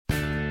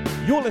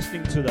You're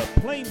listening to the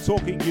Plain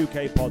Talking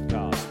UK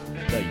podcast,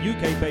 the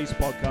UK-based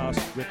podcast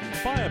written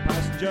by a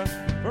passenger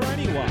for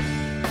anyone.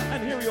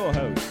 And here are your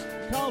hosts,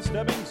 Carl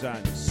Stebbings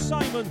and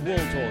Simon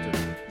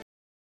Waltorton.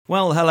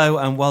 Well, hello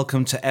and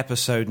welcome to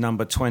episode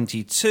number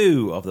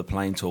 22 of the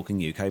Plain Talking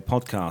UK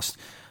podcast.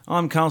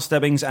 I'm Carl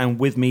Stebbings, and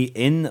with me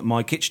in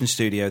my kitchen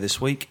studio this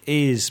week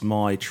is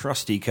my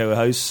trusty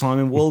co-host,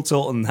 Simon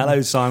Waltorton.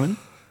 Hello, Simon.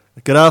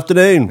 Good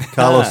afternoon,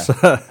 Carlos.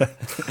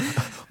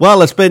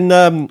 Well, it's been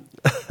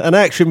an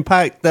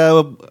action-packed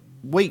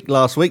week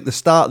last week, the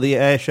start of the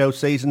air show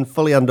season,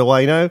 fully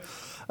underway now.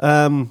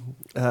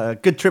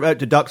 Good trip out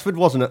to Duxford,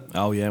 wasn't it?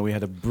 Oh, yeah, we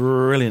had a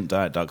brilliant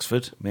day at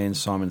Duxford. Me and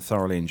Simon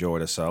thoroughly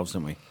enjoyed ourselves,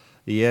 didn't we?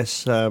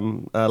 Yes,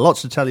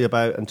 lots to tell you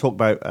about and talk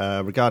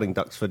about regarding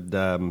Duxford.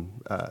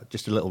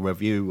 Just a little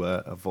review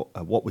of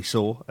what we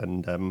saw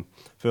and a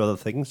few other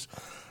things.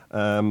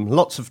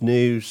 Lots of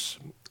news,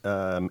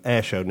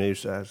 air show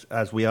news,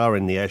 as we are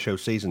in the air show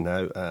season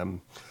now.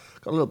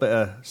 Got a little bit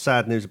of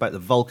sad news about the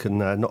Vulcan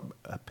not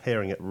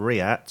appearing at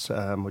RIAT.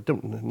 We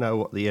don't know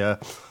what the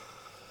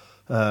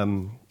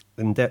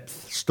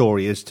in-depth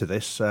story is to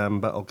this,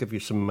 but I'll give you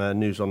some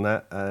news on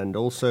that. And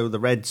also, the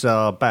Reds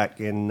are back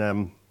in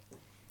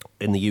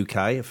the UK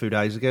a few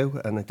days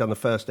ago, and they've done the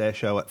first air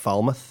show at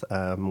Falmouth,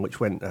 which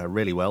went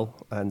really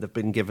well, and they've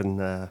been given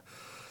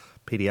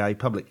PDA,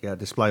 Public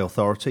Display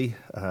Authority,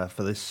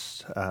 for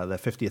this their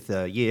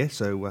 50th year,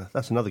 so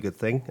that's another good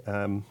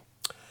thing.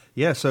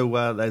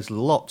 So there's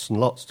lots and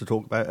lots to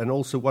talk about, and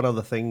also one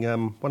other thing,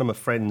 one of my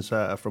friends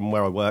from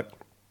where I work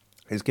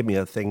has given me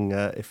a thing,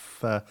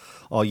 if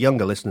our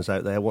younger listeners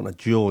out there want to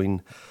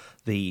join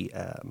the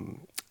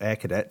Air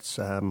Cadets,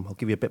 I'll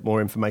give you a bit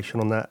more information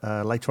on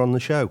that later on in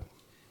the show.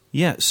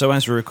 Yeah, so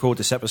as we record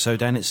this episode,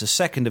 Dan, it's the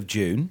 2nd of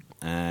June,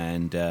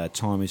 and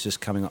time is just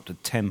coming up to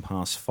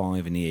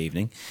 5:10 in the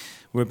evening.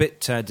 We're a bit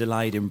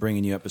delayed in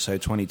bringing you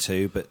episode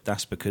 22, but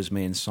that's because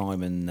me and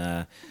Simon,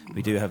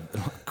 we do have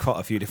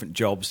quite a few different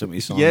jobs, don't we,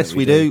 Simon? Yes,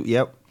 we do.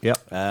 Yep.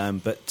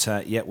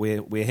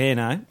 We're here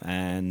now,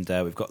 and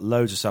we've got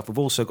loads of stuff. We've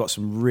also got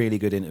some really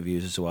good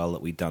interviews as well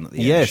that we've done at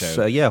the air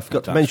show. Yes, I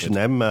forgot to mention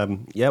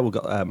them. We've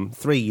got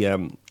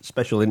 3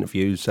 special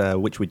interviews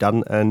which we've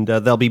done, and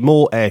there'll be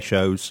more air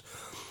shows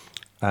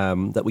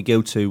that we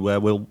go to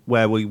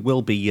where we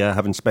will be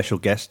having special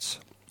guests.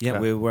 Yeah,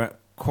 we were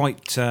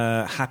quite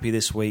happy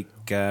this week,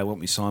 weren't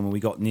we, Simon? We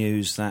got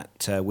news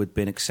that we'd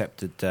been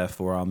accepted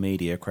for our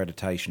media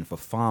accreditation for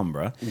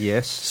Farnborough.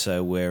 Yes.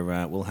 So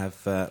we'll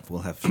have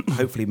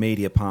hopefully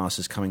media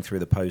passes coming through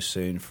the post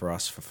soon for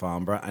us for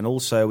Farnborough, and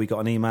also we got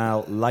an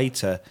email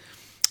later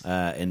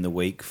in the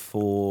week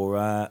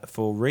for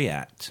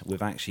RIAT.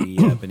 We've actually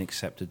been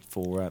accepted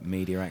for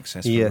media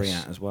access for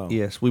RIAT as well.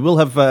 Yes, we will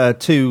have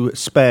 2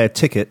 spare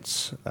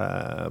tickets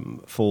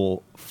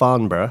for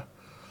Farnborough.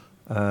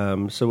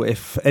 So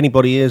if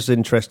anybody is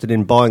interested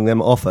in buying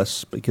them off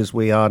us, because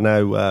we are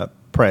now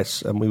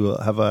press and we will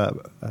have a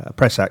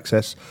press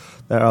access,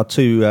 there are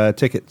 2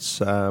 tickets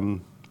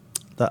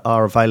that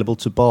are available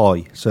to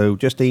buy. So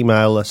just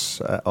email us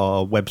at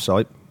our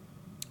website.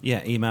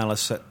 Yeah, email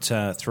us at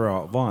via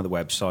the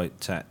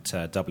website at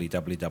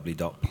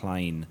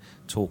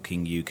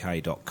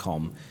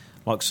www.plaintalkinguk.com.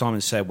 Like Simon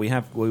said, we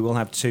will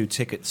have 2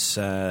 tickets,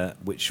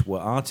 which were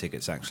our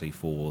tickets actually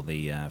for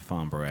the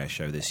Farnborough Air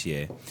Show this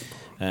year.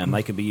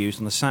 They can be used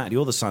on the Saturday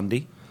or the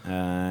Sunday,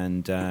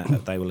 and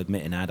they will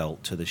admit an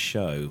adult to the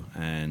show.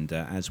 And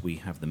as we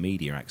have the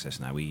media access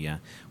now, we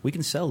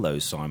can sell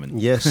those, Simon.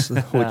 Yes,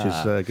 which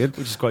is good.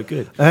 Which is quite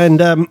good.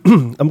 And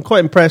I'm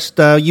quite impressed.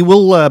 You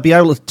will be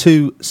able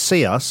to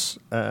see us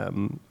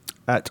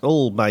at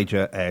all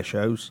major air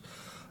shows.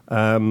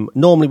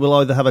 Normally we'll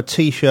either have a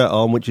T-shirt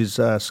on, which is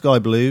sky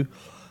blue,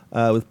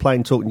 with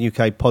Plain Talking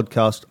UK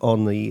podcast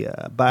on the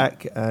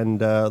back, and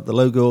the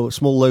logo,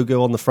 small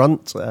logo on the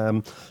front.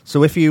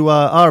 So if you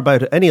are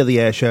about at any of the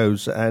air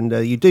shows and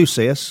you do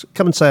see us,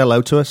 come and say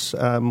hello to us.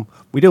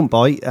 We don't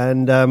bite,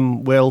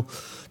 and we'll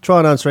try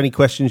and answer any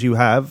questions you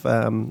have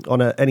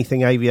on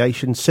anything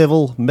aviation,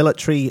 civil,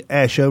 military,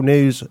 air show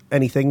news,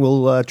 anything.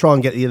 We'll try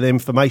and get you the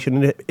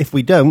information, and if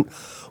we don't,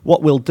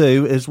 what we'll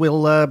do is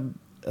we'll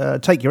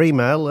take your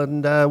email,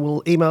 and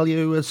we'll email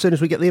you as soon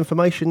as we get the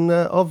information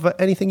of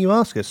anything you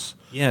ask us.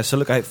 Yeah, so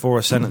look out for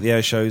us at the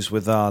air shows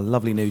with our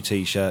lovely new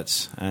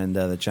T-shirts and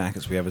the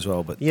jackets we have as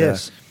well. But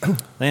yes,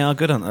 they are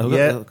good, aren't they?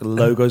 Look, the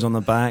logos on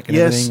the back and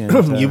everything.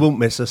 And, you won't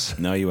miss us.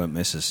 No, you won't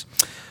miss us.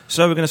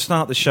 So we're going to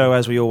start the show,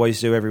 as we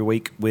always do every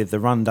week, with the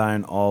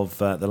rundown of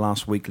the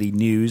last weekly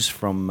news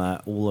from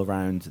all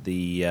around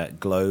the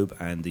globe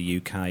and the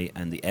UK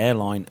and the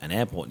airline and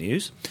airport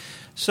news.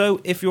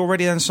 So if you're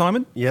ready then,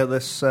 Simon,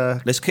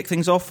 let's kick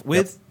things off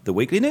with the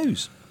weekly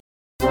news.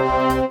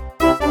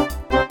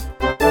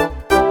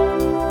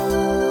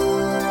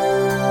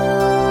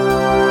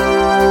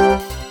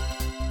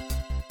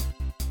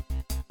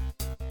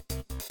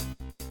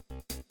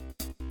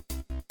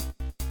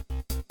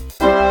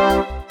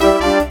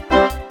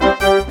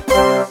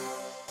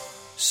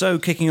 So,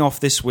 kicking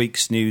off this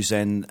week's news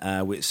then,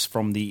 it's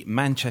from the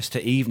Manchester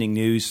Evening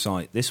News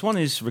site. This one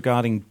is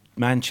regarding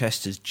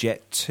Manchester's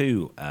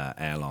Jet2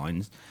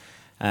 Airlines,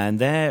 and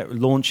they're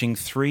launching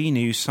 3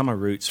 new summer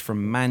routes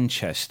from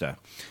Manchester.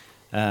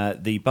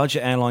 The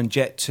budget airline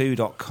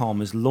Jet2.com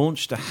has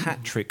launched a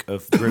hat-trick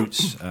of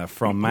routes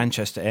from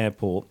Manchester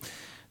Airport.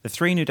 The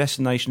 3 new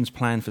destinations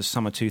planned for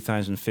summer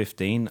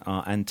 2015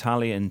 are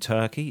Antalya in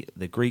Turkey,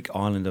 the Greek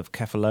island of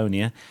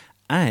Kefalonia,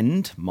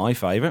 and, my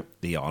favourite,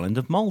 the island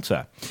of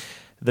Malta.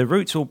 The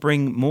routes will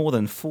bring more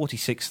than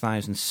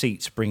 46,000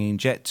 seats, bringing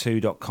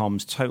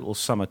Jet2.com's total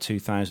summer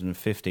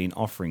 2015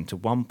 offering to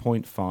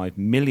 1.5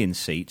 million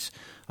seats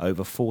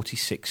over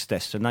 46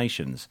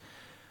 destinations.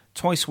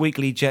 Twice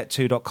weekly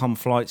Jet2.com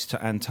flights to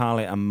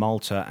Antalya and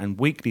Malta and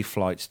weekly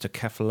flights to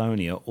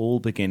Kefalonia, all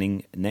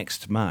beginning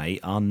next May,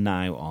 are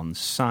now on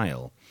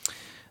sale.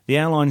 The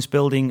airline's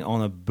building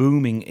on a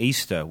booming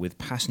Easter, with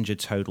passenger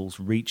totals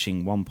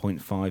reaching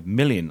 1.5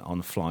 million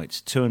on flights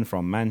to and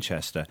from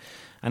Manchester,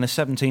 and a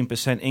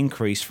 17%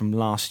 increase from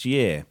last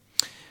year.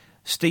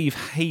 Steve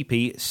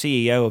Heapy,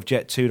 CEO of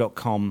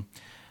Jet2.com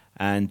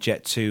and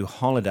Jet2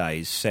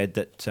 Holidays, said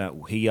that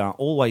we are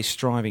always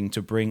striving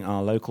to bring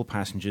our local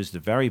passengers the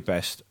very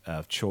best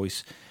of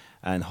choice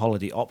and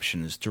holiday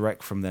options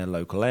direct from their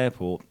local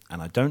airport,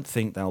 and I don't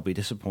think they'll be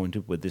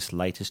disappointed with this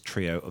latest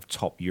trio of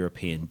top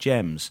European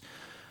gems.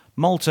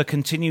 Malta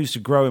continues to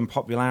grow in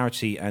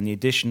popularity, and the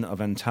addition of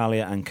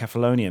Antalya and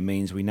Kefalonia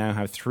means we now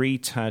have 3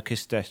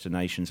 Turkish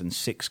destinations and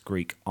 6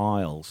 Greek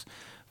isles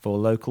for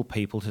local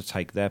people to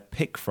take their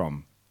pick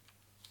from.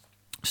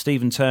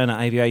 Stephen Turner,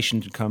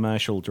 Aviation and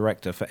Commercial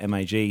Director for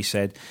MAG,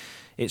 said,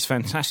 "It's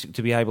fantastic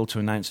to be able to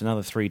announce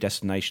another 3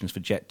 destinations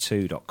for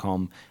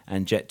Jet2.com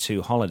and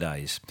Jet2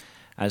 Holidays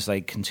as they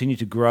continue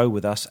to grow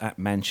with us at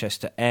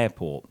Manchester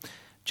Airport.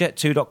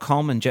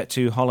 Jet2.com and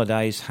Jet2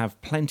 Holidays have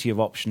plenty of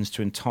options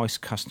to entice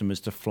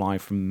customers to fly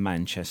from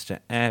Manchester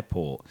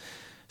Airport."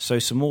 So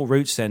some more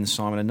routes then,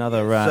 Simon.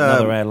 Another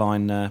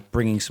airline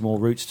bringing some more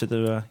routes to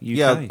the UK.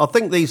 Yeah, I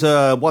think these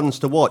are ones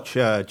to watch,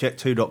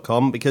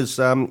 Jet2.com, because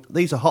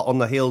these are hot on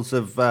the heels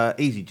of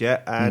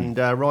EasyJet and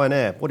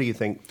Ryanair. What do you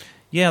think?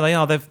 Yeah, they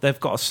are. They've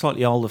got a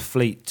slightly older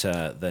fleet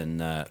than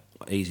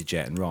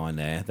EasyJet and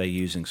Ryanair. They're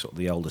using sort of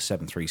the older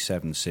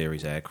 737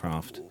 series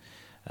aircraft.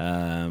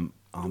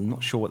 I'm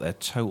not sure what their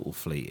total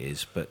fleet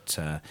is, but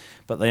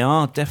they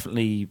are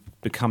definitely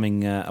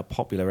becoming a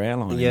popular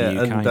airline in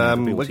the UK for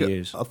people to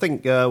use. I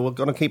think we're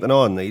going to keep an eye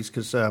on these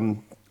because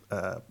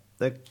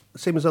they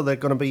seem as though they're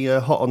going to be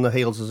hot on the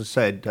heels, as I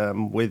said,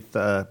 with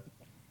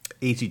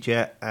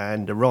EasyJet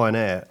and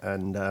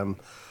Ryanair.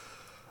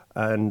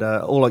 And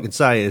all I can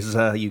say is,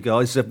 you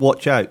guys,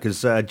 watch out,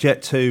 because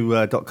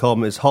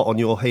Jet2.com is hot on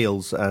your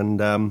heels.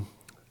 And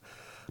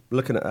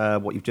looking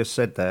at what you've just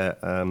said there,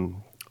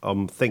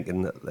 I'm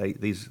thinking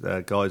that these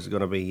guys are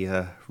going to be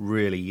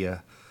really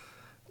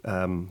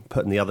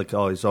putting the other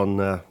guys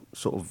on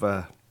sort of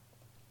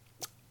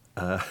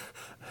a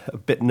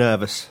bit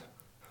nervous.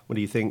 What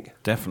do you think?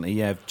 Definitely,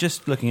 yeah.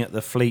 Just looking at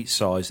the fleet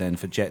size then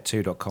for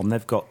Jet2.com,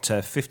 they've got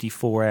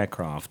 54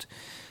 aircraft,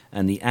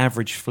 and the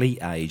average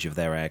fleet age of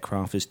their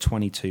aircraft is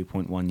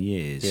 22.1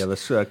 years. Yeah,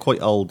 that's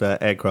quite old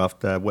aircraft,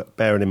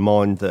 bearing in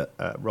mind that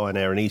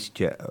Ryanair and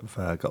EasyJet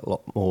have got a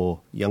lot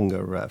more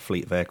younger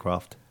fleet of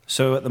aircraft.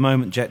 So at the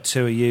moment,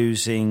 Jet2 are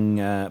using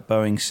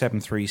Boeing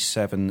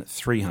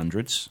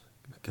 737-300s,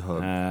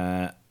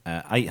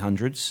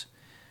 800s,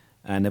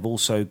 and they've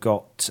also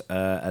got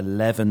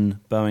 11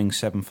 Boeing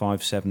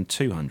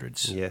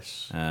 757-200s.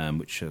 Yes,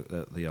 which are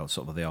the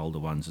sort of the older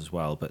ones as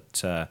well.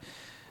 But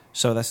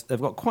so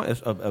they've got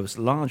quite a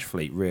large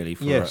fleet, really,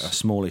 for a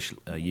smallish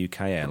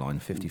UK airline,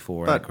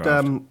 54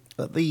 aircraft.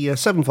 The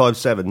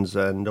 757s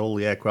and all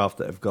the aircraft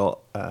that have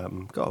got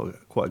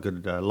quite a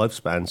good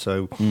lifespan.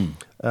 So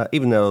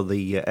even though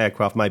the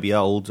aircraft may be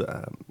old,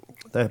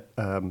 they're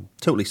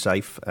totally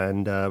safe.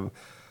 And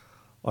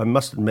I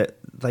must admit,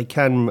 they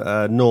can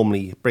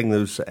normally bring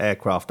those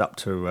aircraft up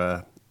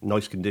to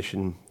nice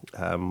condition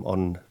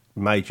on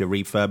major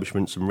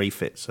refurbishments and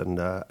refits, and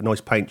a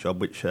nice paint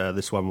job, which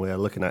this one we're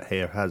looking at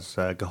here has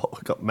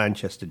got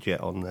Manchester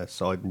Jet on their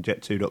side and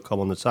Jet2.com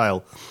on the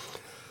tail.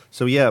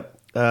 So yeah,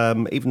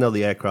 even though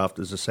the aircraft,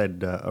 as I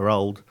said, are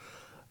old,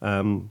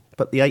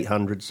 but the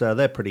 800s,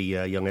 they're pretty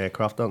young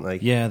aircraft, aren't they?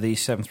 Yeah, the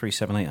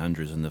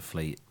 737-800s in the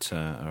fleet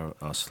are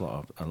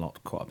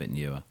quite a bit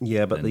newer.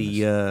 Yeah, but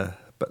the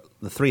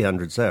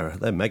 300s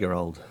they're mega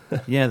old.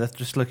 Yeah, they're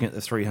just looking at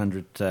the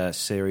 300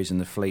 series in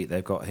the fleet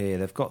they've got here.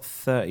 They've got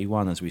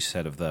 31, as we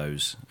said, of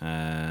those.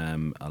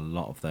 A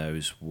lot of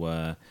those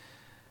were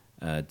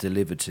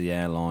delivered to the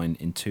airline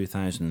in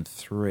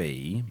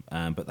 2003,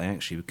 but they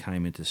actually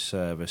came into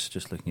service,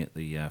 just looking at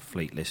the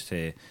fleet list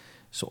here,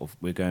 sort of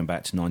we're going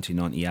back to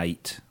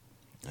 1998,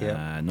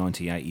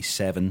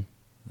 1987.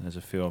 There's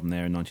a few of them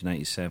there in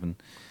 1987.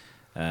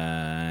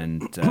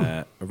 And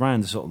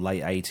around the sort of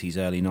late 80s,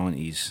 early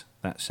 90s,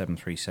 that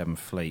 737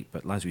 fleet.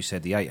 But as we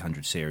said, the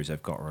 800 series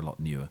they've got are a lot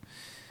newer.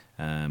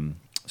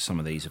 Some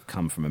of these have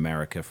come from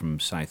America,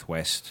 from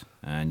Southwest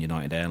and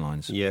United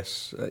Airlines.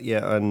 Yes,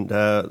 and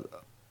I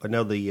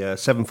know the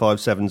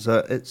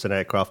 757s, it's an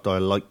aircraft I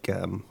like.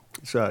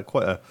 It's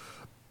quite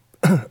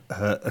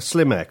a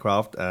slim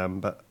aircraft,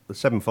 but the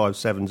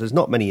 757s, there's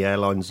not many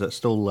airlines that are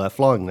still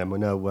flying them. I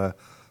know, I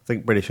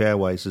think British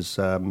Airways has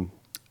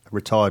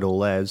retired all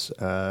theirs,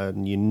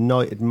 and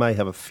United may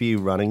have a few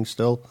running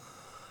still.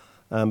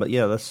 But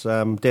yeah, that's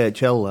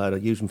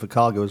DHL use them for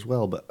cargo as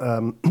well. But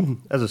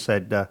as I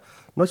said,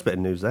 nice bit of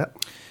news that.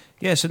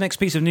 Yeah, so next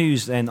piece of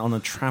news then on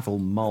the Travel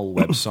Mole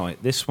website.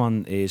 This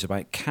one is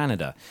about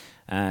Canada.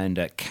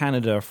 And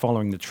Canada are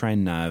following the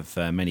trend now of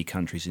many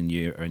countries in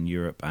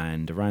Europe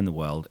and around the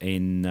world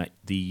in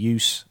the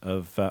use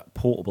of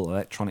portable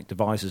electronic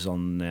devices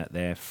on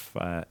their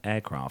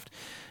aircraft.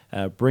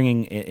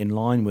 Bringing it in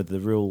line with the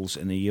rules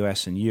in the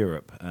US and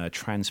Europe,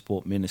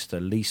 Transport Minister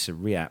Lisa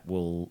Riat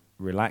will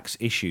relax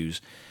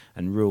issues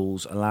and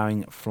rules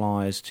allowing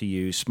flyers to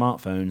use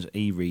smartphones,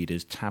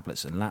 e-readers,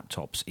 tablets and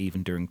laptops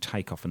even during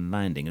takeoff and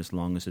landing as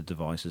long as the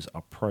devices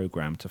are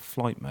programmed to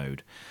flight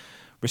mode.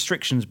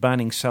 Restrictions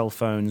banning cell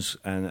phones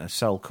and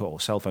cell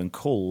phone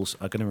calls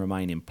are going to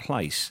remain in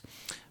place.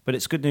 But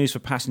it's good news for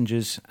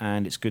passengers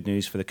and it's good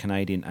news for the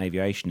Canadian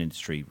aviation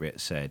industry, Riat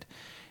said.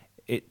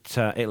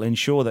 It'll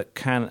ensure that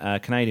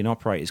Canadian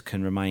operators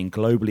can remain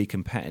globally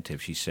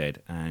competitive, she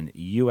said, and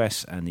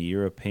US and the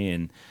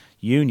European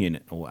Union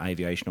or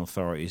aviation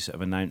authorities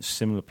have announced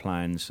similar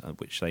plans,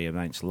 which they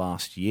announced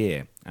last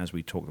year, as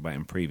we talked about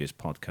in previous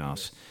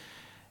podcasts.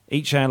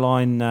 Each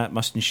airline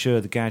must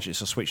ensure the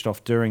gadgets are switched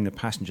off during the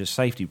passenger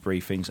safety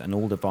briefings and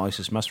all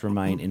devices must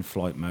remain in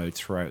flight mode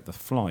throughout the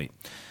flight.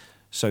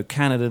 So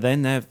Canada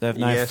then, they've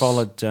now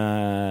followed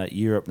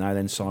Europe now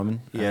then,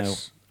 Simon.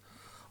 Yes.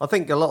 I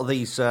think a lot of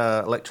these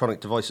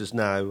electronic devices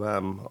now,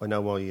 I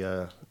know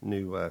my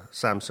new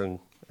Samsung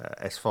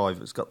S5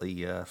 has got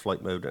the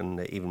flight mode, and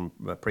even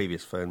my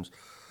previous phones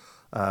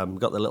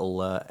got the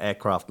little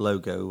aircraft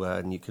logo,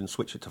 and you can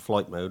switch it to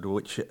flight mode,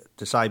 which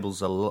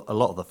disables a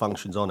lot of the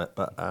functions on it.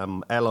 But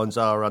airlines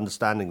are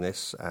understanding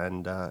this,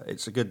 and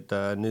it's a good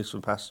news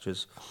for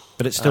passengers.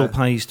 But it still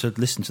pays to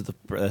listen to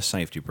the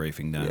safety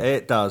briefing now.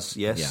 It does,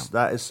 yes. Yeah.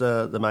 That is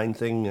the main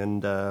thing,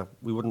 and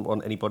we wouldn't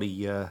want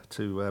anybody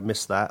to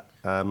miss that.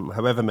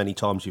 However many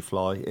times you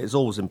fly, it's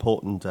always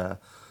important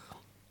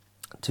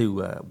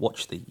to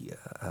watch the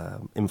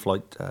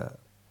in-flight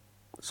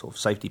sort of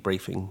safety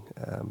briefing,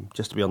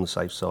 just to be on the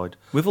safe side.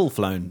 We've all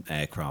flown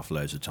aircraft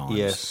loads of times.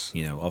 Yes.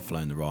 You know, I've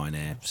flown the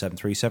Ryanair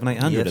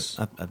 737-800 Yes.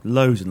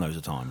 loads and loads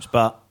of times,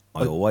 but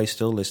I always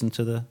still listen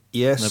to the...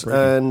 Yes,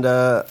 and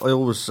I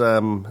always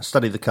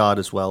study the card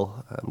as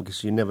well,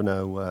 because you never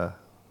know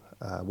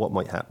what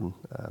might happen.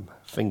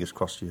 Fingers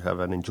crossed you have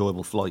an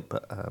enjoyable flight,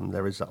 but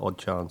there is that odd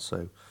chance,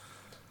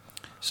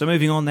 So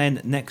moving on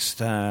then,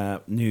 next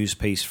news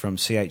piece from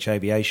CH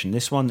Aviation.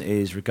 This one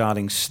is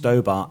regarding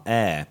Stobart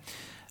Air.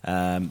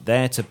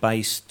 They're to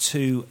base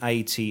two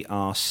ATR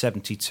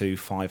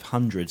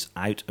 72-500s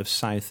out of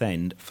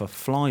Southend for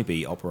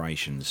Flybe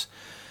operations.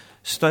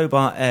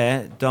 Stobart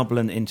Air,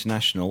 Dublin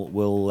International,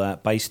 will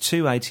base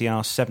two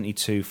ATR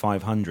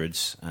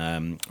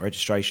 72-500s,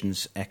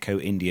 registrations Echo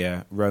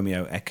India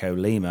Romeo Echo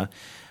Lima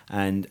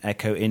and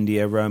Echo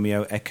India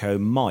Romeo Echo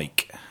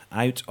Mike,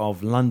 out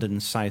of London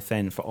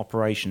Southend for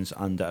operations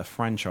under a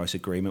franchise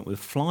agreement with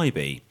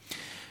Flybe.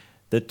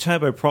 The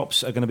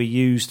turboprops are going to be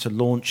used to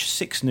launch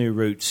 6 new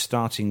routes,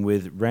 starting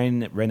with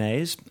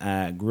Rennes,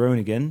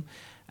 Groningen,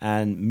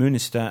 and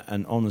Münster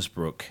and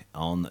Onnesbroek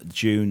on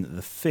June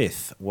the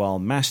 5th, while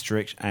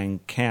Maastricht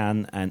and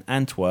Caen and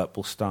Antwerp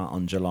will start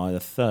on July the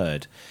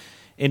 3rd.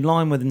 In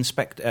line with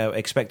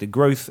expected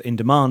growth in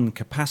demand,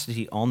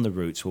 capacity on the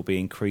routes will be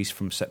increased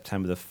from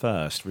September the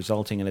 1st,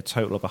 resulting in a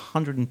total of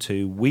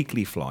 102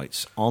 weekly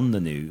flights on the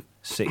new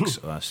six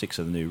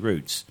of the new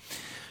routes.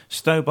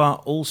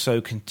 Stobart also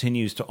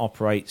continues to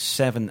operate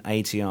 7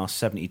 ATR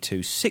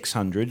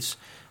 72-600s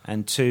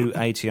and 2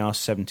 ATR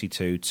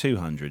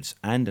 72-200s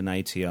and an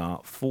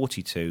ATR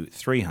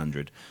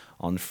 42-300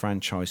 on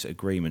franchise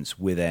agreements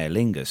with Aer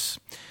Lingus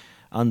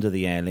under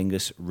the Aer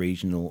Lingus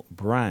regional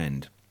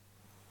brand.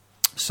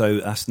 So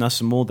that's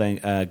some more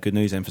good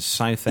news then for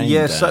Southend.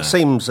 Yes, that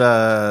seems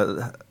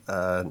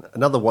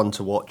another one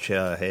to watch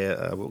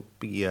here. We'll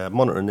be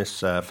monitoring this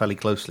fairly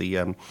closely.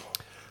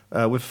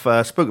 We've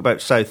spoke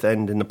about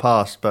Southend in the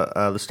past, but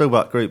the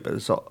Stobart Group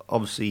has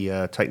obviously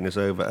taken us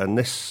over, and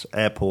this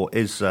airport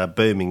is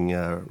booming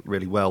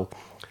really well.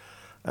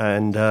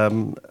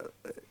 And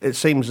it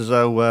seems as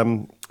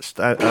though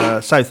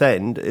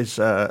Southend is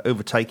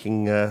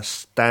overtaking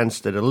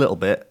Stansted a little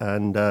bit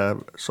and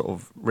sort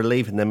of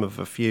relieving them of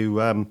a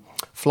few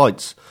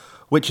flights,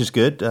 which is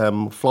good.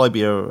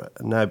 Flybe are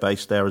now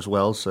based there as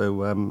well,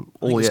 so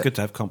it's good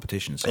to have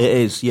competition. It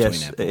is,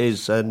 yes, it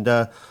is,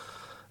 and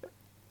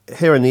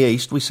here in the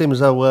east, we seem as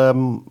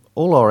though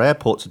all our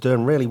airports are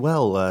doing really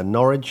well.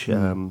 Norwich,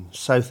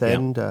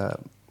 Southend,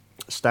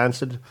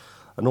 Stansted,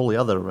 and all the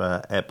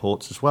other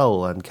airports as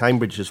well, and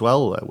Cambridge as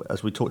well,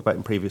 as we talked about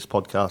in previous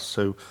podcasts.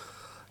 So,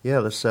 yeah,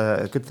 that's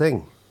a good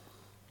thing.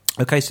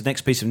 Okay, so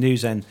next piece of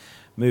news then,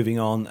 moving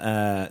on.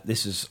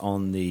 This is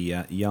on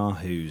the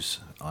Yahoo's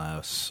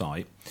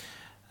site.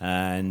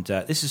 And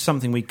this is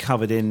something we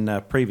covered in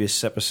a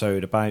previous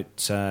episode about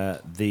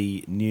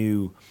the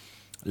new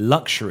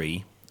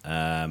luxury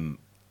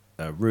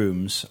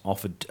rooms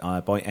offered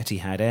by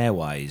Etihad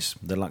Airways,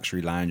 the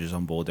luxury lounges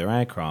on board their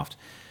aircraft.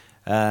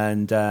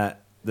 And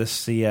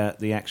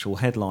the actual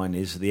headline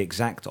is the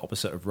exact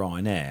opposite of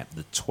Ryanair,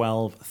 the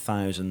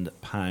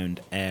 £12,000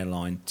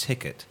 airline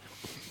ticket.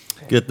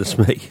 Goodness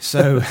me.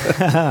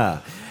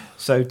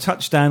 So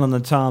touchdown on the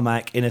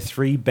tarmac in a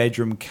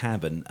 3-bedroom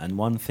cabin, and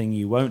one thing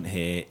you won't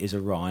hear is a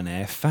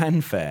Ryanair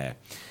fanfare.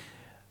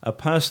 A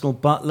personal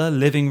butler,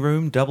 living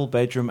room, double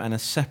bedroom, and a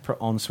separate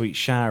ensuite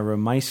shower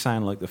room may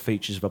sound like the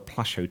features of a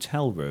plush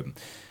hotel room,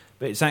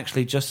 but it's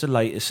actually just the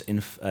latest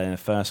in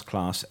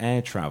first-class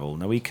air travel.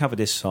 Now, we covered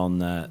this on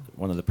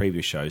one of the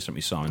previous shows, didn't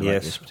we, Simon? Yes.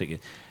 About this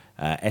particular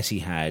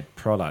Etihad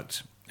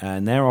product.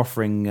 And they're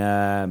offering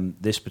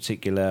this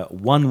particular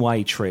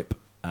one-way trip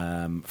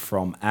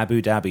from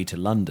Abu Dhabi to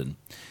London.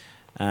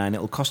 And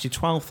it'll cost you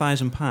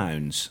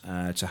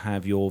 £12,000 to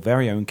have your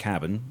very own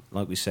cabin,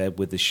 like we said,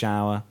 with the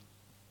shower.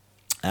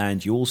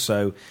 And you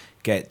also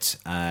get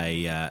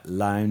a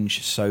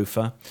lounge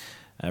sofa,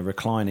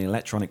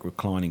 electronic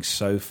reclining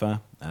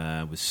sofa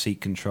with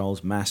seat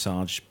controls,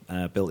 massage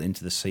built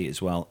into the seat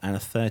as well, and a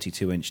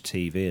 32-inch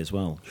TV as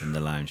well in the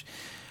lounge.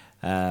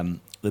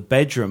 The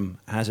bedroom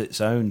has its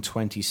own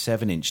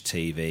 27-inch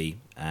TV,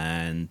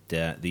 and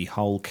the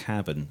whole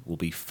cabin will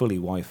be fully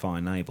Wi-Fi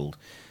enabled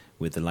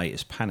with the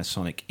latest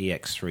Panasonic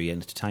EX3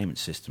 entertainment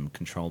system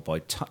controlled by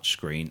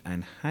touchscreen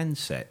and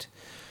handset.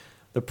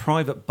 The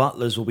private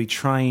butlers will be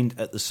trained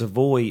at the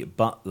Savoy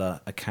Butler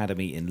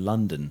Academy in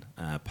London,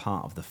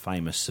 part of the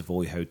famous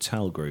Savoy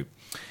Hotel Group.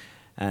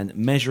 And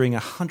measuring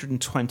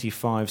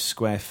 125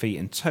 square feet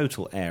in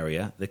total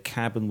area, the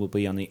cabin will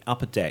be on the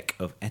upper deck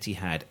of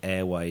Etihad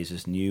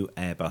Airways' new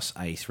Airbus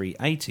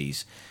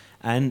A380s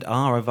and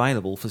are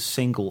available for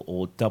single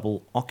or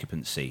double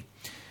occupancy.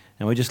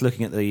 And we're just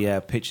looking at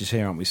the pictures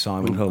here, aren't we,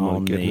 Simon,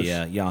 on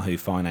the Yahoo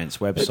Finance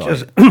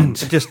website.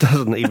 It just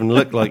doesn't even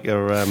look like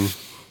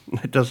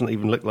it doesn't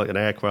even look like an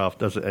aircraft,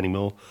 does it,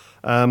 anymore?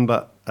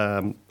 But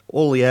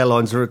all the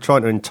airlines are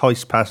trying to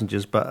entice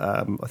passengers, but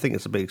I think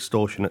it's a big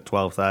extortion at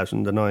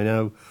 $12,000. And I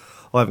know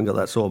I haven't got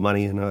that sort of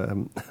money, and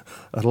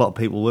a lot of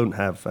people won't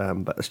have.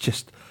 But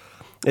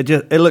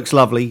it looks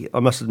lovely, I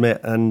must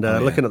admit. And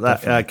looking at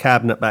that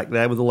cabinet back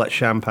there with all that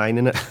champagne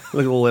in it,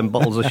 look at all them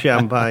bottles of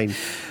champagne.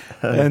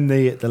 And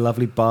the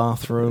lovely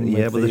bathroom,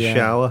 with the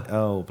shower.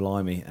 Oh,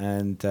 blimey!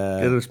 And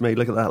goodness me,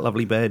 look at that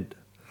lovely bed.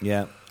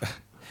 Yeah.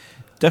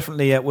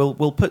 Definitely,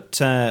 we'll put.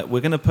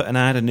 We're going to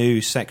add a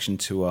new section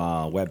to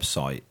our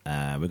website.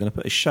 We're going to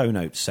put a show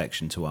notes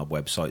section to our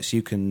website, so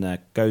you can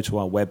go to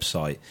our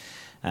website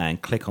and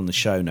click on the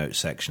show notes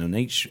section. And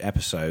each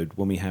episode,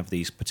 when we have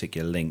these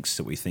particular links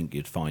that we think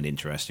you'd find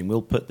interesting,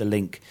 we'll put the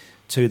link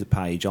to the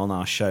page on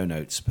our show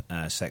notes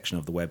section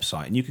of the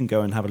website, and you can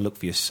go and have a look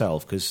for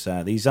yourself, because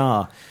these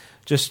are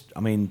just. I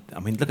mean,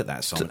 look at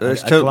that song.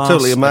 It's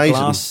totally amazing. A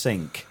glass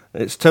sink.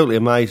 It's totally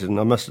amazing.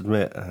 I must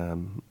admit,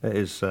 it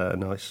is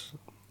nice.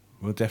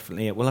 We'll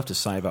have to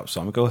save up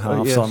some. We'll go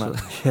halves on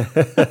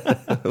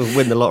it. We'll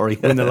win the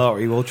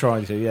lottery. We'll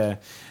try to, yeah.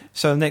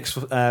 So the next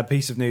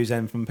piece of news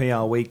then from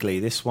PR Weekly.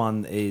 This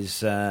one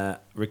is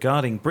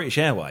regarding British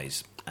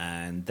Airways,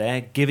 and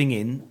they're giving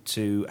in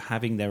to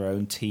having their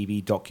own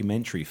TV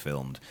documentary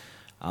filmed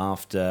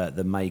after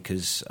the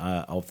makers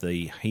of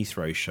the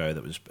Heathrow show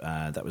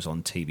that was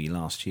on TV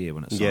last year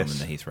when it was on in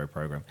the Heathrow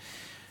programme.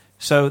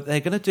 So they're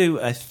going to do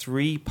a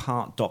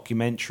 3-part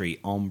documentary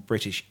on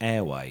British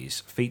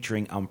Airways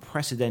featuring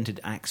unprecedented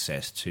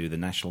access to the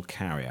national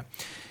carrier.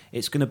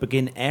 It's going to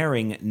begin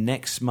airing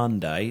next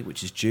Monday,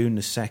 which is June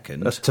the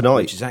 2nd. That's tonight.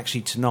 Which is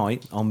actually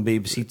tonight on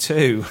BBC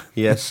Two.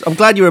 Yes. I'm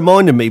glad you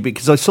reminded me,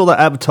 because I saw that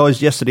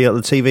advertised yesterday at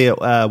the TV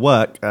at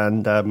work.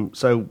 And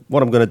so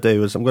what I'm going to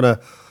do is I'm going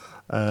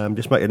to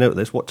just make a note of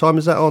this. What time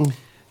is that on?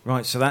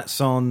 Right, so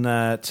that's on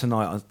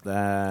tonight.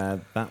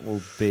 That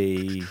will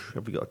be...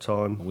 Have we got a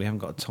time? We haven't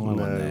got a time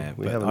on there.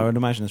 We but haven't. I would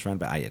imagine it's around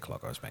about 8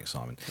 o'clock, I expect,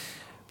 Simon.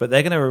 But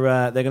they're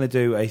going to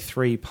do a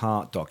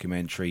 3-part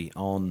documentary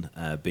on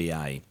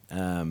BA.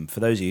 For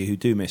those of you who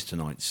do miss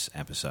tonight's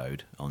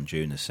episode on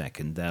June the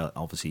 2nd,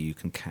 obviously you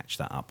can catch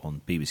that up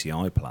on BBC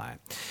iPlayer.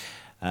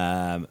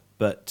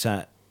 But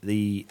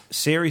the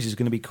series is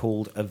going to be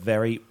called A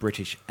Very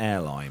British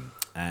Airline,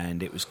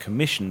 and it was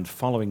commissioned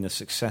following the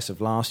success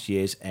of last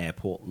year's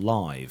Airport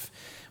Live,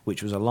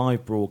 which was a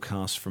live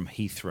broadcast from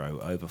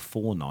Heathrow over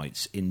 4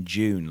 nights in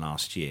June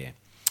last year.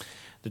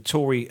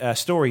 The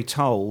story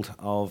told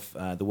of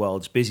the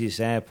world's busiest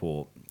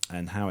airport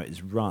and how it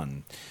is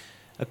run.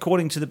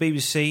 According to the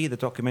BBC, the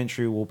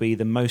documentary will be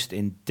the most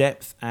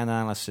in-depth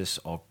analysis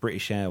of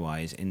British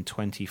Airways in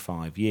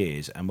 25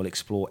 years and will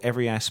explore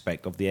every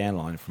aspect of the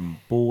airline, from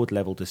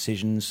board-level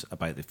decisions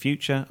about the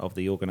future of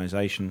the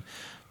organisation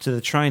to the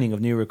training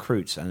of new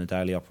recruits and the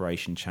daily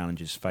operation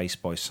challenges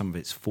faced by some of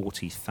its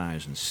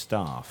 40,000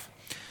 staff.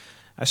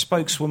 A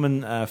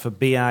spokeswoman for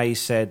BA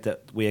said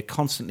that we are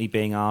constantly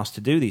being asked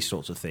to do these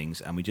sorts of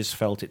things, and we just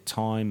felt it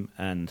time,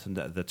 and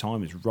the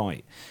time is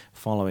right,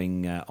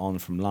 following on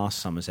from last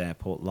summer's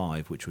Airport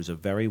Live, which was a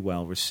very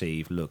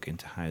well-received look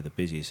into how the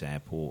busiest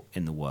airport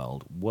in the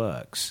world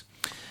works.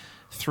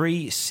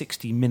 3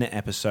 60-minute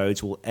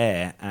episodes will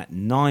air at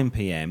 9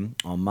 p.m.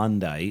 on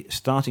Monday,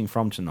 starting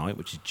from tonight,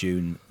 which is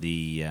June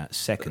the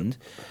 2nd,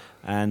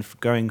 and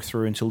going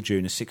through until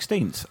June the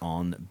 16th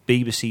on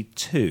BBC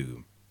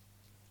Two.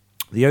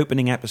 The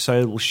opening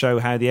episode will show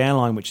how the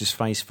airline, which has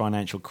faced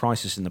financial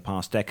crisis in the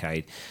past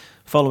decade,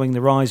 following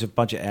the rise of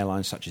budget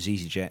airlines such as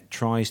EasyJet,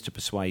 tries to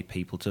persuade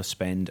people to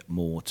spend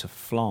more to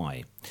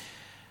fly.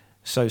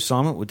 So,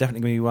 Simon, we're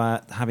definitely going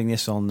to be having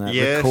this on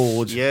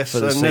record. Yes, for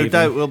this and no evening.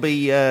 doubt we'll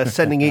be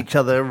sending each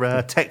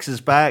other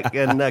texts back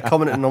and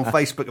commenting on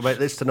Facebook about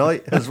this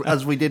tonight,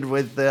 as we did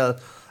with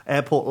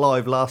Airport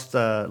Live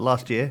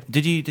last year.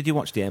 Did you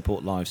watch the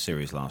Airport Live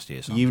series last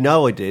year, Simon? You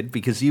know I did,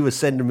 because you were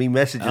sending me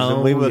messages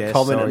and we were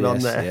commenting on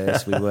there.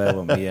 Yes, we were.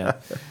 When we,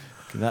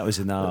 that was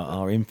in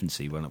our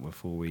infancy, wasn't it,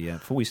 before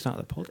we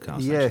started the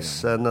podcast? Yes,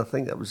 actually. and I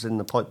think that was in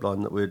the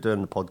pipeline that we were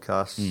doing the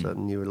podcast,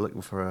 and you were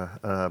looking for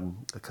a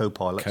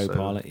co-pilot.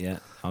 Co-pilot, yeah.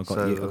 I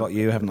got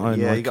you, haven't I?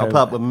 Yeah, you got to put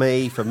up with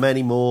me for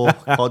many more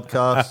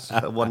podcasts.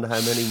 I wonder how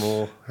many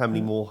more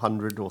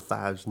 100 or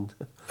 1,000.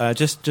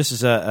 Just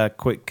as a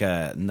quick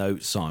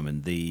note,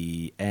 Simon,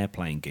 the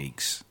Airplane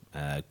Geeks,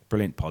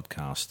 brilliant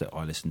podcast that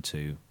I listen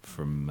to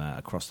from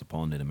across the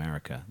pond in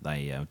America.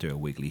 They do a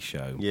weekly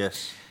show.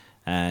 Yes.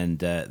 And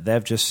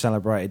they've just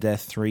celebrated their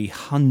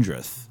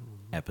 300th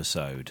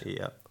episode.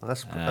 Yeah,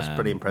 that's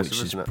pretty impressive,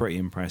 which isn't is it? pretty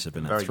impressive,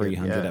 and Very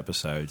 300 good, yeah.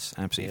 episodes,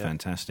 absolutely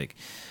fantastic.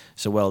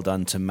 So well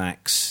done to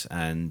Max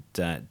and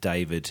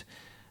David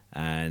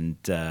and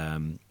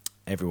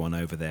everyone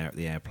over there at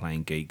the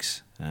Airplane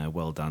Geeks.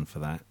 Well done for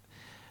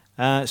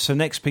that. So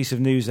next piece of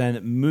news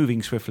then,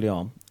 moving swiftly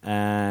on,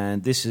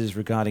 and this is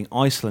regarding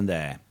Iceland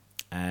Air,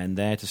 and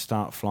they're to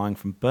start flying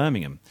from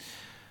Birmingham.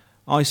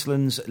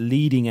 Iceland's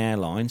leading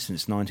airline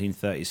since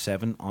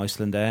 1937,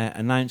 Iceland Air,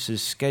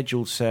 announces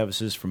scheduled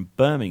services from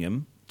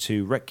Birmingham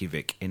to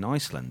Reykjavik in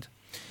Iceland.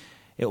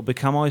 It will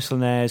become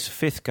Iceland Air's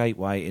 5th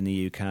gateway in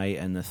the UK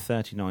and the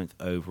 39th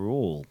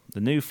overall.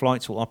 The new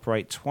flights will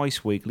operate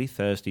twice weekly,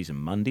 Thursdays and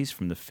Mondays,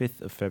 from the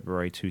 5th of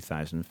February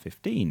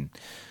 2015.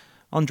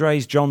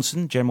 Andres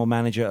Johnson, General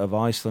Manager of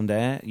Iceland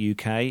Air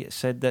UK,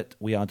 said that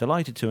we are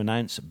delighted to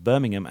announce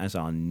Birmingham as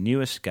our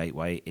newest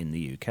gateway in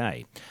the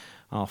UK.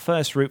 Our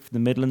first route from the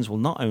Midlands will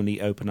not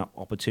only open up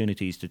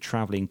opportunities to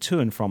travelling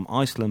to and from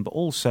Iceland, but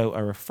also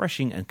a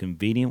refreshing and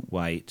convenient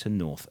way to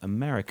North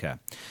America.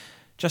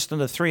 Just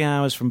under 3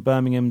 hours from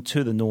Birmingham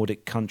to the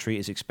Nordic country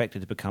is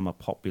expected to become a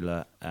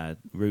popular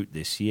route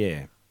this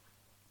year.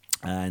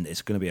 And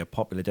it's going to be a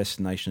popular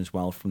destination as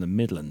well from the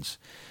Midlands.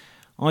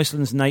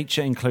 Iceland's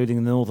nature, including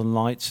the Northern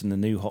Lights and the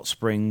new hot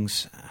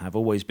springs, have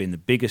always been the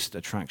biggest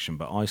attraction,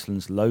 but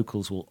Iceland's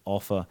locals will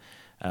offer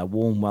a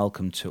warm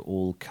welcome to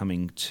all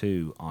coming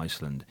to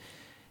Iceland.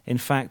 In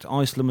fact,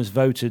 Iceland was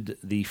voted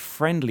the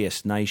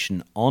friendliest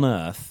nation on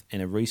Earth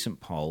in a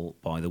recent poll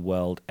by the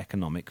World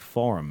Economic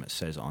Forum,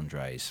 says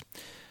Andres.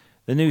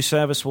 The new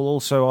service will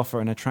also offer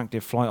an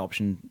attractive flight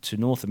option to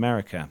North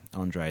America,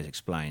 Andres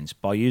explains.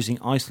 By using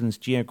Iceland's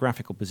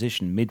geographical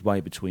position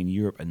midway between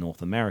Europe and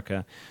North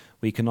America,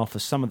 we can offer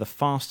some of the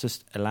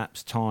fastest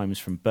elapsed times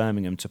from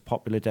Birmingham to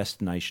popular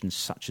destinations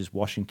such as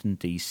Washington,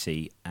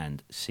 D.C.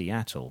 and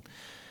Seattle.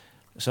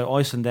 So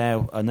Iceland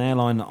Air, an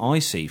airline that I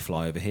see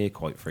fly over here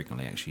quite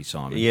frequently, actually,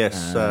 Simon. Yes.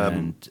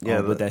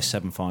 With their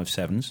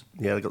 757s.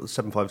 Yeah, they've got the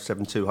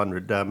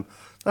 757-200.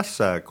 That's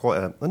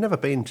quite I've never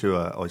been to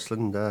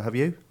Iceland, have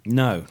you?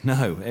 No.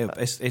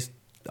 It's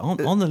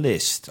on the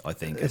list, I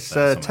think. It's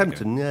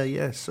tempting,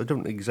 yes. I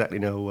don't exactly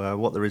know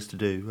what there is to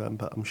do,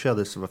 but I'm sure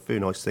there's a few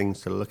nice things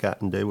to look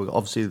at and do.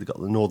 Obviously, they've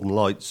got the Northern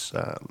Lights,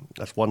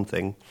 that's one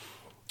thing,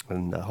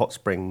 and hot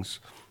springs.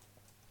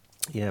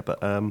 Yeah,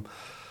 but...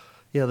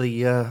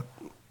 the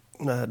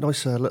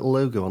nice little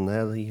logo on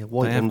there, the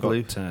white and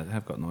blue. They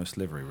have got nice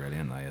livery, really,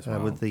 haven't they, as well?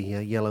 With the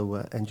yellow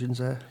engines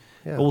there.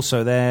 Yeah.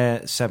 Also,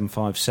 their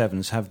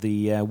 757s have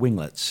the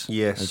winglets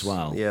as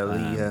well.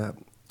 Yeah,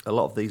 a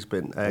lot of these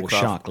been aircraft. Or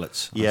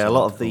sharklets. Yeah, a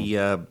lot of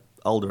the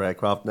older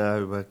aircraft now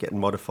are getting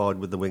modified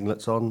with the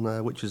winglets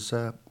on, which is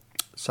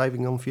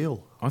saving on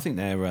fuel. I think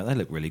they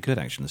look really good,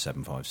 actually, the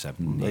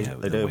 757. They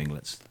with do. The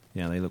winglets.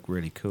 Yeah, they look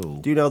really cool.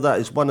 Do you know that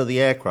is one of the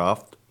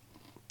aircraft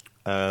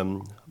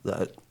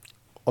that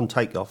on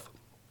takeoff,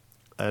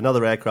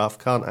 another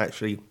aircraft can't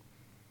actually...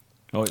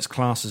 Oh, it's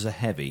classed as a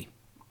heavy.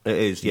 It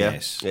is, yeah.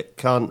 Yes. It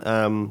can't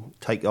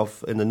take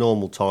off in the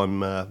normal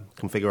time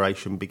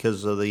configuration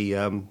because of the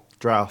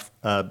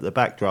the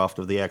backdraft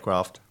of the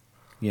aircraft.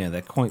 Yeah,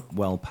 they're quite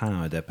well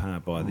powered. They're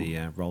powered by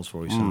the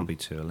Rolls-Royce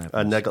RB211.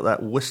 And they've got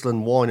that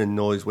whistling, whining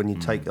noise when you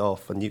take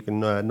off, and you can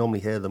normally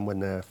hear them when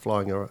they're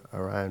flying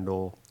around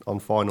or on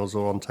finals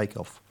or on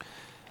takeoff.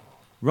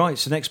 Right,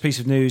 so next piece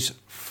of news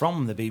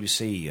from the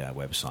BBC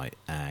website.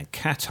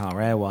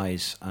 Qatar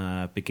Airways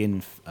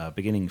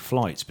beginning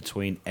flights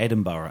between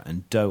Edinburgh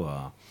and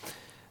Doha.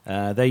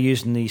 They're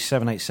using the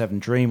 787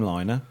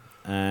 Dreamliner,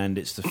 and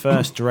it's the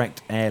first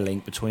direct air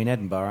link between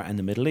Edinburgh and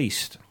the Middle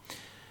East.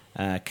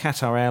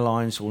 Qatar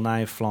Airlines will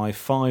now fly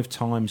 5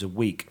 times a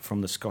week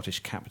from the Scottish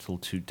capital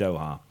to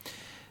Doha.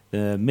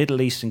 The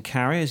Middle Eastern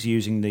carrier is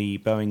using the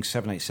Boeing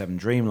 787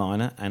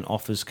 Dreamliner and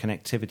offers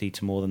connectivity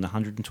to more than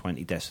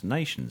 120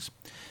 destinations.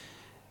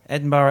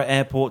 Edinburgh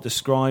Airport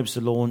describes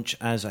the launch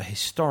as a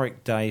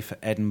historic day for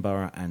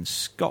Edinburgh and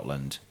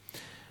Scotland.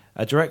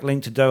 A direct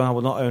link to Doha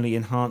will not only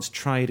enhance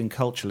trade and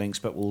culture links,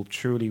 but will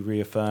truly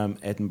reaffirm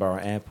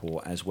Edinburgh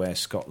Airport as where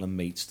Scotland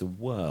meets the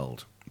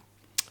world.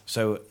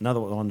 So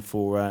another one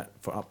for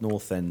up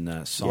north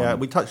then, Simon. Yeah,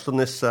 we touched on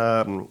this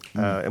in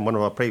one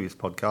of our previous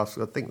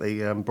podcasts. I think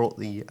they brought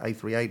the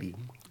A380.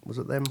 Was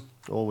it them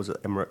or was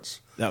it Emirates?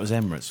 That was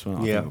Emirates. Well,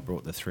 I think we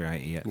brought the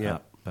 380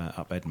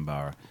 up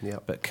Edinburgh. Yeah.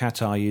 But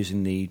Qatar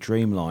using the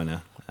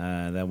Dreamliner.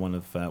 They're one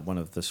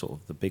of the sort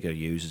of the bigger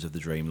users of the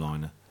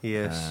Dreamliner.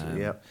 Yes.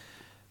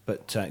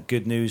 But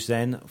good news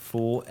then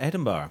for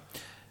Edinburgh.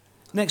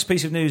 Next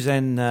piece of news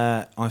then,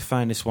 I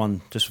found this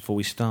one just before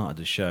we started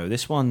the show.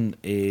 This one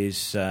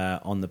is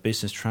on the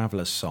Business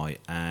Traveller site,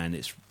 and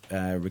it's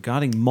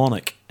regarding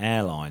Monarch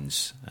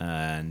Airlines,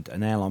 and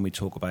an airline we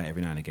talk about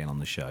every now and again on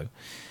the show.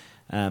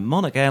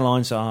 Monarch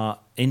Airlines are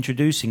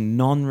introducing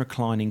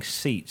non-reclining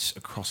seats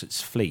across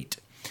its fleet.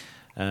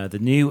 The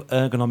new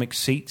ergonomic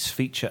seats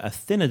feature a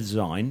thinner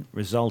design,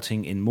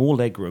 resulting in more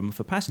legroom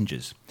for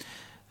passengers.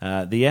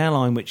 The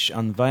airline, which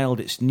unveiled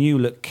its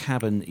new-look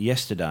cabin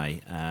yesterday,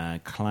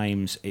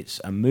 claims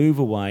it's a move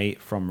away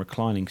from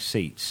reclining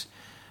seats,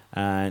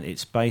 and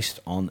it's based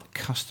on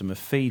customer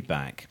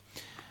feedback.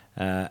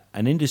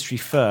 An industry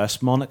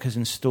first, Monarch has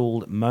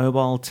installed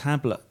mobile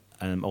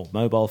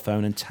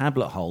phone and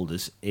tablet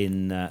holders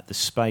in the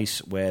space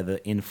where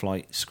the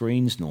in-flight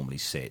screens normally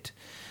sit,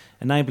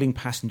 enabling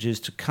passengers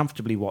to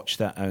comfortably watch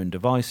their own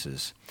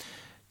devices.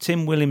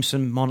 Tim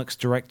Williamson, Monarch's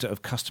Director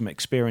of Customer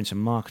Experience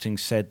and Marketing,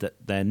 said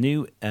that their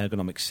new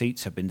ergonomic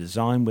seats have been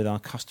designed with our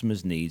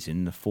customers' needs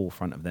in the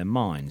forefront of their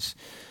minds.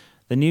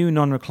 The new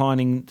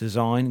non-reclining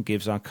design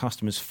gives our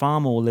customers far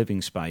more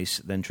living space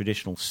than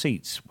traditional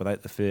seats,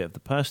 without the fear of the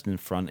person in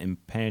front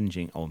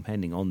impinging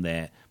on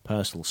their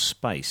personal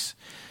space.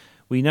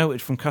 We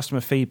noted from customer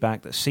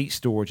feedback that seat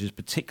storage is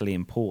particularly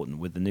important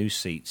with the new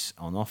seats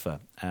on offer,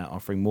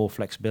 offering more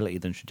flexibility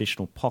than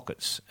traditional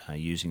pockets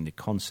using the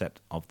concept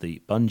of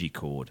the bungee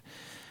cord.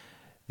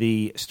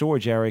 The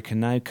storage area can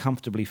now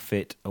comfortably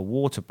fit a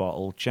water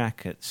bottle,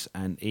 jackets,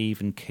 and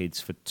even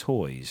kids for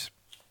toys.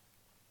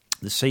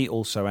 The seat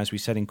also, as we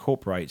said,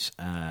 incorporates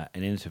an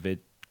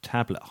innovative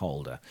tablet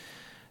holder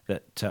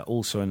that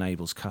also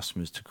enables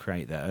customers to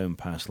create their own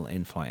personal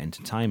in-flight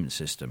entertainment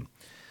system.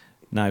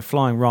 Now,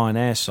 flying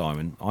Ryanair,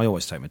 Simon, I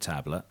always take my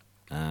tablet.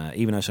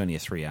 Even though it's only a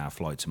 3-hour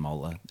flight to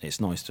Malta, it's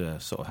nice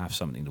to sort of have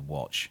something to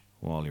watch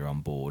while you're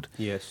on board.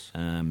 Yes.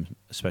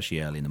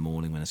 Especially early in the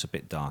morning when it's a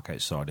bit dark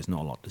outside. There's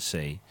not a lot to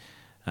see.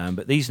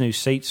 But these new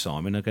seats,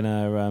 Simon, are going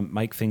to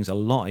make things a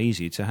lot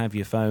easier to have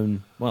your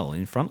phone, well,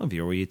 in front of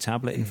you or your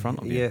tablet in front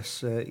of you.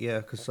 Yes,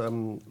 because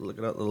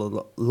looking at a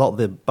lot of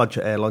the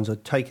budget airlines, I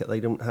take it they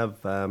don't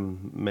have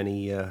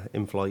many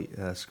in-flight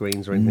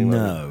screens or anything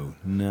like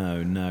that.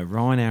 No.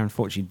 Ryanair,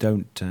 unfortunately,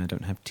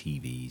 don't have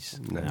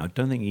TVs. No. I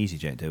don't think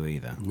EasyJet do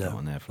either. No,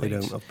 on their they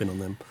fleets. don't. I've been on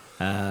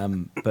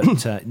them.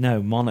 But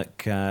no,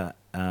 Monarch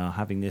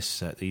having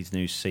these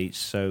new seats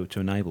so to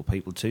enable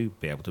people to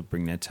be able to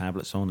bring their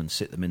tablets on and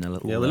sit them in a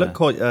little... Yeah, they look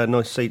quite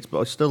nice seats, but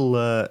I still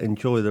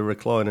enjoy the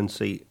reclining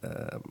seat.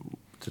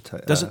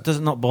 Does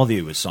it not bother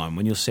you, Simon,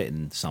 when you're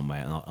sitting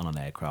somewhere on an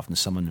aircraft and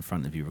someone in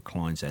front of you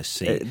reclines their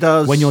seat? It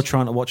does. When you're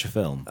trying to watch a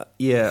film?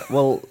 Yeah,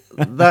 well,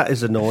 that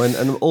is annoying.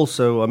 And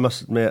also, I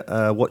must admit,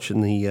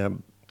 watching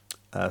the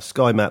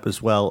Sky Map as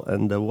well,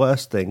 and the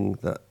worst thing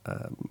that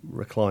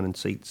reclining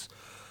seats...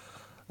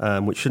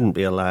 which shouldn't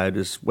be allowed,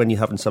 is when you're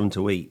having something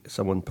to eat,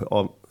 someone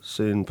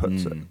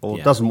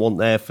doesn't want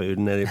their food,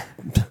 and they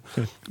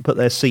put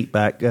their seat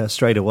back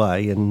straight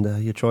away,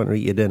 and you're trying to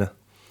eat your dinner.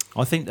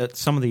 I think that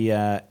some of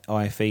the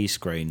IFE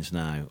screens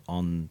now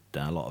on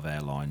a lot of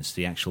airlines,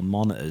 the actual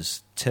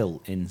monitors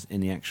tilt in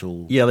the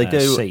actual they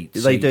do. seat.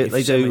 They do.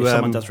 If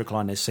someone does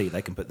recline their seat,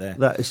 they can put their...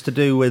 That is to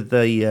do with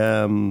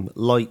the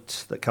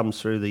light that comes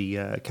through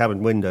the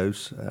cabin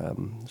windows,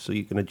 so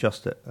you can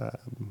adjust it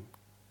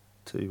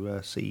to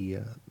see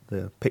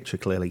the picture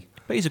clearly.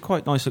 But these are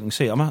quite nice looking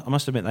seats. I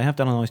must admit, they have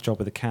done a nice job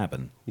with the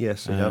cabin.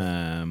 Yes, they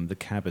have. The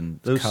cabin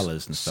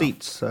colours and stuff.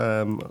 Seats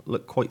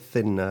look quite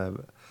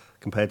thin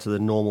compared to the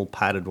normal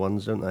padded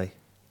ones, don't they?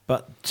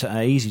 But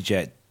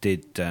EasyJet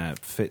did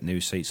fit new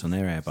seats on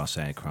their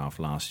Airbus aircraft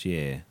last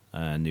year,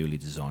 newly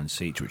designed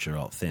seats which are a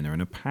lot thinner,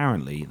 and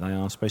apparently they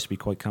are supposed to be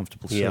quite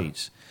comfortable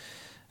seats.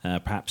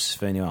 Perhaps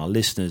if any of our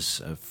listeners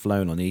have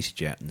flown on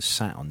EasyJet and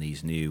sat on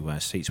these new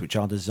seats, which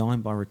are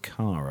designed by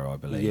Recaro, I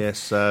believe.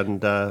 Yes,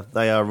 and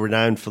they are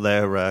renowned for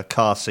their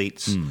car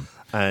seats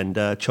and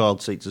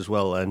child seats as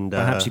well. And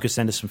perhaps you could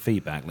send us some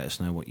feedback. Let us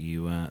know what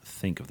you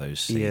think of those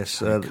seats. Yes,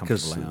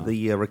 because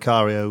the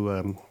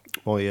Recaro,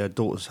 my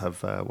daughters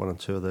have one or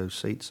two of those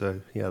seats,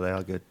 so yeah, they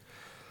are good.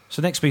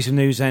 So next piece of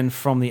news then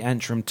from the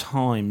Antrim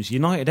Times.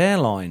 United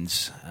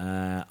Airlines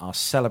are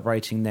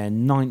celebrating their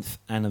 9th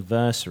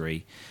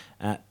anniversary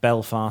at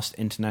Belfast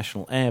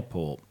International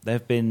Airport.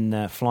 They've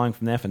been flying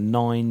from there for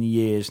 9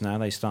 years now.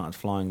 They started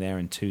flying there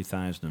in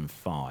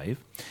 2005.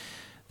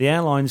 The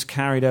airline's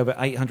carried over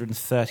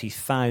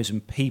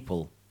 830,000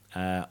 people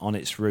on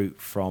its route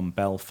from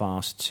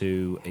Belfast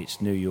to its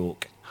New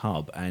York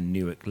hub and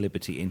Newark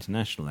Liberty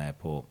International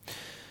Airport.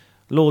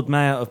 Lord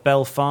Mayor of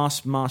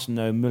Belfast, Martin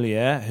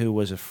O'Mullyer, who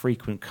was a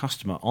frequent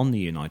customer on the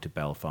United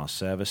Belfast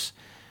service,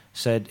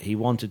 said he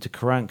wanted to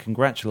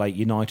congratulate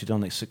United on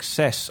the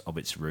success of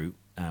its route,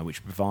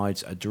 which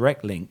provides a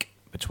direct link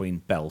between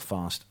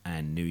Belfast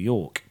and New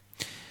York.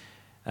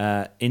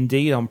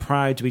 Indeed, I'm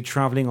proud to be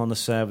travelling on the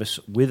service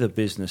with a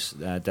business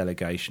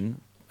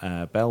delegation.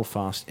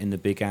 Belfast in the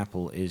Big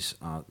Apple is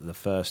the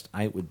first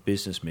outward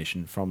business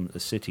mission from the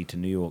city to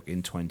New York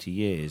in 20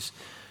 years.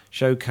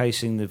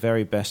 Showcasing the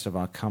very best of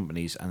our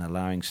companies and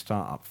allowing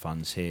start-up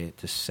funds here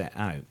to set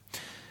out.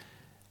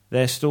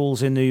 Their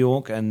stalls in New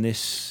York and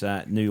this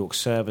New York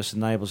service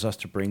enables us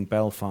to bring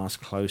Belfast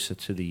closer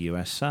to the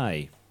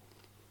USA.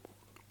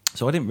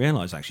 So I didn't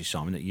realise, actually,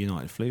 Simon, that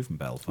United flew from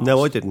Belfast.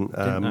 No, I didn't.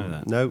 Didn't know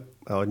that. No,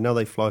 I know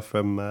they fly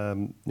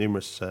from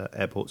numerous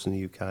airports in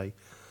the UK.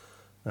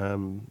 I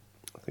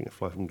think they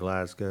fly from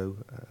Glasgow.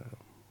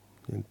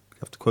 You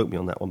have to quote me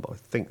on that one, but I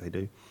think they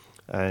do.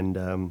 And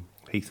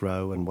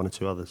Heathrow and one or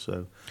two others.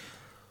 So,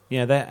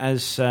 yeah,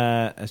 as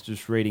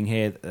just reading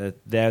here,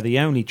 they're the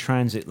only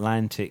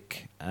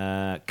transatlantic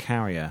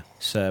carrier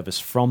service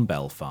from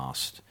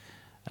Belfast.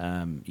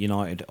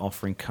 United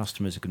offering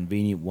customers a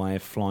convenient way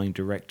of flying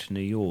direct to New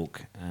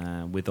York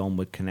with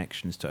onward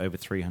connections to over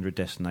 300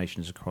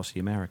 destinations across the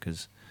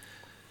Americas.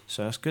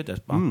 So that's good.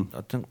 I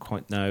don't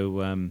quite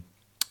know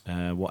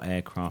what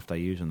aircraft they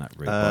use on that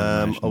route.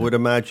 I would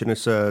imagine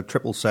it's a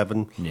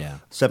 777, yeah,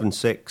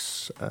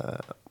 76.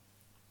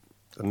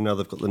 I know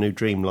they've got the new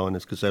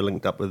Dreamliners because they're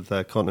linked up with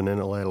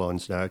Continental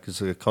Airlines now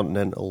because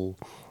Continental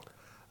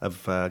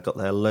have got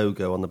their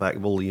logo on the back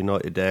of all the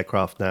United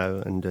aircraft now,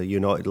 and the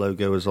United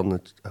logo is on the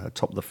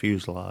top of the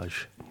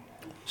fuselage.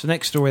 So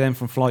next story then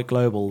from Flight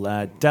Global.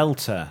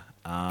 Delta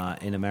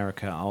in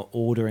America are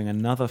ordering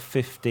another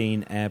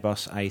 15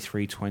 Airbus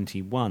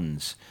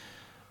A321s.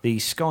 The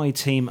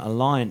SkyTeam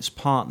Alliance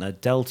partner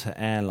Delta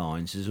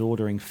Airlines is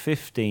ordering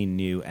 15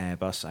 new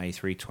Airbus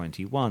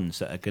A321s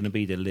that are going to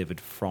be delivered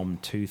from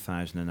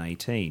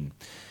 2018.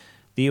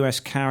 The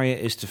US carrier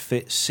is to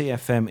fit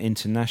CFM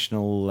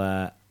International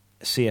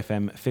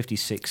CFM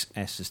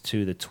 56s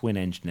to the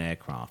twin-engine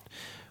aircraft,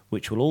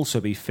 which will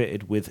also be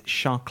fitted with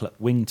Sharklet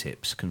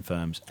wingtips,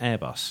 confirms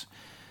Airbus.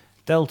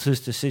 Delta's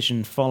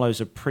decision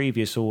follows a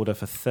previous order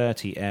for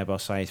 30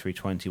 Airbus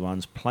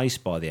A321s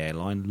placed by the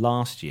airline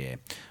last year,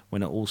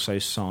 when it also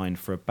signed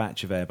for a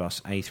batch of Airbus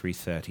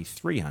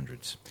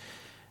A330-300s.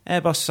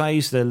 Airbus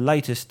says the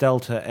latest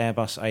Delta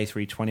Airbus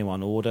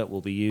A321 order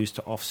will be used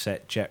to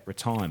offset jet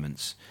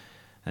retirements,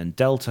 and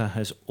Delta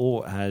has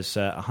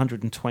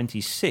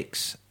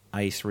 126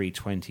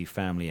 A320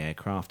 family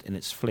aircraft in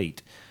its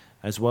fleet,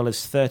 as well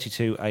as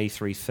 32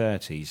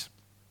 A330s.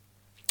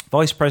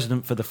 Vice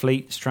President for the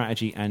Fleet,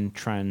 Strategy and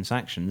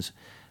Transactions,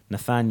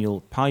 Nathaniel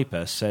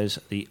Piper, says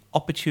the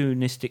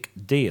opportunistic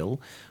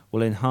deal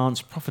will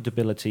enhance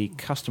profitability,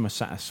 customer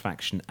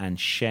satisfaction and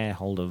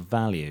shareholder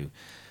value.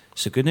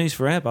 So good news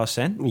for Airbus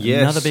then.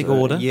 Yes, another big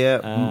order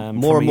more from and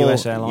more,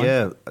 US airline.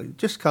 Yeah, I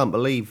just can't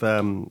believe,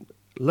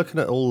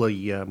 looking at all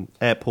the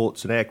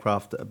airports and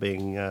aircraft that are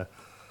being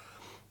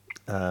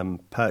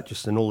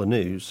purchased and all the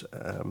news,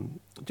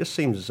 it just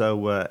seems as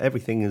though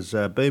everything is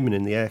booming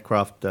in the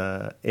aircraft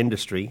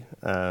industry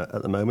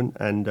at the moment,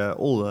 and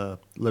all the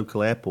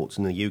local airports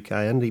in the UK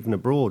and even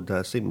abroad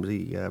seem to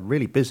be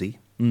really busy,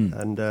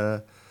 and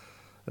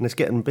it's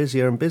getting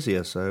busier and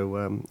busier.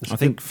 So I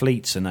think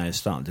fleets are now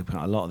starting to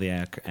become, a lot of the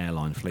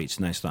airline fleets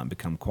are now starting to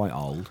become quite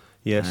old.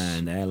 Yes.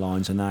 And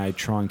airlines are now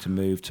trying to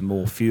move to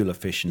more fuel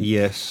efficient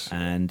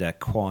and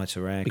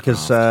quieter aircraft.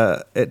 Because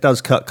it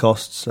does cut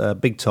costs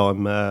big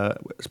time,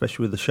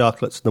 especially with the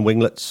Sharklets and the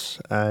winglets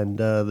and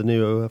the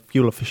new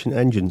fuel efficient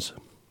engines.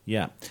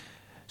 Yeah.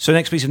 So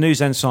next piece of news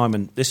then,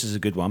 Simon. This is a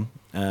good one.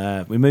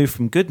 We move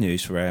from good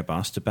news for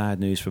Airbus to bad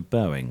news for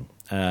Boeing.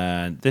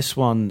 This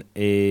one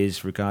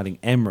is regarding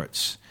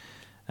Emirates.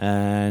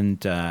 And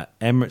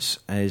Emirates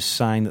is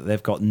saying that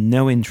they've got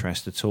no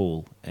interest at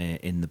all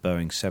in the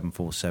Boeing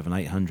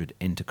 747-800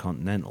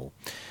 Intercontinental,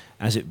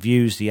 as it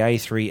views the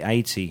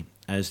A380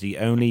 as the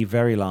only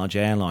very large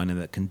airliner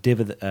that can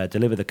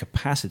deliver the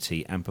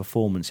capacity and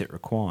performance it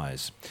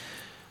requires.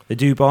 The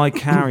Dubai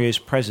carrier's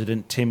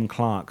president, Tim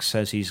Clark,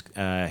 says he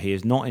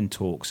is not in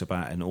talks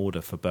about an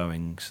order for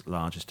Boeing's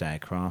largest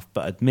aircraft,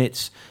 but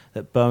admits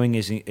that Boeing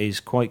is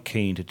quite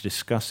keen to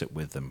discuss it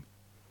with them.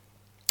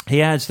 He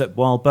adds that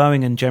while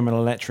Boeing and General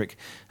Electric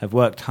have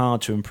worked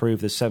hard to improve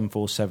the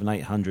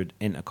 747-800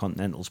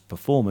 Intercontinental's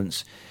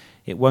performance,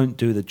 it won't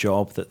do the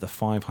job that the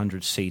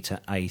 500-seater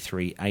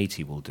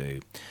A380 will do.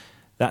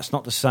 That's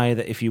not to say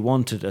that if you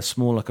wanted a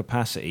smaller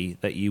capacity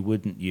that you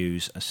wouldn't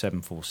use a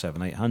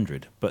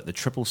 747-800, but the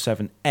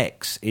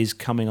 777X is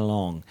coming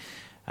along,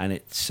 and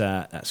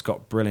that's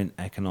got brilliant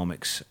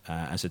economics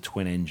as a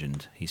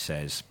twin-engined, he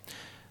says.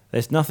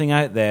 There's nothing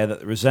out there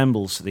that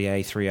resembles the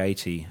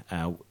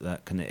A380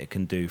 that it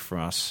can do for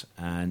us,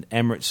 and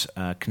Emirates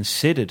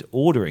considered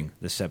ordering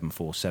the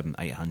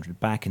 747-800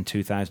 back in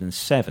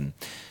 2007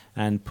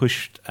 and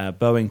pushed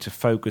Boeing to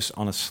focus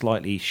on a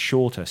slightly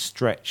shorter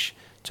stretch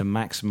to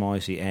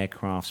maximise the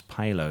aircraft's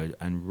payload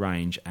and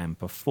range and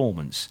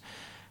performance.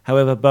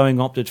 However,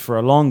 Boeing opted for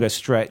a longer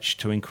stretch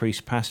to increase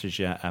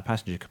passenger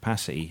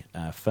capacity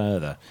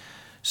further.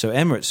 So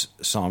Emirates,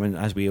 Simon,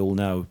 as we all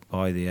know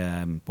by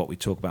the what we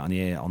talk about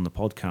on the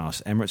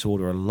podcast, Emirates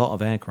order a lot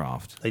of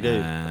aircraft. They do.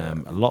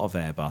 A lot of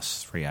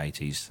Airbus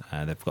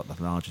 380s. They've got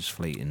the largest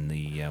fleet in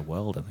the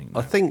world, I think.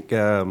 I think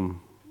the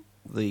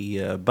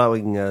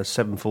Boeing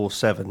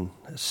 747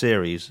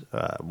 series,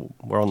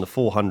 we're on the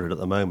 400 at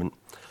the moment,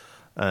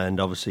 and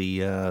obviously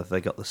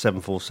they got the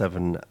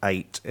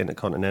 747-8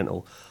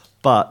 Intercontinental.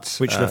 But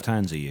which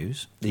Lufthansa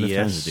use?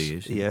 Lufthansa do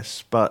use.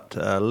 Yes, but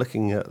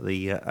looking at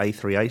the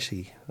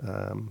A380,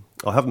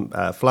 I haven't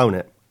flown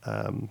it,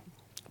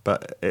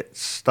 but it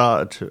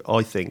started to.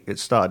 I think it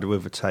started to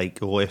overtake,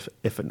 or if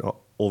it not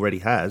already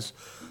has,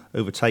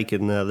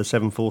 overtaken the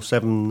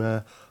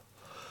 747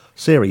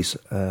 series.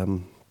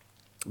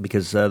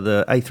 Because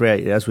the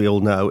A380, as we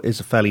all know,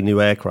 is a fairly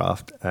new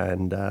aircraft,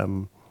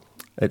 and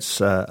it's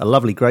a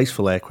lovely,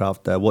 graceful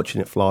aircraft. Watching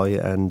it fly,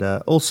 and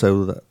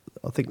also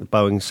I think the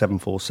Boeing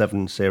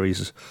 747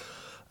 series,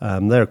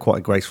 they're quite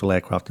a graceful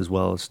aircraft as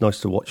well. It's nice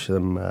to watch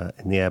them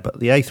in the air. But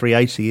the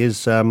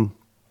A380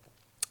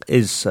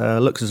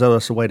 looks as though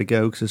that's the way to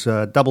go, because it's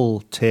a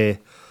double tier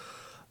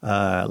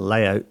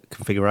layout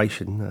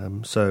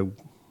configuration.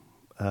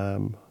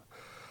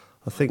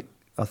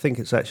 I think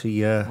it's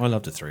actually. I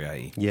loved the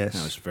 380. Yes,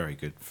 that was very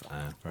good.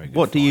 Very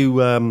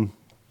good.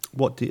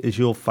 What is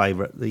your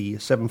favourite, the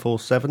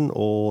 747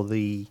 or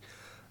the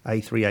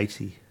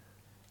A380?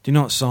 Do you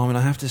know what, Simon?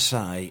 I have to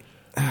say,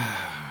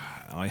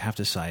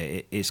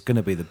 it's going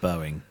to be the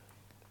Boeing.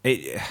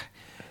 It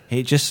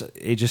just.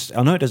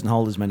 I know it doesn't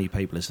hold as many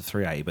people as the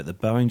 380, but the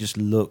Boeing just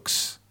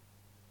looks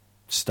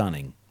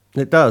stunning.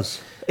 It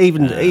does,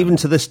 even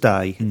to this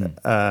day,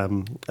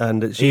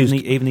 and it's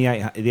even the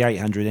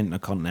 800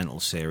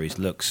 Intercontinental series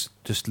looks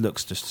just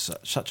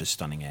such a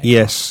stunning aircraft.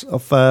 Yes,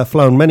 I've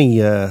flown many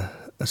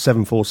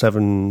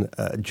 747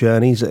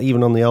 journeys,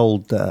 even on the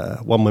old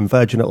one when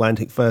Virgin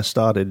Atlantic first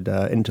started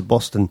into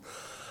Boston.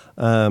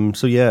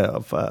 So yeah,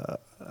 I've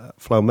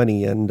flown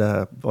many, and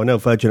I know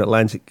Virgin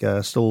Atlantic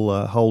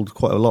still hold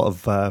quite a lot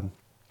of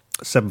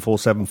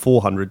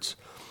 747-400s,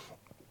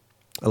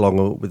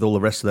 along with all the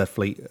rest of their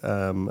fleet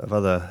of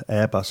other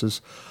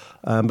Airbuses.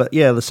 But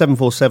yeah, the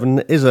 747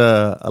 is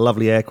a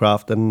lovely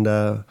aircraft, and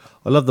I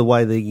love the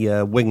way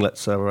the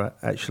winglets are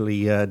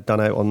actually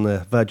done out on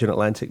the Virgin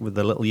Atlantic with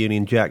the little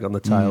Union Jack on the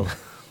tail,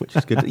 which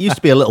is good. It used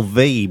to be a little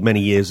V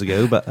many years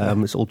ago, but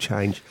it's all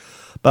changed.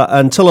 But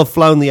until I've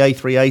flown the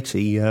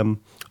A380,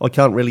 I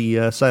can't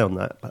really say on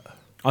that. But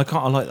I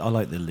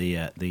like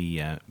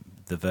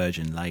the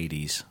Virgin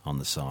ladies on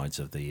the sides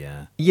of the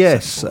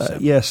yes,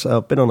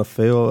 I've been on a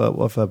few.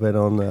 What have I been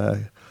on?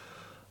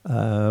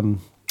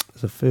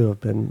 There's a few. I've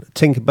been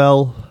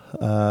Tinkerbell,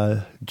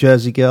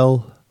 Jersey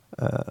Girl.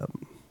 I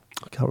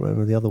can't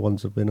remember the other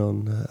ones I've been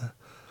on.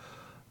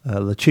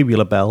 The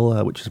Tubular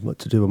Bell, which is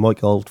to do with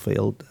Mike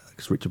Oldfield,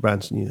 because Richard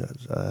Branson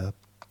has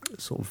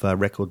sort of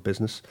record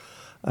business.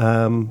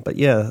 But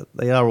yeah,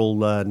 they are all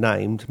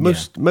named.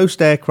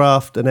 Most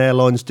aircraft and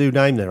airlines do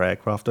name their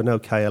aircraft. I know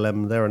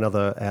KLM, they're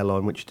another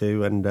airline which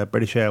do, and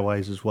British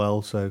Airways as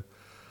well. So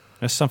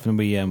that's something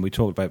we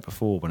talked about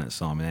before when it's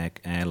Simon,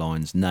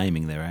 airlines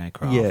naming their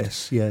aircraft.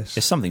 Yes.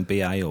 It's something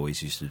BA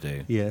always used to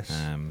do. Yes.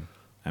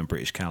 And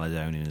British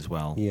Caledonian as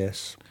well.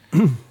 Yes.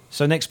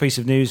 So next piece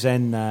of news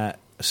then,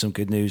 some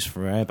good news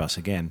for Airbus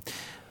again.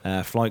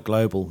 Flight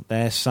Global,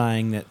 they're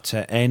saying that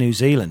Air New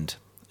Zealand,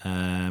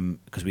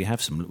 because we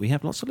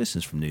have lots of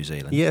listeners from New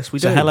Zealand. Yes, we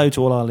do. So hello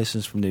to all our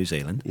listeners from New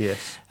Zealand.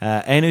 Yes.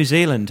 Air New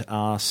Zealand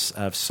have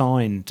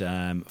signed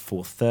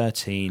for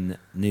 13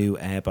 new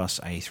Airbus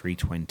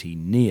A320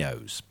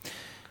 Neos.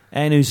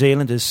 Air New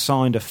Zealand has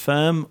signed a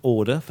firm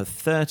order for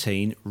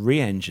 13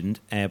 re-engined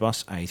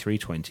Airbus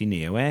A320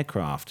 Neo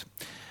aircraft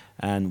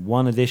and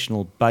one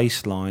additional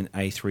baseline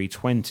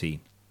A320.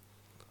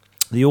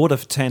 The order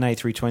for 10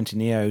 A320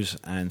 Neos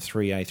and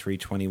 3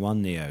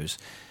 A321 Neos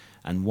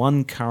and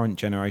one current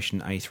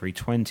generation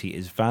A320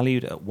 is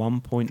valued at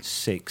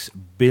 $1.6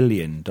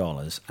 billion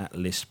at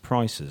list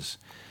prices.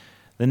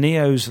 The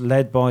Neos,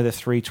 led by the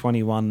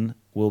 321,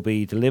 will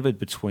be delivered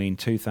between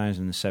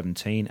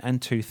 2017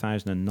 and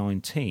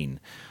 2019,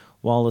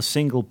 while the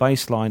single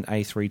baseline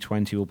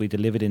A320 will be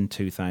delivered in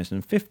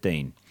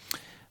 2015.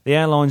 The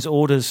airline's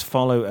orders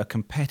follow a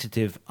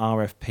competitive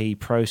RFP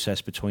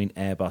process between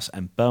Airbus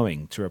and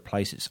Boeing to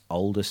replace its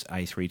oldest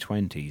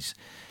A320s.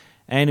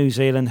 Air New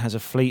Zealand has a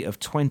fleet of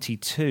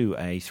 22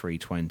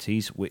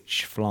 A320s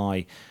which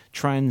fly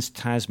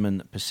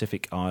Trans-Tasman,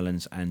 Pacific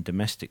Islands and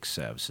domestic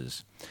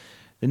services.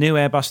 The new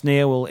Airbus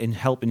Neo will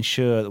help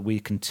ensure that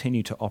we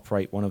continue to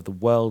operate one of the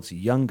world's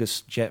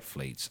youngest jet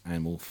fleets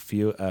and will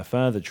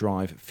further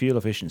drive fuel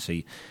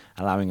efficiency,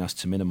 allowing us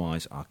to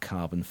minimise our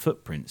carbon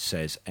footprint,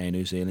 says Air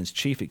New Zealand's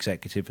Chief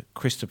Executive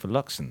Christopher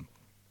Luxon.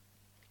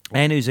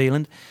 Air New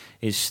Zealand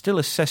is still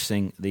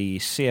assessing the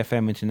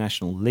CFM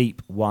International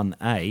LEAP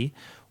 1A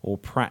or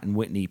Pratt &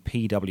 Whitney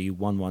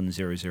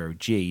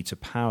PW1100G to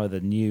power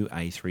the new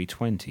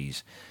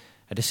A320s.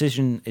 A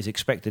decision is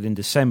expected in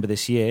December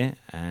this year,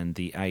 and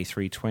the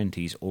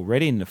A320s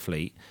already in the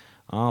fleet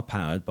are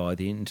powered by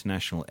the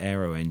International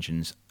Aero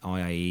Engines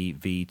IAE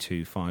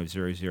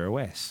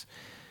V2500S.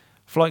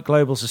 Flight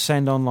Global's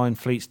Ascend Online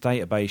Fleets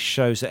database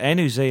shows that Air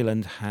New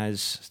Zealand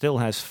still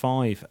has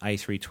 5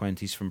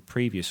 A320s from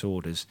previous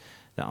orders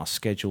that are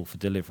scheduled for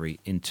delivery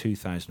in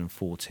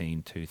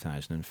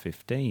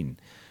 2014-2015.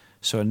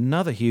 So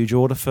another huge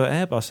order for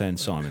Airbus then,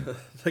 Simon.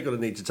 They're going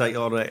to need to take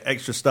on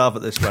extra staff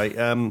at this rate.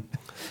 I'm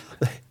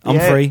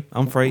free.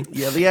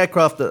 Yeah, the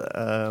aircraft,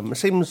 it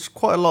seems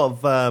quite a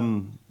lot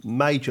of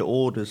major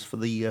orders for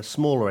the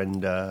smaller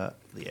end, the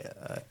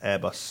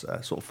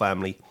Airbus sort of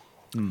family.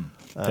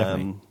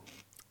 Definitely.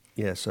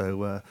 Yeah,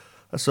 so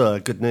that's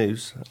good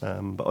news.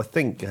 But I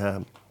think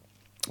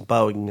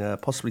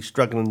Boeing possibly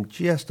struggling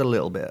just a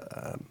little bit.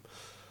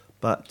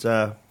 But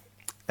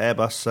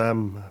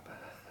Airbus,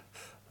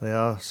 they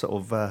are sort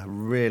of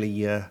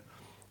really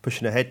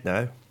pushing ahead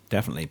now.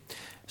 Definitely.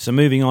 So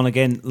moving on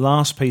again,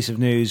 last piece of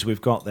news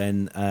we've got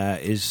then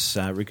is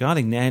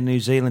regarding Air New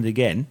Zealand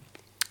again.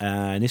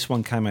 And this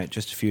one came out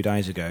just a few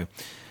days ago.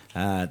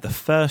 The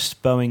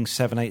first Boeing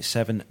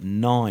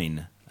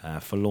 787-9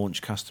 for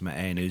launch customer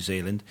Air New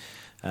Zealand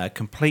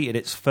completed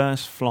its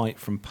first flight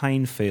from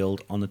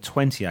Painfield on the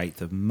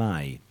 28th of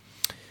May.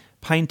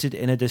 Painted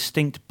in a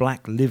distinct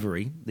black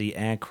livery, the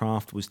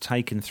aircraft was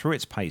taken through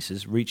its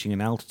paces, reaching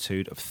an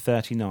altitude of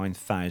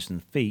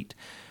 39,000 feet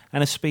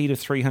and a speed of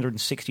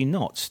 360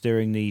 knots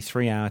during the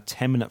 3-hour,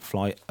 10-minute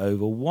flight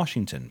over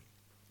Washington.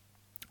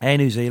 Air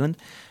New Zealand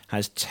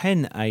has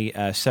 10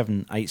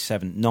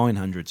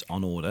 787-900s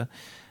on order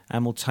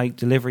and will take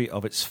delivery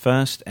of its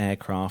first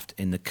aircraft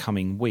in the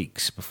coming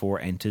weeks before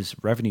it enters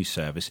revenue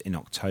service in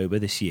October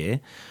this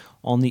year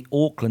on the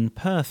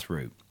Auckland-Perth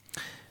route.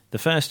 The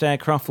first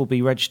aircraft will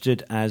be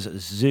registered as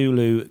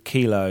Zulu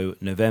Kilo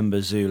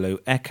November Zulu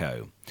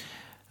Echo.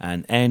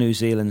 And Air New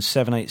Zealand's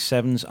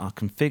 787s are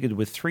configured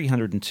with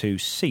 302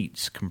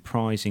 seats,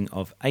 comprising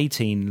of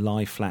 18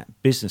 lie-flat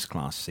business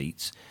class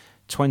seats,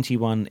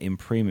 21 in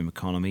premium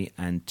economy,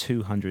 and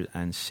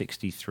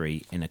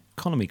 263 in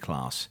economy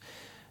class.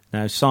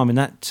 Now, Simon,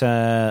 that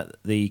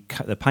the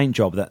paint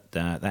job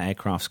that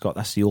aircraft's got,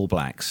 that's the All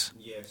Blacks,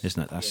 yes,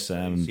 isn't it? That's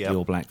the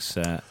All Blacks.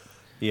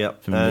 Yeah,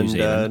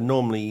 and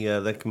normally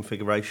the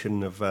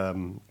configuration of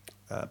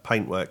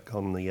paintwork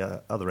on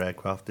the other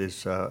aircraft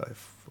is,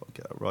 if I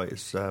get it right,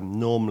 is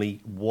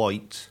normally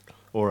white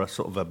or a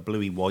sort of a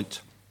bluey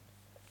white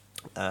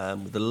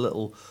with a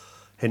little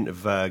hint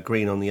of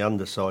green on the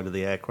underside of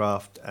the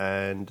aircraft,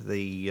 and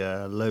the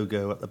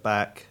logo at the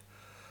back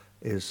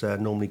is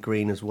normally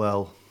green as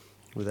well,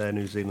 with Air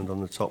New Zealand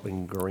on the top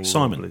in green.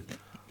 Simon, and blue.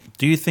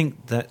 Do you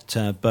think that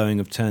Boeing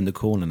have turned the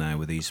corner now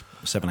with these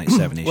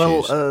 787 issues?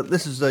 Well,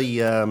 this is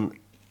a...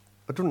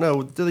 I don't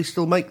know, do they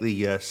still make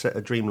the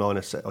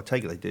Dreamliner set? I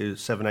take it they do,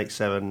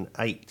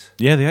 787-8.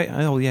 Yeah,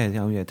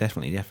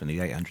 definitely.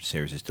 The 800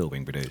 series is still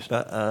being produced.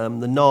 But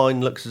the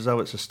 9 looks as though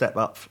it's a step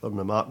up from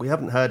the mark. We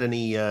haven't heard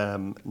any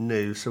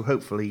news, so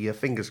hopefully,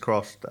 fingers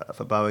crossed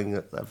for Boeing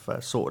that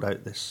they've sorted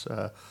out this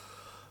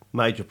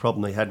major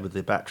problem they had with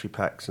the battery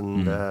packs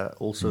and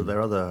also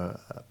their other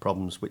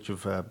problems which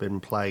have been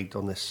plagued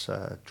on this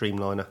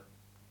Dreamliner.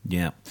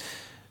 Yeah.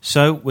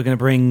 So we're going to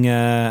bring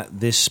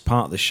this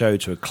part of the show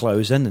to a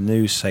close then, the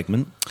news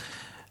segment.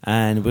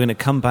 And we're going to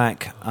come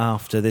back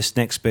after this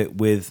next bit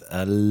with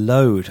a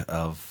load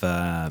of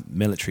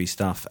military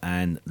stuff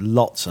and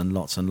lots of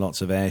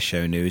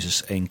airshow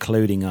news,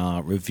 including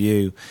our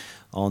review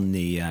on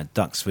the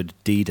Duxford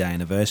D-Day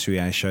anniversary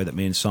airshow that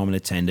me and Simon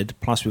attended.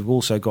 Plus, we've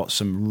also got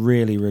some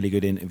really, really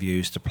good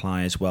interviews to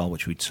play as well,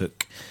 which we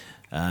took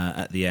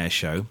at the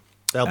airshow.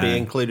 They'll be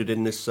included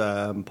in this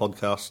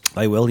podcast.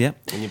 They will, yeah.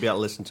 And you'll be able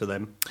to listen to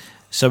them.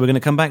 So we're going to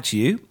come back to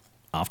you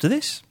after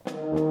this.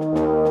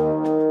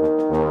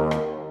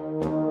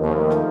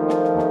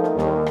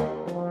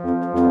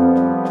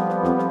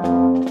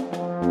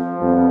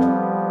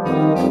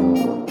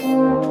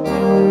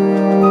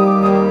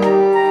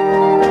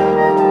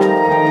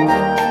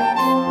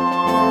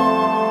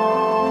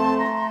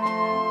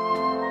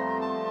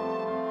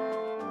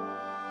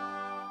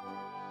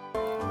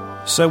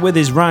 So with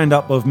his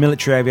roundup of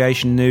military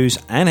aviation news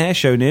and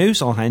airshow news,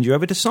 I'll hand you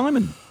over to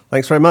Simon.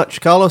 Thanks very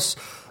much, Carlos.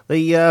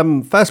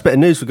 The first bit of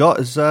news we got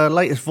is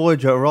latest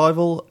Voyager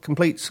arrival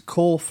completes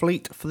core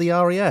fleet for the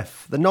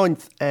RAF. The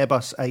 9th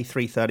Airbus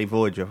A330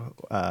 Voyager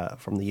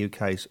from the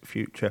UK's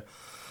future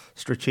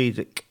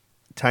strategic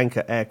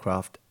tanker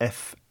aircraft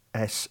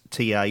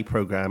STA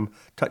programme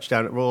touched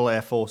down at Royal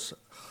Air Force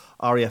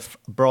RAF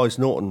Bryce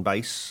Norton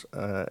Base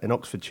in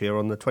Oxfordshire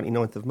on the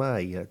 29th of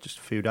May, just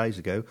a few days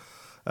ago,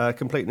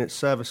 completing its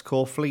service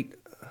corps fleet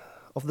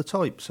of the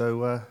type.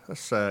 So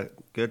that's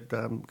good,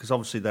 because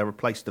obviously they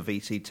replaced the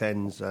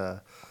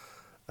VC-10s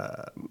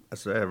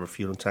as their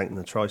refueling tank and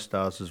the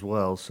TriStars as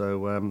well.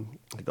 So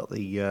they got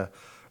the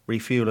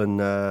refueling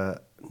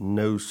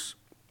hose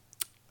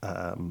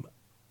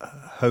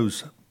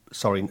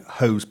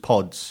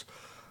pods,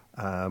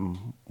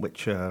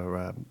 which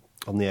are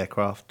on the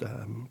aircraft.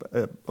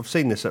 I've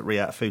seen this at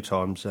RIAT a few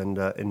times, and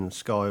in the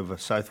sky over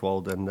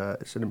Southwold, and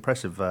it's an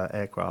impressive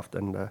aircraft,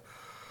 and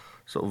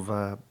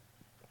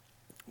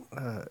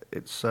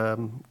it's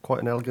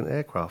quite an elegant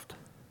aircraft.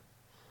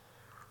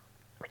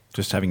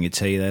 Just having your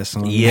tea there,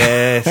 Simon.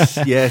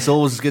 Yes,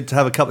 always good to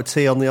have a cup of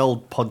tea on the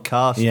old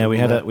podcast. Yeah, we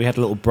had a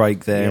little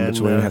break there in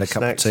between. We had a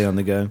cup of tea on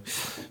the go.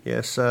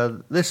 Yes,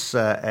 this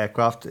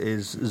aircraft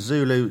is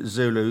Zulu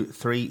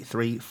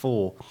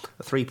 334,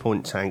 a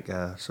 3-point tank,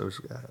 so it's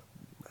a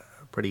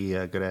pretty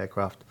good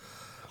aircraft.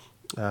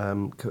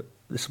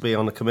 This will be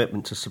on a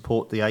commitment to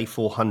support the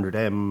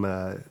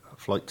A400M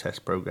flight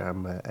test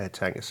program, Air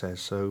Tanker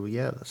says. So,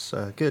 yeah, that's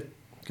good.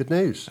 Good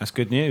news. That's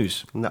good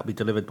news. And that'll be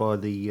delivered by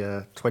the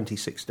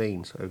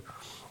 2016. So,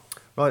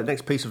 right,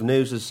 next piece of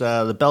news is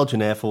the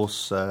Belgian Air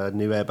Force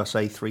new Airbus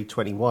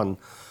A321,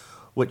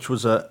 which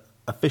was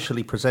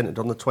officially presented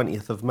on the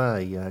 20th of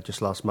May,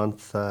 just last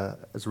month,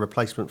 as a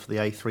replacement for the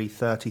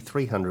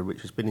A330-300,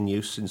 which has been in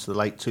use since the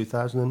late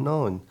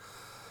 2009.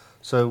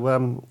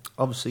 So,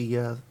 obviously,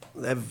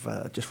 they've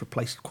just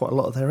replaced quite a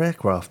lot of their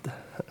aircraft,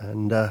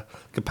 and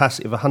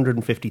capacity of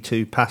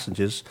 152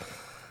 passengers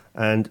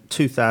and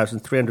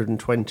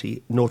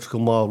 2,320 nautical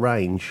mile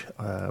range,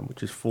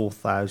 which is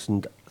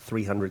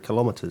 4,300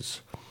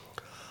 kilometres.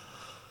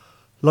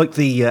 Like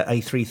the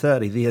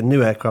A330, the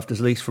new aircraft is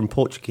leased from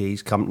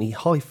Portuguese company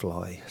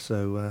Highfly.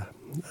 So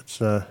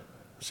that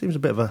seems a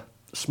bit of a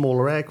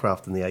smaller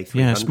aircraft than the A300.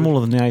 Yeah,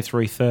 smaller than the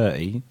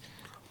A330,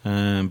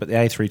 but the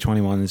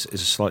A321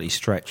 is slightly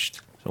stretched,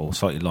 or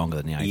slightly longer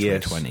than the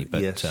A320.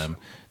 But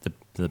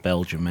the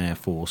Belgian Air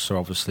Force are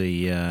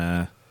obviously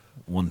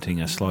wanting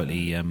a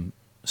slightly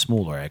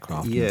smaller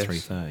aircraft than the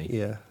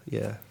 330.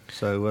 Yeah.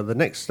 So the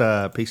next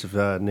piece of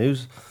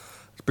news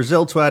is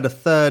Brazil to add a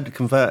third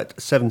convert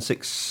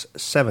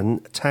 767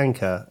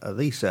 tanker.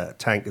 These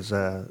tankers,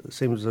 it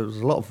seems there's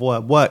a lot of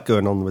work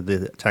going on with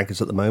the tankers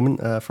at the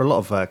moment for a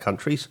lot of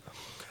countries.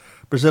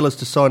 Brazil is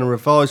to sign a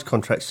revised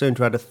contract soon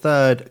to add a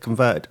third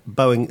convert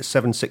Boeing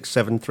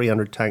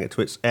 767-300 tanker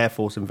to its Air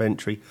Force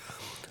inventory,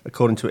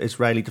 according to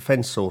Israeli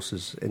defence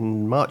sources.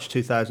 In March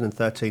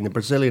 2013, the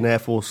Brazilian Air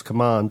Force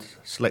Command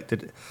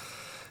selected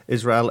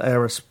Israel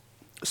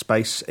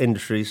Aerospace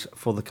Industries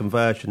for the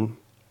conversion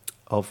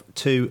of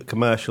two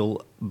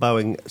commercial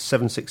Boeing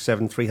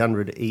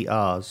 767-300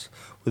 ERs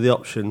with the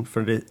option for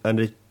an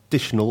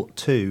additional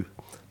two.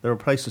 They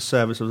replaced the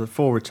service of the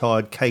four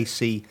retired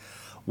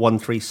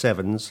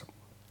KC-137s,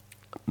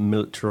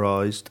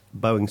 militarised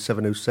Boeing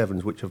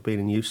 707s, which have been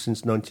in use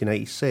since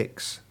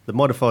 1986. The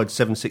modified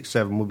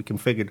 767 will be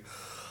configured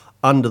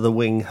under the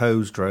wing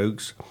hose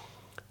drogues,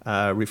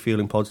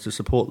 refueling pods to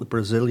support the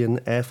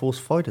Brazilian Air Force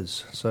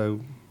fighters.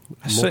 So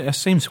it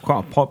seems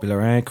quite a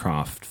popular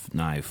aircraft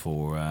now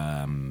for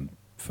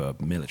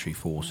military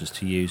forces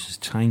to use as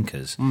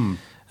tankers.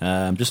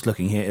 Just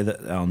looking here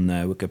on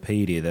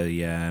Wikipedia,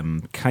 the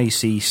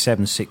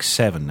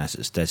KC-767, as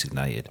it's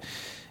designated,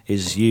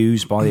 is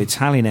used by the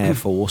Italian Air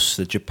Force,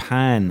 the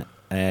Japan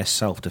Air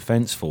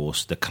Self-Defense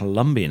Force, the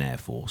Colombian Air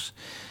Force,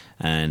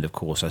 and, of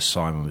course, as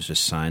Simon was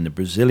just saying, the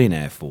Brazilian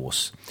Air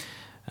Force.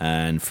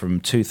 And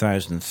from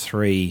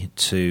 2003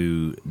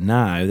 to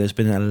now, there's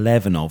been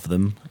 11 of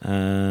them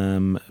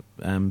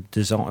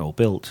designed or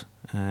built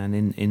and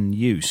in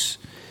use.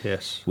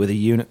 Yes, with a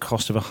unit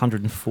cost of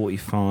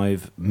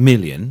 $145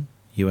 million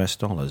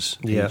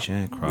each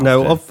aircraft.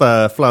 No, I've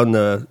flown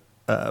the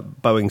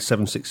Boeing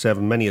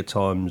 767 many a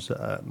times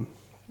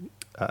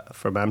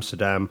from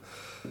Amsterdam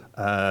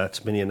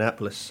to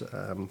Minneapolis.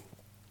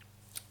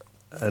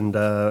 And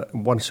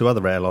one or two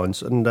other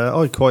airlines, and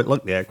I quite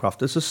like the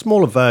aircraft. It's a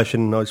smaller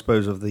version, I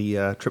suppose, of the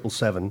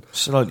 777.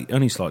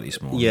 Only slightly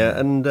smaller. Yeah,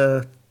 and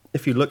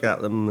if you look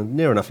at them,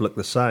 near enough look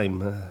the same.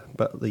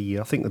 But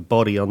I think the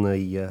body on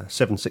the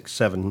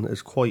 767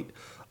 is quite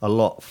a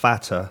lot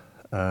fatter,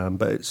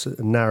 but it's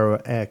a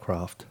narrower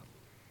aircraft.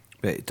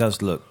 But it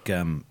does look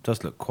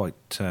quite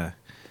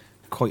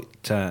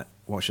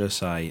what should I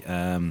say?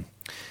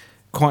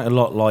 Quite a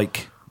lot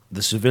like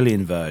the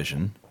civilian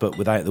version, but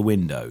without the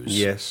windows.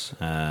 Yes.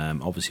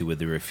 Obviously with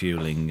the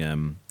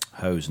refuelling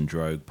hose and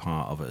drogue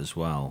part of it as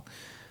well.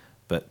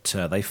 But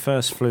they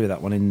first flew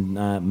that one in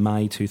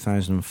May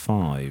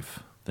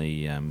 2005,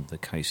 the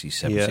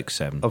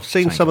KC-767. Yeah. I've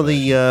seen some of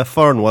the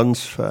foreign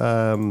ones.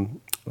 I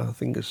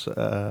think it's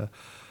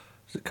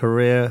is it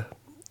Korea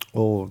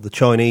or the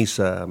Chinese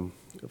have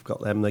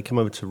got them. They come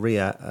over to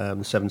RIAT,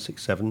 the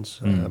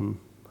 767s. I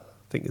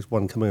think there's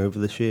one coming over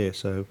this year,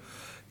 so...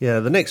 Yeah,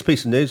 the next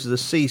piece of news is the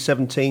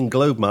C-17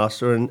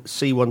 Globemaster and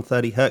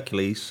C-130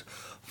 Hercules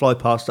fly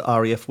past at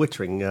RAF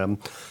Wittering.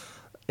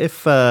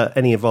 If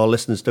any of our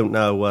listeners don't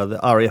know, the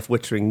RAF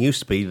Wittering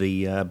used to be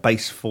the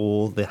base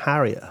for the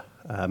Harrier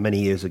many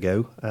years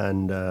ago,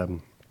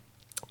 and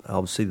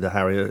obviously the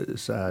Harrier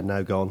is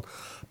now gone.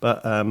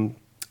 But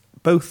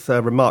both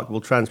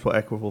remarkable transport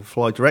aircraft will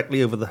fly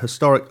directly over the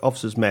historic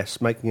officers' mess,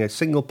 making a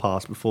single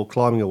pass before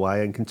climbing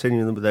away and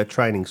continuing them with their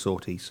training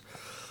sorties.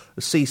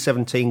 The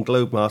C-17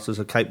 Globemasters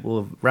are capable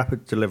of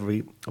rapid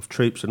delivery of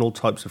troops and all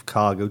types of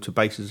cargo to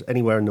bases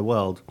anywhere in the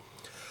world.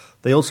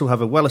 They also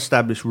have a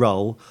well-established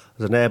role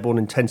as an airborne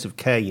intensive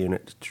care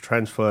unit to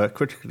transfer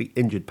critically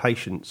injured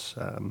patients.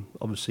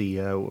 Obviously,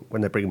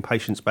 when they're bringing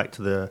patients back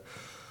to the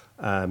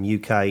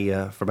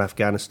UK from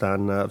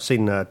Afghanistan, I've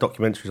seen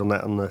documentaries on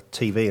that on the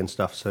TV and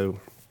stuff. So,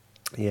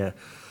 yeah,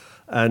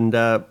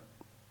 and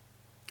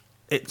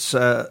it's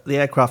the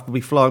aircraft will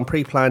be flying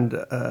pre-planned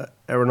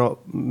aeronaut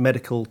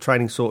medical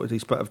training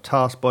sorties, but are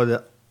tasked by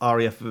the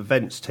RAF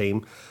events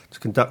team to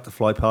conduct the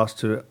flypast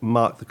to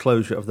mark the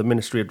closure of the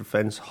Ministry of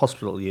Defence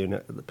hospital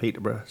unit at the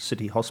Peterborough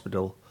City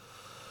Hospital.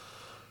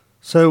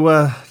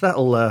 So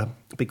that'll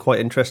be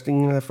quite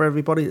interesting for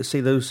everybody to see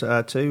those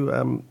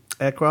two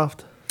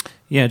aircraft.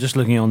 Yeah, just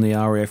looking on the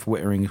RAF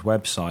Wittering's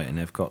website, and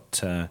they've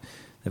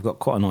got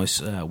quite a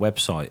nice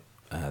website,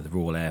 the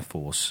Royal Air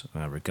Force,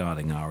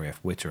 regarding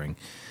RAF Wittering,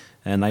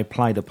 and they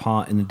played a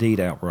part in the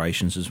D-Day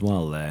operations as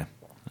well there.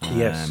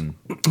 Yes,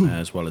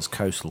 as well as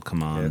Coastal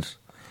Command.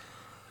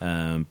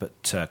 Yes.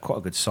 But quite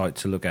a good site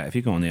to look at. If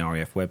you go on the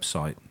RAF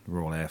website,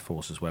 Royal Air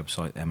Force's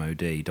website,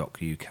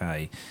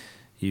 mod.uk,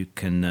 you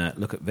can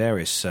look at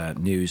various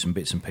news and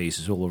bits and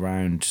pieces all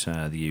around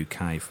the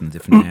UK from the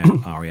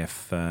different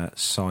RAF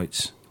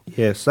sites.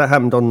 Yes, that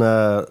happened on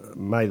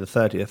May the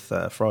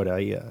 30th,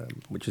 Friday,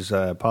 which is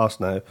past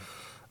now.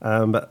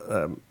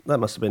 But that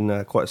must have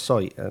been quite a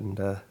sight, and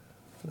that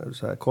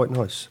was quite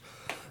nice.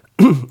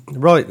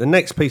 Right, the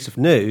next piece of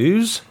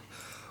news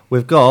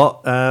we've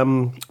got,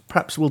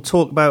 perhaps we'll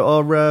talk about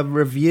our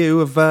review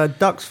of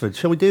Duxford.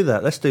 Shall we do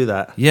that? Let's do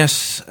that.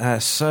 Yes,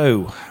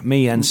 so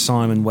me and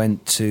Simon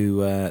went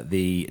to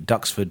the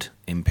Duxford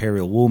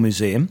Imperial War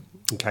Museum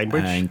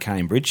in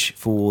Cambridge,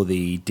 for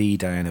the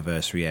D-Day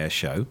anniversary air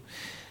show.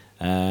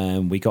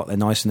 We got there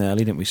nice and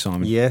early, didn't we,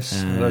 Simon?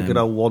 Yes, had a good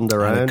old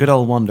wander around. A good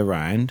old wander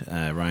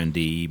around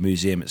the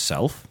museum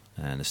itself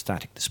and the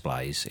static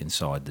displays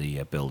inside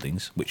the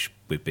buildings, which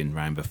we've been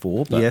round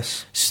before, but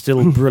yes,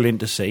 still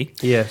brilliant to see.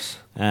 Yes.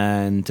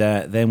 And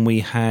then we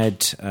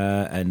had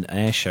an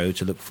air show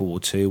to look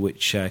forward to,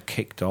 which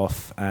kicked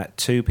off at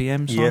 2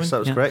 p.m, Simon? Yes, that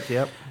was correct,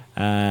 yep.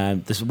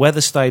 The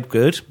weather stayed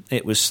good.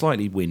 It was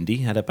slightly windy,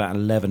 had about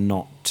 11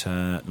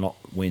 knot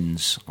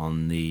winds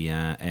on the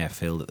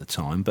airfield at the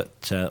time,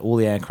 but all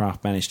the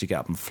aircraft managed to get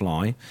up and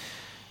fly.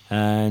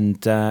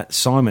 And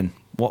Simon,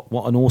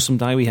 what an awesome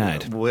day we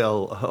had.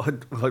 Well,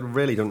 I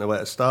really don't know where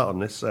to start on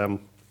this.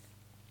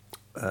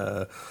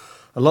 A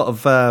lot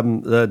of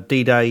the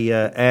D-Day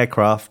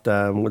aircraft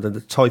with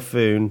the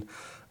Typhoon,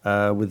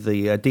 with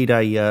the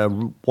D-Day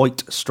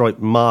white stripe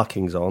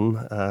markings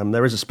on.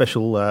 There is a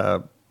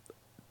special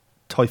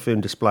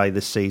Typhoon display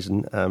this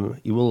season.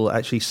 You will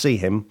actually see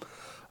him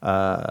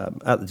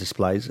at the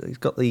displays. He's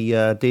got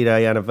the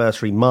D-Day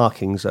anniversary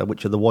markings,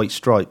 which are the white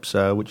stripes,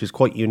 which is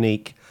quite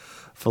unique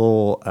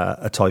for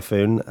a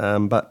Typhoon,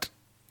 but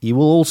you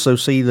will also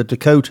see the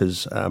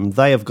Dakotas.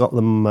 They have got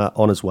them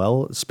on as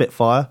well,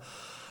 Spitfire,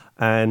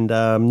 and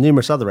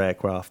numerous other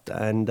aircraft.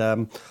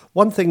 And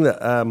one thing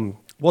that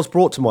was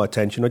brought to my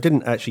attention, I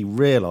didn't actually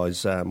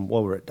realise while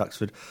we were at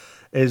Duxford,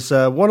 is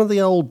one of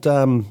the old,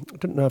 I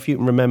don't know if you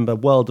can remember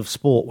World of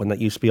Sport when that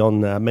used to be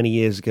on many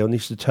years ago, and they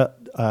used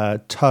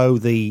to tow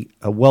the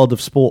World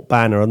of Sport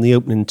banner on the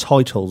opening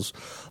titles.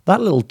 That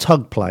little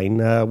tug plane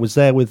was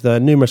there with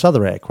numerous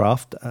other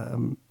aircraft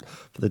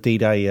for the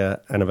D-Day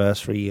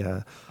anniversary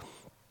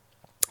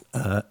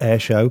air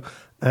show,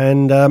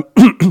 and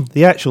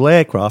the actual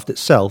aircraft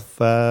itself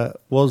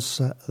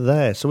was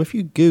there. So if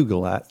you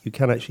Google that, you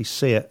can actually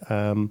see it.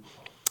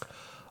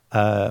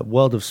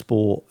 World of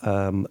Sport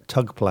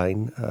tug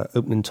plane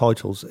opening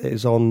titles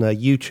is on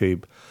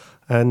YouTube,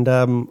 and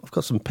I've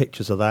got some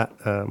pictures of that,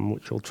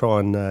 which I'll try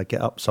and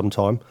get up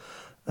sometime.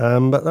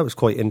 But that was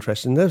quite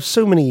interesting. There's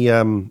so many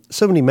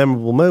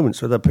memorable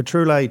moments with the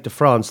Patrouille de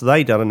France.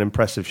 They done an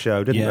impressive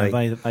show, didn't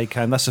they? Yeah, they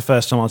came. That's the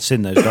first time I'd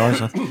seen those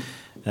guys.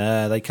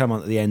 They come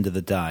on at the end of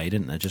the day,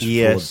 didn't they? Just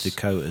before the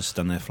Dakotas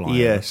done their flying.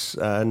 Yes,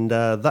 and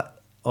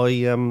that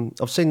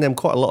I've seen them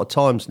quite a lot of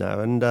times now,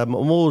 and I'm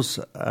always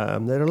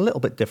they're a little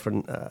bit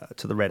different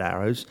to the Red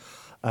Arrows.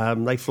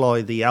 They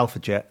fly the Alpha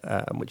Jet,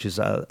 which is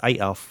a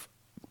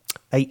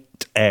 8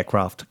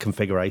 aircraft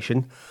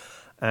configuration,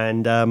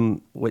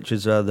 and which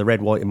is the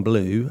red, white, and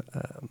blue,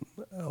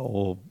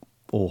 or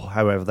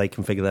however they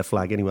configure their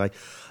flag anyway.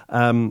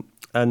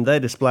 And their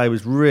display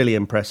was really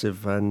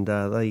impressive, and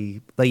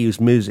they use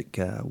music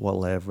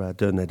while they're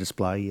doing their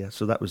display,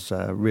 so that was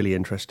really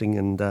interesting.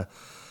 And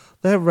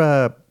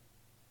they're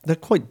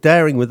quite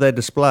daring with their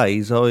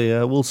displays,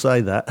 I will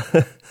say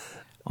that.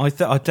 I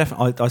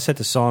said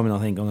to Simon, I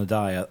think on the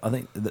day, I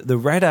think the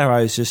Red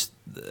Arrows just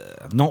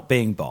not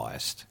being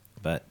biased,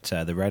 but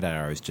the Red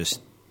Arrows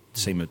just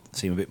seem a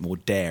bit more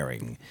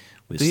daring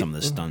with some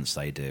of the stunts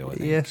they do. I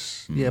think.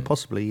 Yes, yeah,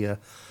 possibly, yeah.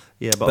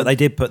 Yeah, but they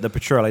did put the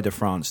Patrol de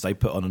France. They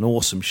put on an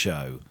awesome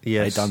show.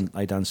 Yes,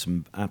 they done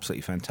some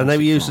absolutely fantastic. And they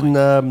were using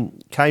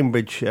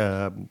Cambridge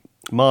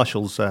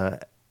Marshall's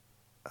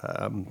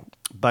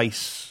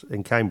base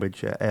in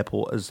Cambridge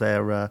Airport as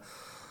their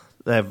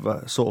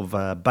sort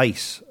of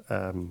base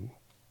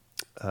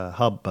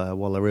hub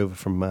while they were over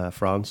from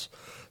France.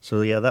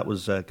 So yeah, that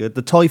was good.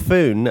 The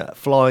Typhoon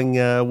flying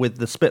with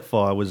the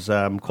Spitfire was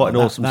quite an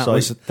awesome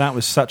sight. That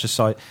was such a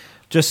sight.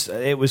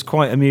 It was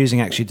quite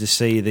amusing actually to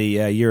see the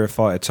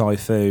Eurofighter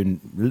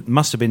Typhoon.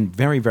 Must have been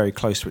very, very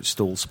close to its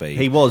stall speed.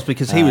 He was,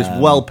 because he was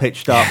well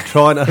pitched up,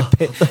 trying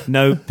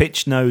to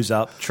pitch nose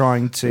up,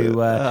 trying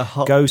to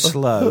go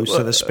slow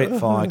so the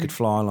Spitfire could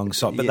fly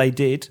alongside. But they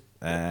did,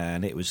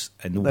 and it was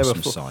an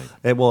awesome sight.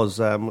 It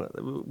was.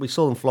 We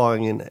saw them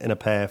flying in a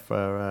pair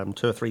for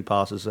 2 or 3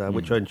 passes,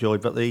 which I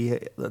enjoyed. But the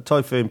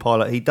Typhoon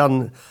pilot, he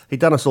done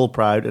us all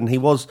proud, and he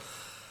was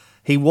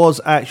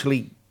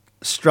actually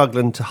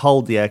struggling to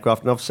hold the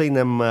aircraft, and I've seen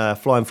them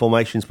fly in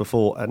formations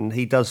before, and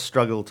he does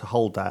struggle to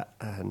hold that.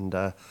 And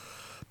but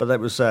that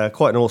was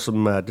quite an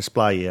awesome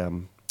display,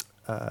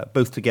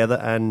 both together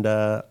and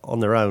on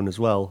their own as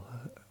well.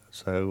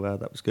 So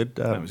that was good.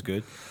 That was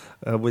good.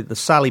 With the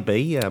Sally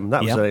B, that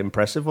was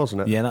impressive,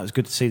 wasn't it? Yeah, that was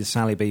good to see the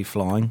Sally B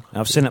flying.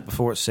 I've seen it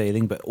before at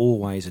Seething, but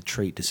always a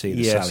treat to see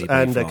the Sally B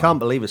and flying. I can't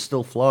believe it's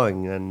still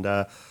flying.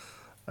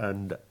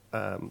 And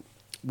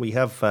we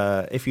have,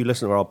 if you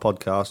listen to our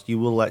podcast, you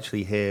will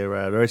actually hear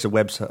there is a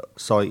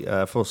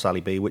website for Sally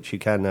B which you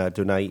can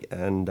donate,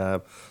 and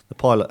the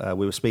pilot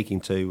we were speaking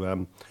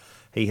to,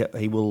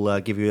 he will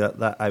give you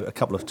that out a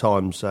couple of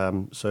times.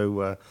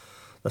 So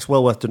that's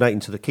well worth donating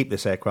to keep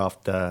this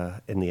aircraft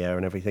in the air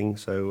and everything.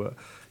 So.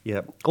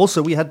 Yeah.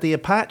 Also, we had the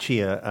Apache.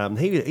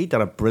 He'd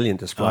done a brilliant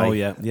display. Oh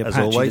yeah, the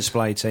Apache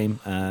display team.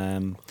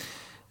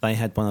 They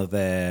had one of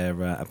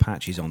their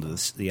Apaches on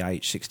the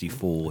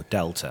AH-64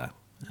 Delta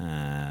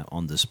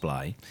on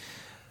display,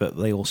 but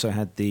they also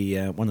had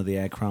the one of the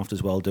aircraft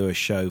as well do a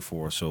show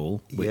for us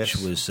all, which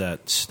was a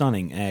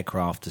stunning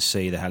aircraft to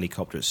see. The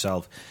helicopter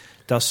itself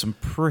does some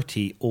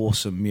pretty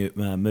awesome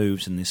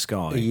moves in the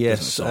sky.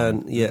 Yes,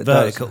 and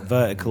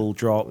vertical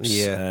drops.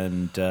 Yeah.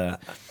 And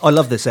I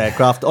love this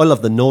aircraft. I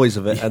love the noise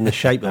of it and the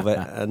shape of it.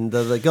 And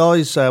the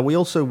guys, we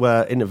also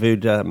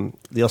interviewed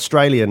the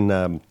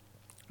Australian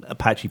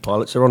Apache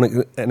pilots. They're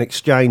on an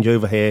exchange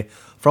over here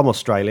from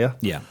Australia.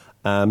 Yeah.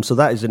 So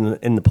that is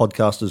in the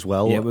podcast as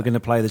well. Yeah, we're going to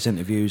play those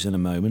interviews in a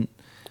moment.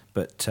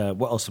 But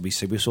what else did we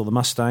see? We saw the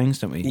Mustangs,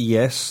 didn't we?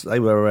 Yes,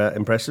 they were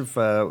impressive.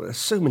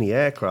 So many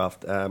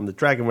aircraft. The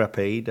Dragon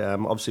Rapide,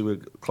 obviously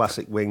with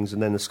classic wings,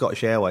 and then the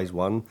Scottish Airways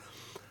one.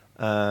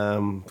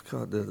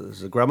 There's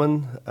the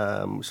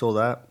Grumman, we saw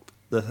that.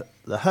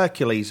 The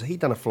Hercules,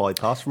 he'd done a fly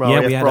past from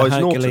RAF we had Bryce a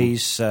Norton.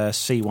 Hercules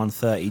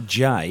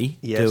C-130J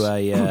do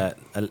a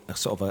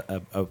sort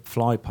of a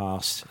fly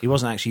past. He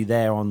wasn't actually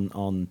there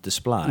on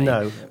display.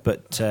 No.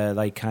 But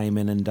they came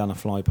in and done a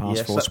fly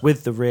past for us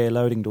with the rear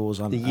loading doors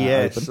on.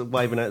 Open.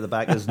 Waving out the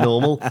back as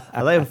normal.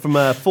 They were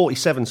from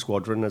 47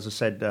 Squadron, as I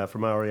said,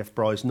 from RAF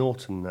Bryce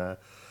Norton.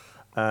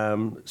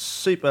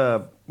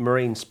 Super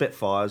Marine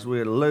Spitfires. We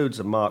had loads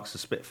of marks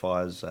of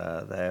Spitfires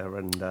there.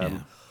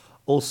 And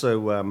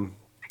also...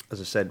 as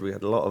I said, we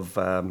had a lot of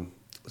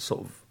sort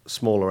of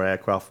smaller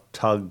aircraft,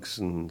 tugs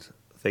and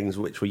things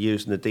which were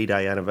used in the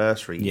D-Day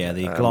anniversary. Yeah,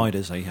 the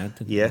gliders they had.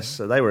 Yes,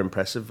 so they were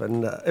impressive.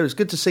 And it was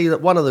good to see that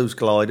one of those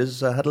gliders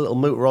had a little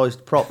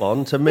motorised prop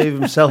on to move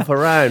himself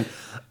around.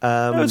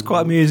 It was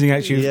quite amusing,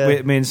 actually.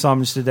 Yeah. Me and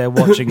Simon stood there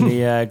watching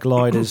the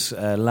gliders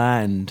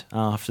land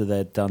after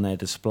they'd done their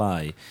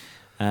display.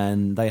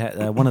 And they had,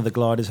 one of the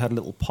gliders had a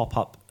little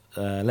pop-up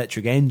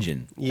electric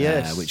engine,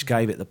 which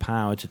gave it the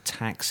power to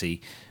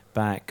taxi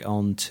back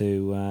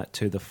onto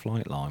to the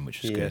flight line,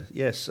 which was good.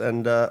 Yes,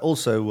 and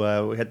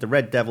also we had the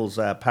Red Devils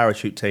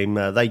parachute team.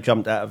 They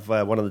jumped out of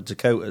one of the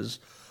Dakotas.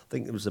 I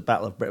think it was the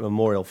Battle of Britain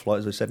Memorial flight,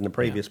 as we said in the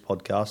previous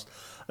podcast.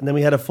 And then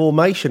we had a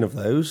formation of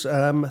those,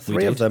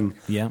 3 of them.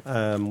 Yeah,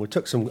 I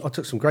took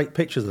some great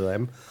pictures of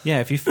them. Yeah,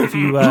 if you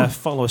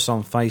follow us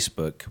on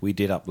Facebook, we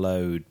did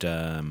upload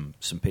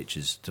some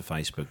pictures to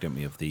Facebook, didn't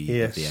we, of the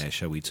air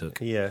show we took?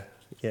 Yeah.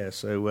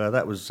 So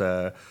that was.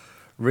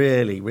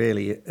 Really,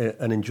 really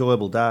an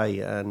enjoyable day,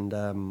 and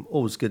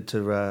always good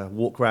to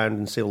walk around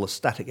and see all the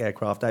static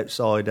aircraft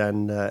outside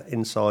and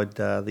inside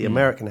the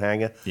American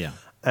hangar,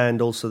 and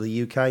also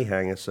the UK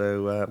hangar.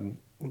 So,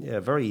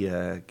 very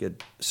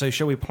good. So,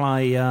 shall we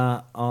play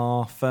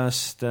our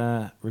first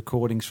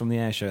recordings from the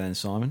air show then,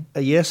 Simon?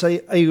 Yes. Are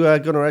you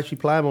going to actually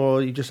play them, or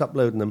are you just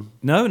uploading them?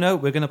 No,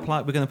 we're going to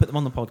play. We're going to put them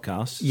on the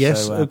podcast.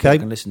 Yes, so, okay. You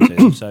can listen to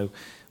them. So.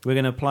 We're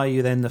going to play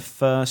you then the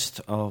first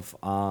of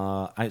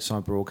our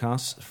outside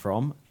broadcasts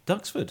from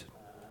Duxford.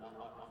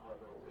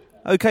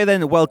 Okay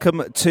then,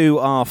 welcome to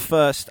our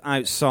first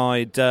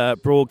outside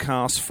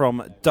broadcast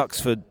from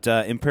Duxford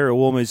Imperial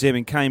War Museum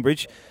in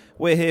Cambridge,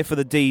 We're here for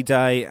the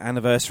D-Day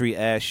Anniversary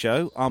Air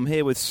Show. I'm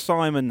here with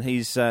Simon.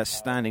 He's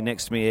standing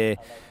next to me here.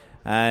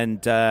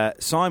 And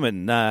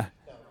Simon,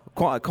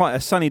 quite a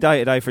sunny day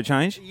today for a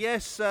change.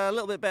 Yes, a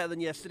little bit better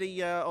than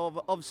yesterday.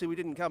 Obviously, we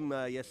didn't come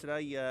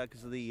yesterday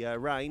because of the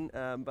rain.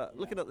 But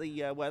looking at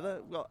the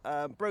weather, we've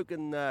got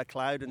broken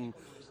cloud and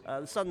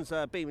the sun's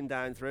beaming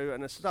down through,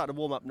 and it's starting to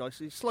warm up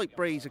nicely. Slight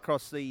breeze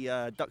across the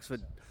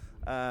Duxford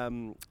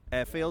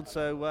airfield,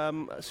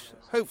 so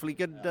hopefully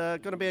going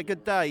to be a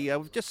good day.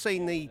 We've just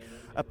seen the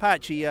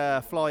Apache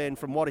fly in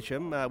from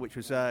Wattisham, which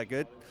was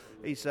good.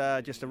 He's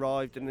just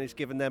arrived and he's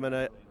given them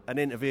an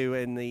interview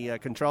in the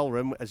control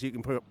room, as you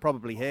can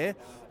probably hear.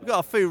 We've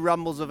got a few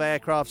rumbles of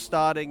aircraft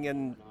starting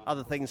and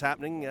other things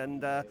happening,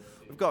 and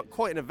we've got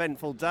quite an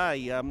eventful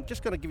day.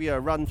 Just going to give you a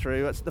run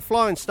through. The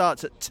flying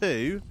starts at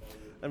 2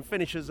 and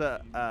finishes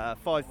at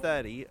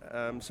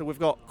 5:30, so we've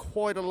got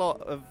quite a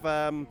lot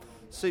of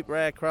super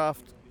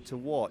aircraft to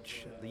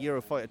watch. The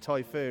Eurofighter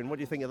Typhoon. What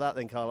do you think of that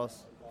then,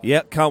 Carlos?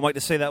 Yeah, can't wait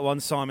to see that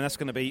one, Simon. That's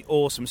going to be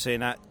awesome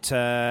seeing that.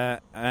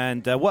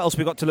 And what else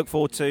we got to look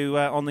forward to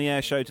on the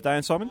air show today,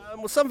 and Simon?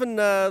 Well, something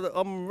that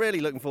I'm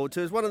really looking forward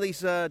to is one of these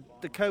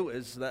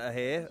Dakotas that are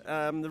here.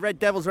 The Red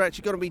Devils are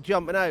actually going to be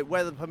jumping out,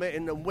 weather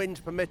permitting and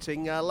wind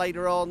permitting,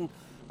 later on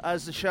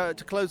as the show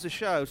to close the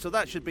show. So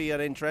that should be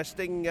an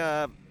interesting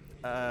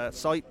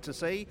sight to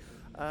see.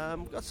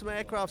 We've got some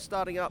aircraft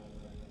starting up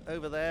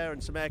over there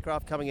and some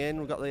aircraft coming in.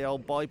 We've got the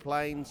old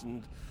biplanes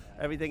and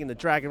everything, and the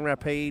Dragon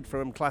Rapide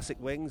from Classic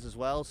Wings as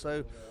well.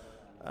 So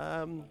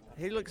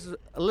he looks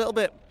a little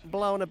bit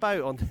blown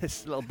about on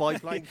this little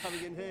biplane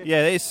coming in here.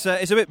 Yeah, it's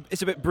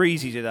a bit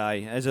breezy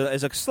today.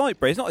 There's a slight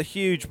breeze, not a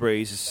huge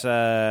breeze. It's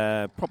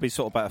probably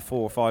sort of about a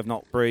 4 or 5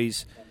 knot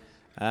breeze,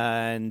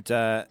 and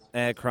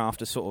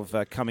aircraft are sort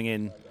of coming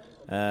in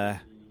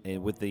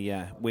with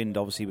the wind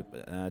obviously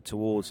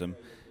towards them.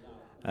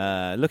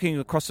 Looking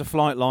across the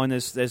flight line,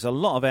 there's a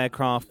lot of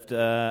aircraft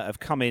have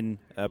come in,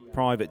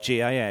 private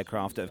GA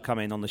aircraft that have come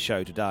in on the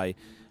show today,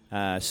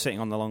 sitting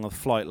along the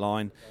flight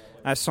line.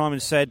 As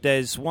Simon said,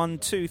 there's 5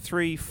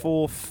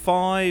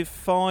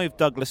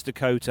 Douglas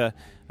Dakota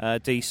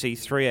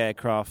DC-3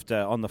 aircraft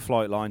on the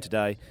flight line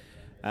today.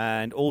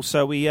 And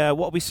also,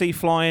 what we see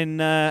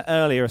flying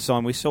earlier,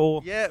 Simon, we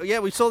saw... Yeah,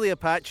 we saw the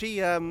Apache,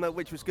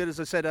 which was good, as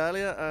I said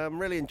earlier.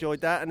 Really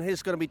enjoyed that, and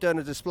he's going to be doing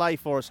a display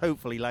for us,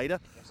 hopefully, later.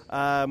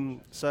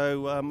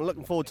 So I'm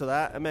looking forward to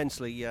that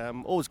immensely.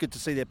 Always good to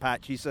see the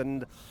Apaches,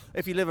 and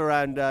if you live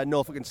around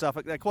Norfolk and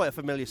Suffolk, they're quite a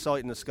familiar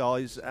sight in the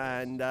skies,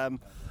 and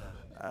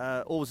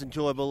always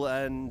enjoyable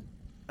and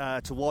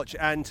to watch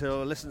and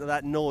to listen to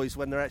that noise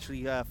when they're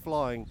actually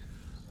flying.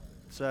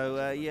 So,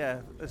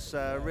 it's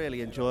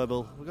really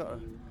enjoyable.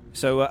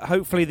 So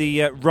hopefully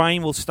the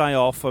rain will stay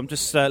off. I'm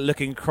just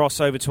looking across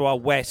over to our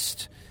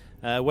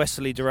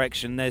westerly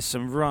direction. There's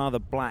some rather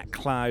black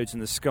clouds in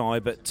the sky,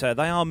 but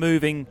they are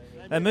moving.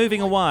 They're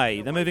moving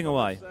away. They're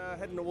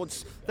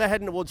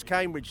heading towards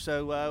Cambridge,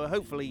 so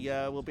hopefully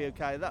we'll be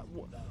okay. That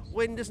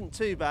wind isn't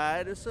too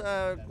bad. It's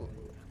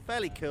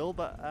fairly cool,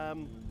 but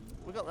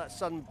we've got that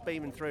sun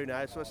beaming through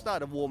now, so it's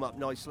starting to warm up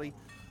nicely.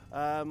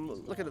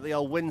 Looking at the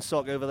old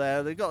windsock over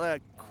there, they've got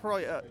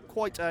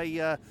quite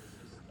a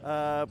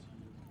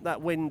that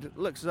wind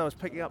looks as though it's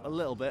picking up a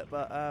little bit,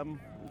 but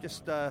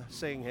just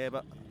seeing here.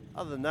 But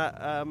other than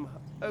that,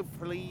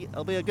 hopefully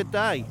it'll be a good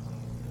day.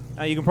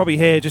 You can probably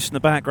hear just in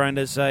the background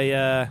there's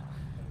a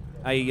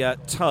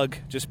tug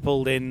just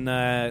pulled in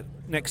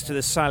next to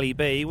the Sally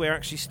B. We're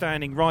actually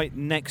standing right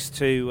next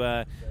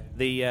to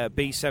the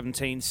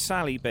B-17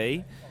 Sally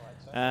B.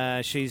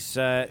 She's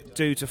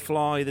due to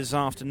fly this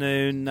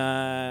afternoon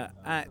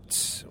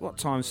at... What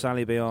time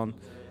Sally B on?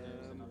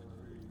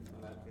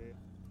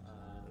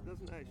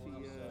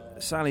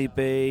 Sally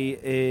B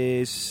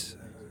is...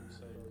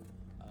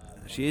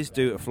 She is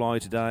due to fly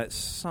today at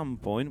some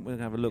point. We'll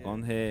have a look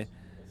on here.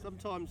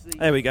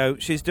 There we go.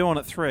 She's due on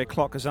at 3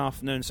 o'clock this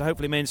afternoon, so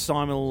hopefully me and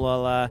Simon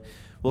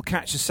will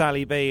catch the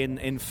Sally B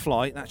in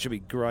flight. That should be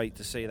great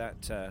to see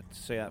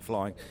that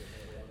flying.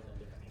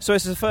 So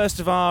it's the first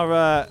of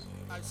our...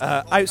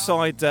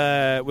 outside,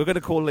 we're going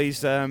to call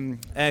these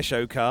air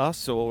show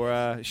casts or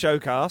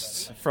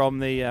showcasts from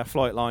the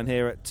flight line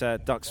here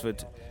at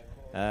Duxford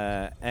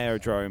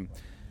Aerodrome.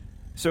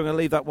 So we're going to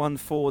leave that one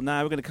for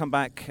now. We're going to come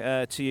back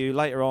to you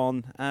later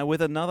on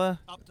with another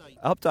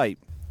update.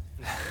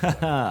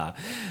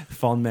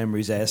 Fond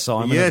memories there,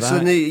 Simon. Yes,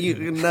 and you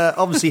can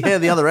obviously hear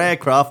the other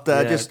aircraft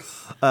just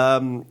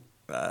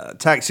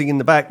taxiing in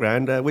the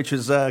background, which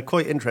was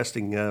quite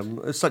interesting.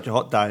 It was such a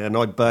hot day, and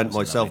I burnt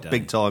myself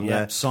big time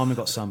there. Simon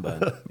got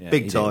sunburned.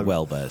 Big time.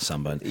 Well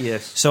sunburned.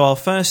 Yes. So our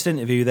first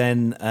interview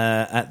then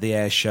at the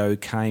air show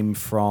came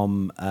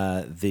from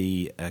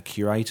the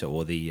curator,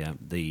 or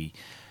the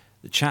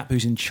chap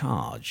who's in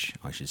charge,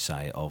 I should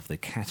say, of the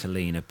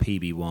Catalina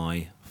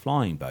PBY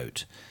flying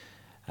boat.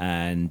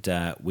 And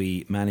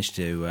we managed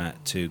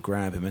to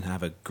grab him and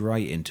have a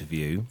great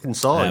interview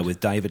inside with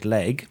David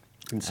Legg.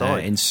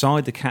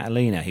 Inside the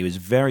Catalina. He was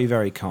very,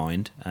 very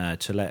kind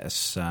to let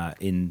us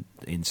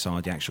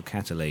inside the actual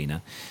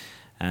Catalina.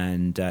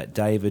 And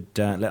David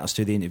let us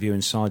do the interview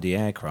inside the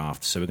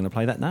aircraft, so we're going to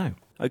play that now.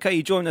 Okay,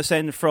 you join us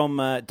then from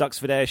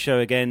Duxford Air Show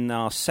again,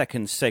 our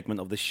second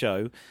segment of the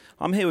show.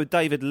 I'm here with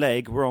David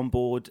Legg. We're on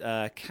board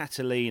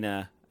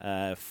Catalina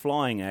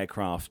flying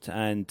aircraft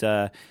and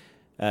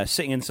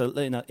sitting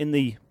in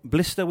the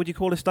blister, would you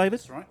call this, David?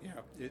 That's right, yeah.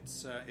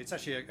 It's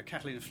actually a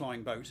Catalina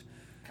flying boat.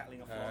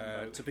 Catalina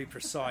flying boat. To be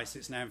precise,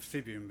 it's an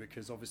amphibian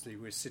because obviously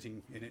we're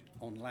sitting in it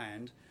on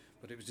land,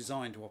 but it was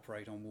designed to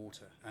operate on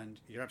water. And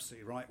you're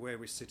absolutely right, where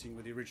we're sitting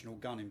with the original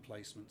gun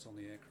emplacements on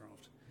the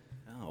aircraft.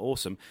 Oh,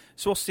 awesome.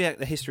 So what's the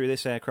history of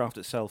this aircraft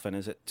itself, and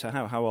is it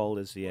how old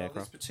is the Well,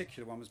 aircraft? this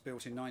particular one was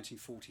built in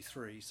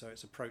 1943, so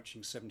it's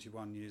approaching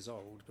 71 years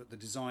old, but the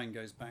design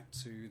goes back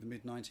to the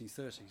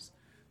mid-1930s.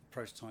 The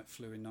prototype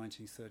flew in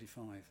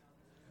 1935.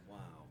 Wow.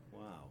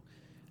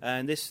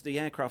 And the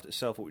aircraft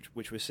itself,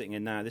 which we're sitting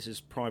in now, this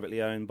is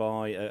privately owned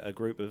by a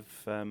group of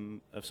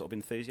sort of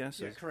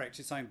enthusiasts? Yeah, correct.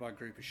 It's owned by a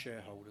group of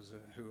shareholders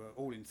who are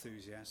all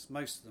enthusiasts.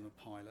 Most of them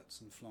are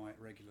pilots and fly it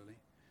regularly.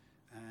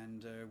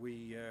 And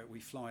we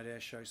fly at air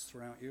shows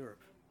throughout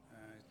Europe.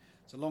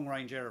 It's a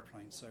long-range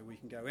aeroplane, so we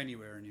can go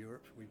anywhere in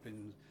Europe. We've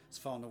been as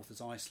far north as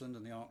Iceland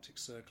and the Arctic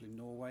Circle in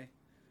Norway,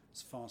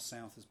 as far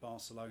south as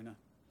Barcelona.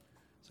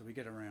 So we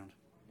get around.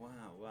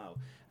 Wow.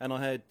 And I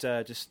heard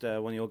just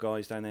one of your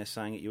guys down there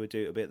saying that you were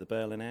due to be at the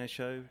Berlin Air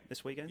Show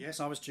this weekend? Yes,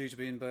 I was due to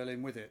be in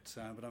Berlin with it,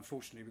 but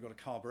unfortunately we've got a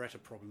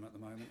carburettor problem at the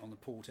moment on the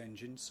port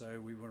engine,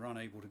 so we were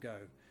unable to go.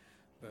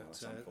 But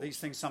these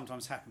things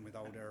sometimes happen with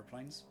old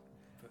aeroplanes.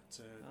 But,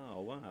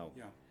 oh, wow.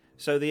 Yeah.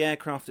 So the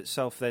aircraft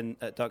itself then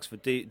at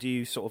Duxford, do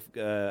you sort of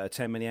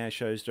attend many air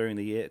shows during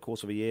the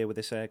course of a year with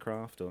this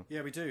aircraft? Or?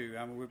 Yeah, we do.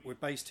 We're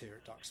based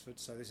here at Duxford,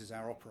 so this is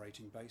our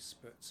operating base.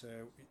 But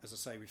as I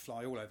say, we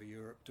fly all over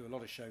Europe, do a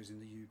lot of shows in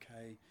the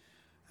UK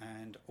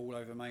and all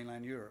over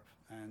mainland Europe.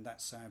 And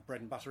that's our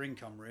bread and butter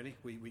income, really.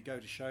 We go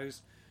to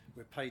shows,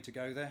 we're paid to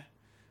go there,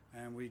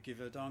 and we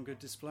give a darn good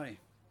display.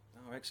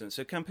 Oh, excellent.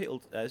 So can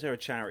people, is there a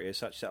charity as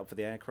such set up for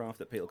the aircraft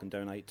that people can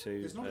donate to?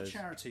 There's not a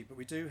charity, but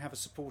we do have a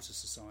supporter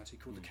society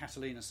called the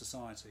Catalina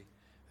Society.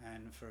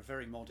 And for a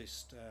very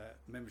modest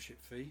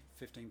membership fee,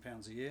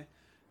 £15 a year,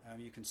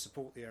 you can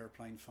support the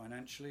aeroplane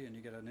financially, and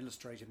you get an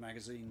illustrated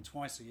magazine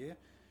twice a year,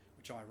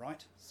 which I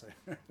write. So,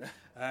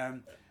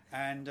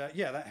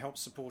 that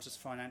helps support us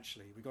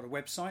financially. We've got a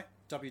website,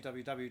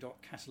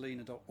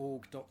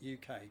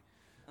 www.catalina.org.uk.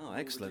 Oh,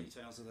 excellent. All the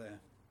details are there.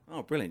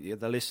 Oh, brilliant!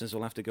 The listeners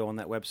will have to go on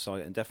that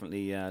website and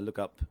definitely look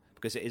up,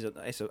 because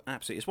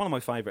it's one of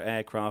my favourite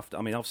aircraft.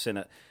 I mean, I've seen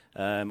it.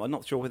 I'm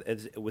not sure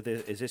is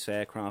this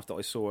aircraft that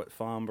I saw at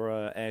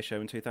Farnborough Air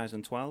Show in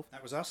 2012.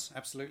 That was us,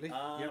 absolutely.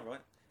 Yep. Right.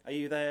 Are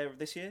you there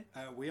this year?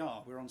 We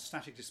are. We're on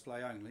static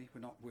display only.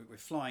 We're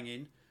flying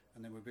in,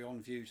 and then we'll be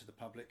on view to the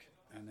public,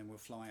 and then we'll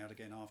fly out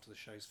again after the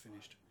show's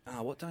finished.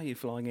 What day are you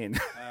flying in?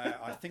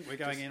 I think we're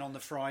going in on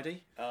the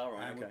Friday. Oh,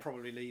 right. And okay. we'll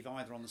probably leave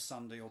either on the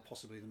Sunday or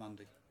possibly the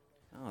Monday.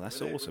 Oh,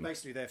 that's We're awesome. We're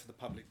basically there for the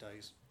public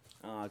days.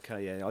 Oh,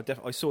 okay, yeah.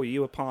 I saw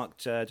you were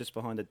parked just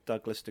behind the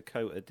Douglas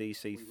Dakota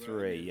DC-3. We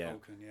were in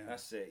Falcon, yeah.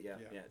 That's it, yeah.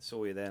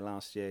 Saw you there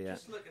last year, yeah.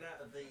 Just looking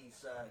out of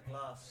these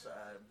glass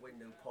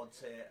window pods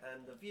here,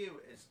 and the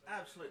view is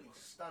absolutely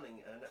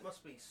stunning, and it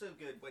must be so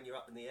good when you're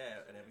up in the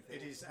air and everything.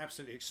 It is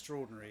absolutely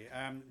extraordinary.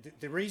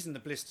 The reason the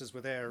blisters were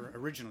there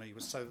originally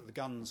was so that the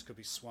guns could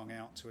be swung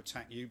out to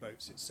attack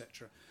U-boats,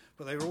 etc.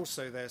 But they were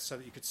also there so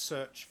that you could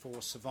search for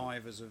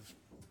survivors of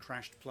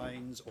crashed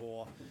planes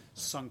or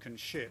sunken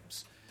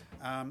ships.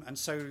 And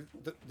so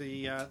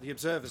the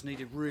observers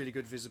needed really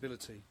good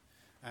visibility,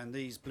 and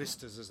these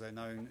blisters, as they're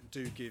known,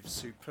 do give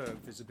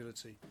superb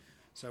visibility.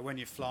 So when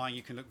you're flying,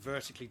 you can look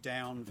vertically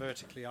down,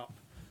 vertically up,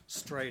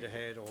 straight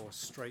ahead, or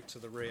straight to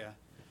the rear,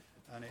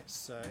 and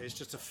it's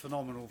just a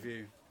phenomenal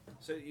view.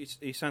 So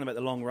you sound about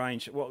the long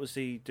range. What was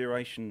the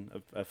duration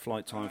of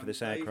flight time for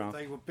this aircraft?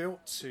 They were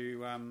built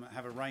to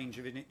have a range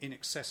of in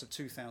excess of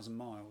 2,000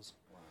 miles.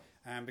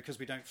 And because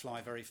we don't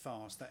fly very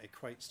fast, that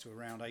equates to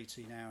around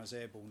 18 hours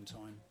airborne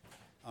time,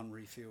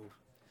 unrefueled.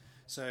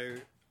 So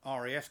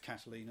RAF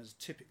Catalinas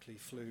typically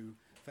flew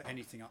for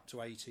anything up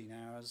to 18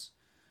 hours.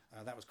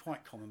 That was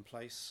quite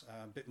commonplace.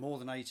 A bit more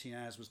than 18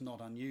 hours was not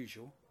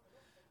unusual.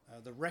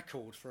 The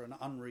record for an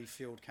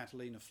unrefueled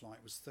Catalina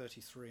flight was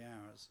 33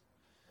 hours.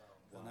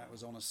 And that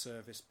was on a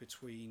service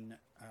between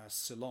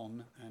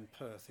Ceylon and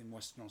Perth in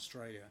Western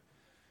Australia,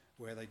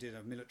 where they did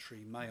a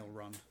military mail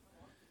run.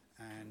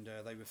 And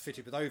they were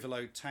fitted with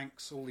overload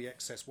tanks. All the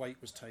excess weight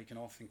was taken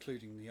off,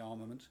 including the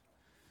armament.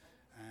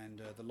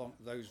 And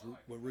those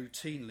were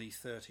routinely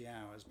 30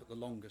 hours, but the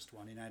longest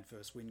one in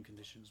adverse wind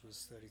conditions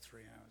was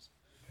 33 hours.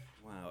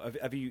 Wow!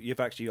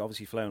 You've actually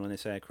obviously flown on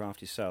this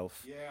aircraft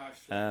yourself? Yeah, I've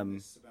flown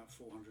this about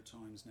 400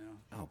 times now.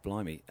 Oh,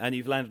 blimey! And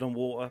you've landed on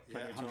water?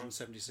 Yeah,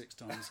 176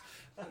 times.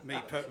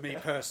 me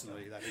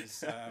personally, that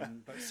is.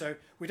 But so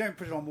we don't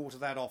put it on water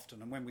that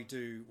often, and when we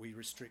do, we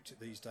restrict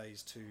it these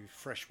days to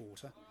fresh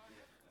water.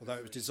 Although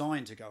it was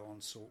designed to go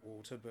on salt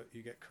water, but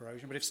you get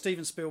corrosion. But if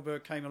Steven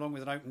Spielberg came along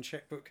with an open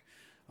checkbook,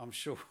 I'm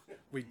sure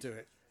we'd do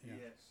it. Yeah.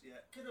 Yes, yeah.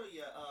 Could I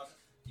ask,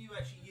 do you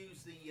actually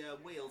use the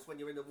wheels when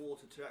you're in the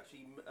water to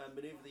actually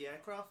manoeuvre the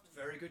aircraft?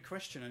 Very good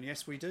question, and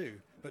yes, we do,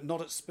 but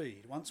not at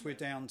speed. Once we're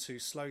down to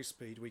slow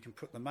speed, we can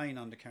put the main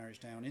undercarriage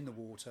down in the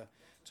water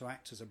to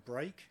act as a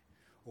brake,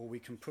 or we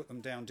can put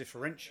them down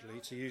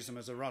differentially to use them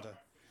as a rudder,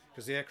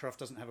 because the aircraft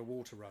doesn't have a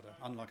water rudder,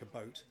 unlike a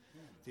boat.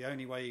 The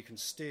only way you can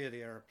steer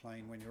the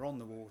aeroplane when you're on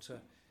the water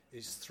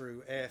is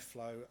through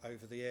airflow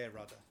over the air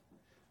rudder,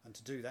 and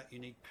to do that you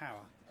need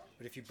power.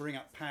 But if you bring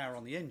up power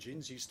on the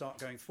engines, you start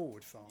going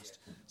forward fast.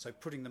 So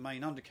putting the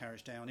main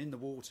undercarriage down in the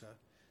water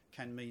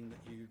can mean that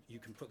you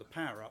can put the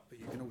power up, but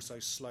you can also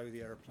slow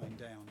the aeroplane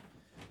down.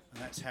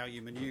 And that's how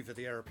you manoeuvre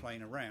the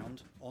aeroplane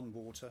around on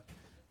water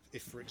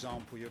if, for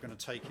example, you're going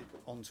to take it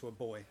onto a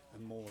buoy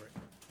and moor it.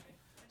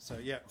 So,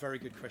 yeah, very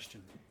good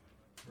question.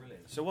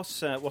 Brilliant. So what's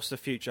the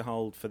future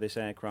hold for this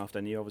aircraft?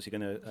 And you're obviously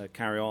going to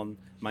carry on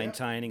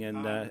maintaining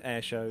and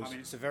air shows? I mean,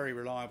 it's a very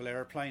reliable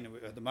aeroplane.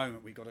 At the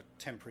moment, we've got a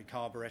temporary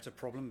carburettor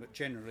problem, but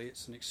generally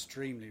it's an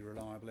extremely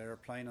reliable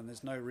aeroplane, and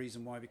there's no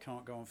reason why we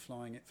can't go on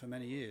flying it for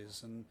many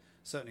years. And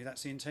certainly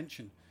that's the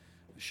intention.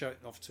 Show it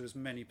off to as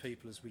many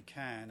people as we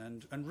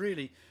can, and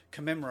really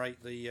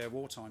commemorate the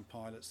wartime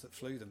pilots that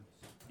flew them.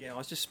 Yeah, I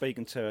was just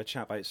speaking to a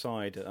chap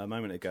outside a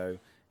moment ago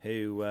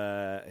who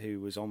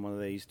was on one of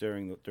these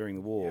during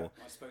the war,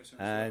 I spoke to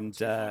him and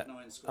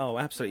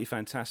absolutely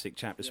fantastic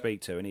chap to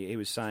speak to, and he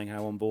was saying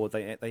how on board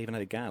they even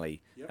had a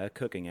galley, a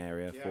cooking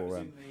area it for. Was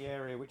in the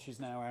area which is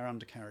now our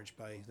undercarriage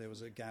bay. There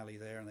was a galley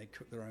there, and they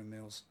cooked their own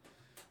meals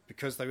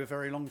because they were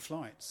very long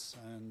flights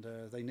and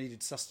they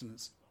needed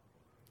sustenance.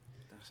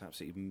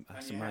 That's amazing.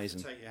 You have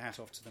to take your hat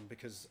off to them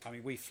because I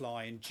mean we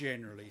fly in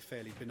generally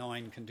fairly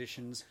benign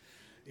conditions,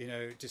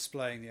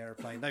 displaying the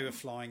aeroplane. They were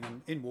flying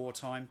them in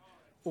wartime.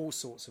 All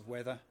sorts of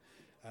weather,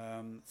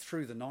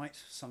 through the night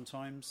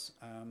sometimes,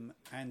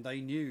 and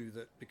they knew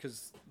that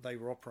because they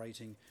were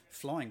operating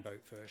flying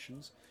boat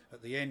versions,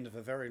 at the end of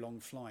a very long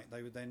flight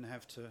they would then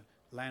have to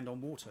land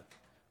on water,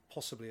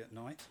 possibly at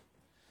night.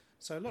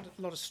 So a lot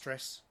of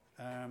stress,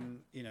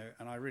 and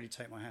I really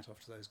take my hat off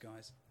to those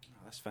guys. Oh,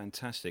 that's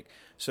fantastic.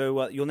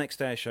 So your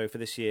next air show for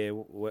this year,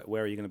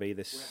 where are you going to be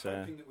this? We're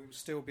hoping that we will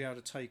still be able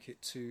to take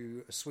it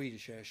to a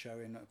Swedish air show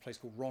in a place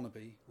called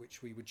Ronneby,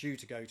 which we were due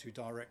to go to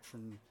direct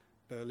from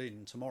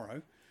Berlin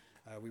tomorrow.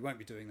 We won't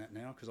be doing that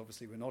now because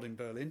obviously we're not in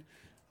Berlin,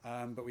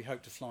 but we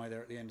hope to fly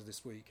there at the end of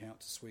this week out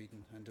to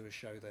Sweden and do a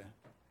show there.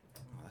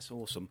 Oh, that's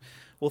awesome.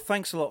 Well,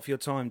 thanks a lot for your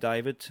time,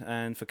 David,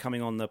 and for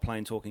coming on the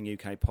Plane Talking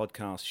UK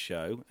podcast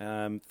show.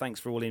 Thanks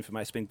for all the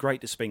information. It's been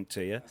great to speak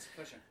to you. That's a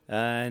pleasure.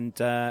 And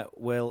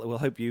we'll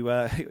hope you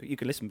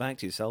can listen back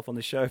to yourself on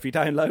the show if you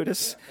download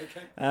us. Yeah, okay.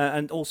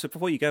 And also,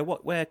 before you go,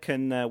 where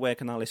can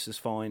our listeners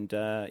find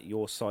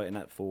your site and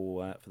that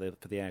for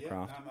the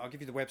aircraft? I'll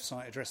give you the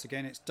website address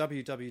again. It's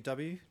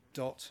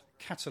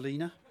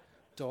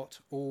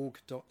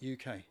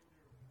www.catalina.org.uk.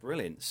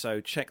 Brilliant.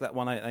 So check that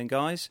one out then,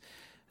 guys.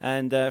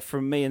 And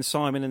from me and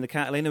Simon in the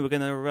Catalina, we're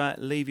going to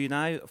leave you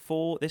now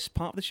for this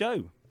part of the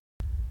show.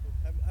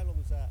 How long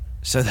was that?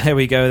 So there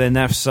we go then.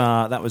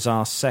 That was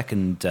our first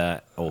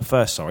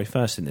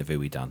interview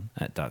we done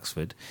at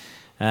Duxford.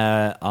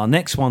 Our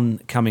next one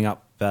coming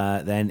up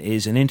then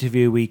is an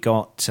interview we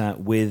got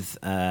with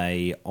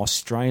a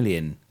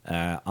Australian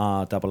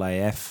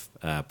RAAF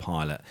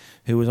pilot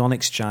who was on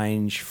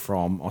exchange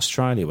from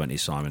Australia, wasn't he,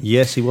 Simon?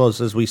 Yes, he was,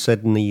 as we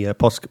said in the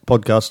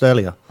podcast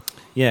earlier.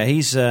 Yeah,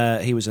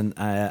 he was an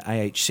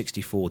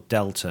AH-64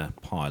 Delta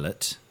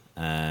pilot,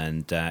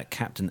 and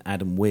Captain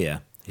Adam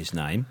Weir, his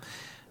name.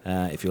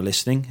 If you're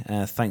listening,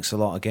 thanks a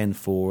lot again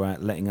for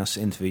letting us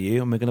interview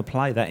you, and we're going to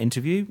play that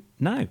interview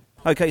now.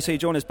 Okay, so you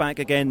join us back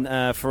again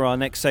for our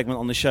next segment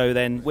on the show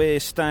then. We're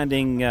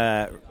standing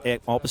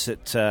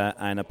opposite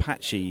an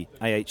Apache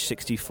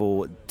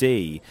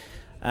AH-64D,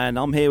 and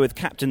I'm here with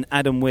Captain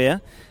Adam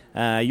Weir.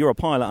 You're a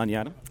pilot, aren't you,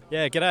 Adam?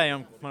 Yeah,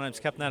 g'day. My name's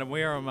Captain Adam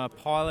Weir. I'm a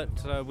pilot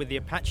with the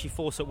Apache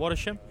Force at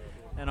Wattisham,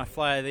 and I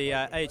fly the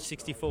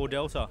AH-64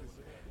 Delta.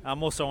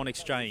 I'm also on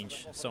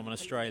exchange, so I'm an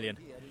Australian.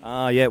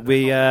 Yeah,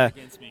 we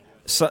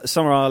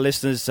some of our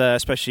listeners,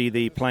 especially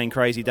the Plane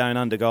Crazy Down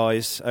Under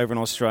guys over in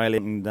Australia,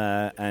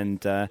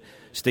 and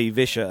Steve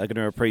Vischer are going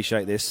to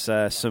appreciate this.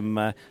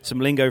 Some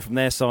lingo from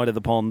their side of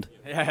the pond.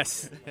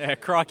 Yes, yeah,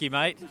 crikey,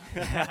 mate.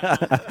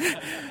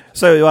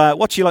 So,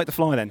 what do you like to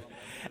fly then?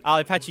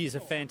 The Apache is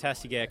a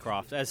fantastic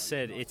aircraft. As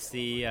said, it's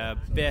the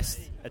best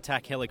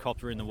attack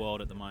helicopter in the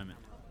world at the moment.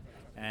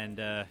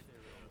 And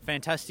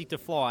fantastic to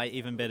fly,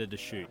 even better to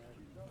shoot.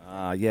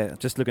 Yeah,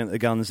 just looking at the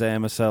guns there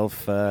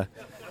myself, I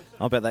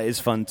bet that is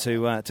fun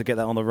to get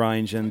that on the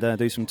range and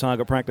do some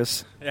target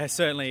practice. Yeah,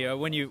 certainly.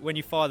 When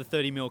you fire the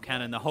 30mm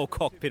cannon, the whole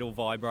cockpit will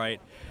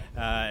vibrate.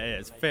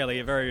 It's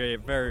very, very,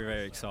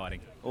 very exciting.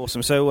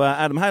 Awesome. So,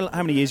 Adam, how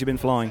many years have you been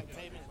flying?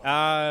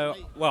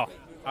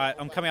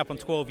 I'm coming up on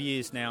 12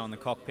 years now in the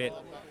cockpit.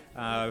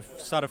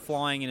 Started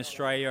flying in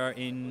Australia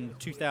in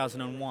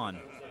 2001,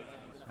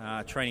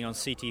 training on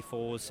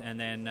CT4s, and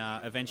then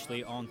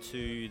eventually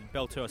onto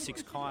Bell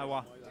 206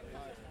 Kiowa.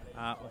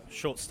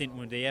 Short stint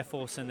with the Air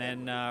Force, and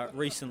then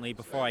recently,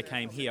 before I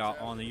came here,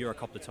 on the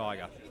Eurocopter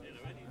Tiger.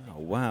 Oh,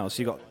 wow.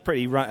 So you've got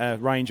pretty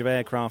range of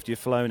aircraft you've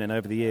flown in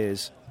over the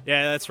years.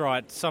 Yeah, that's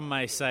right. Some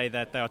may say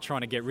that they are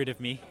trying to get rid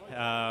of me,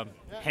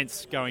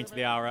 hence going to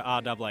the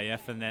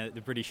RAAF and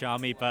the British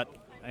Army, but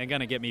they're going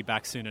to get me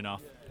back soon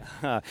enough.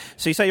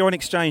 So you say you're on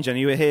exchange, and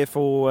you were here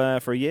for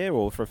a year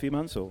or for a few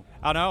months? Or?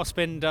 Oh, no, I'll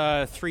spend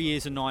 3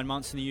 years and 9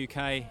 months in the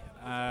UK.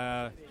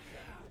 I've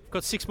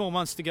got 6 more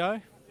months to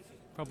go.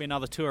 Probably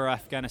another tour of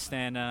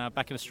Afghanistan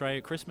back in Australia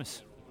at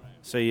Christmas.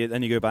 So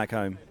then you go back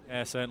home?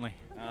 Yeah, certainly.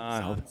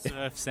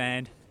 Surf,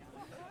 sand.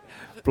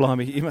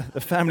 Blimey,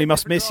 the family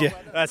must miss you.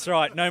 That's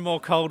right. No more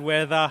cold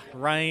weather,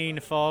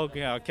 rain, fog.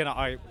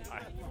 I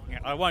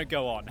won't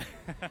go on.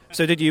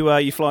 So did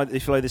you fly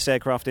this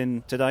aircraft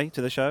in today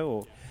to the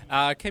show?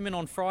 Or? Came in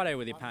on Friday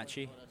with the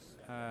Apache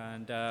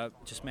and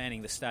just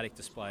manning the static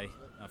display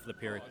for the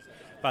period.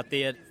 But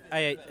the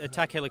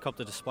attack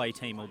helicopter display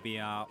team will be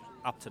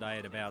up today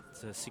at about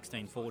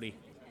 16:40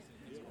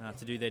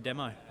 to do their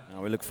demo.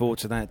 We look forward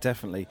to that,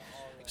 definitely.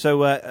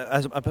 So,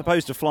 as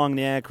opposed to flying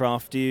the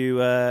aircraft, do you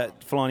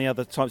fly any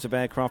other types of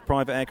aircraft,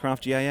 private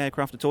aircraft, GA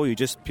aircraft at all? Or you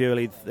just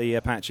purely the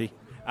Apache?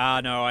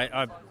 No,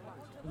 I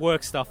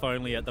work stuff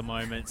only at the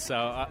moment. So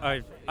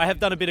I have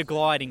done a bit of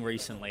gliding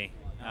recently.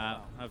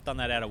 I've done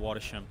that out of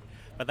Watersham,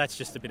 but that's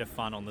just a bit of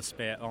fun on the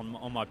spare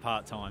on my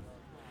part time.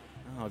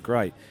 Oh,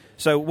 great!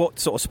 So, what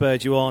sort of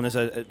spurred you on? Was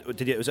it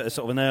a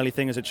sort of an early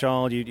thing as a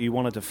child? You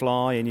wanted to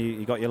fly, and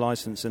you got your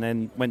license, and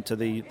then went to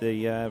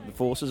the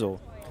forces,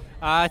 or?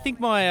 I think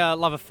my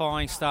love of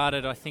flying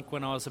started,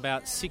 when I was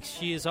about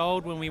 6 years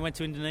old when we went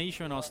to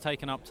Indonesia and I was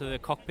taken up to the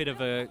cockpit of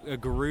a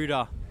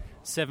Garuda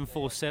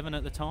 747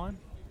 at the time.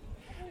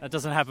 That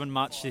doesn't happen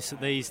much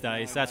these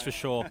days, that's for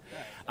sure.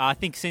 I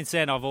think since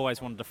then I've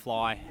always wanted to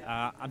fly.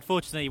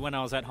 Unfortunately, when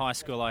I was at high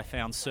school, I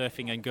found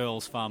surfing and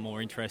girls far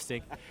more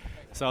interesting.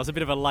 So I was a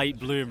bit of a late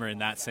bloomer in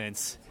that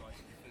sense.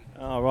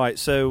 All right.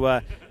 So,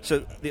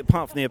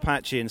 apart from the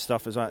Apache and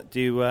stuff,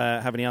 do you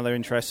have any other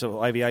interests,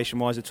 or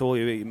aviation-wise at all? Are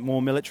you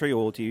more military,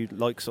 or do you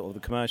like sort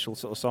of the commercial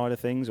sort of side of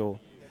things, or?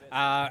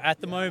 At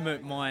the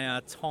moment,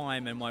 my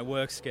time and my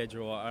work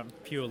schedule are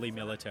purely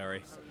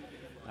military.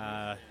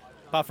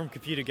 Apart from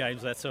computer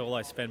games, that's all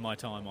I spend my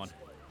time on.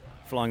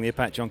 Flying the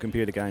Apache on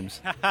computer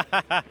games.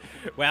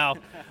 Well,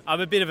 I'm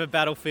a bit of a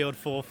Battlefield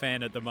 4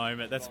 fan at the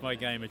moment. That's my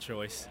game of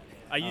choice.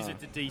 I use it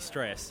to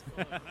de-stress.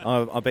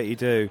 I bet you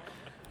do.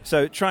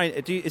 So,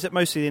 is it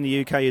mostly in the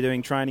UK you're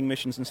doing training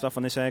missions and stuff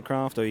on this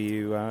aircraft, or are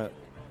you...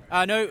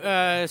 No,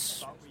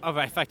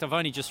 in fact, I've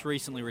only just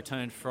recently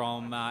returned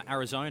from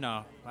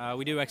Arizona.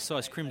 We do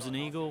exercise Crimson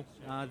Eagle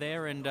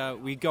there,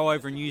 and we go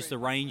over and use the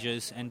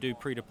ranges and do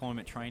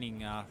pre-deployment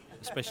training,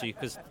 especially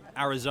because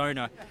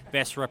Arizona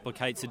best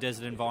replicates the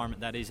desert environment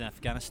that is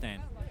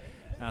Afghanistan.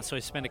 So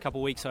we spend a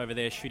couple of weeks over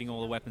there shooting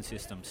all the weapon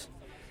systems.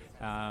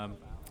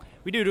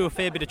 We do a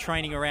fair bit of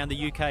training around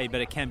the UK,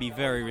 but it can be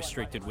very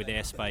restricted with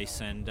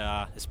airspace and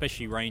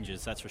especially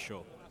ranges, that's for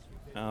sure.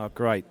 Oh,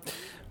 great.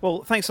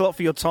 Well, thanks a lot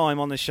for your time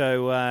on the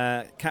show,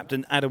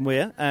 Captain Adam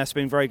Weir. It's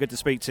been very good to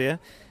speak to you.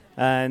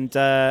 And,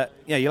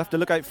 you'll have to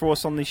look out for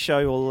us on this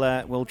show.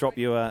 We'll drop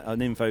you an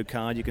info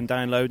card you can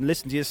download and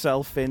listen to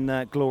yourself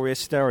in glorious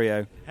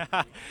stereo.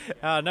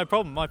 No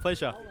problem, my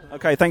pleasure.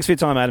 Okay, thanks for your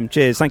time, Adam.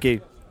 Cheers, thank you.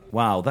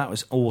 Wow, that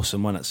was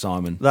awesome, wasn't it,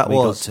 Simon? We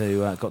got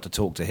to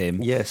talk to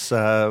him. Yes,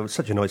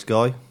 such a nice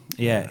guy.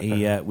 Yeah,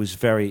 he was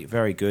very,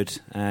 very good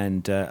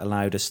and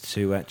allowed us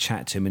to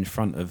chat to him in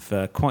front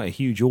of quite a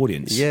huge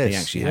audience. Yes, he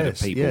actually had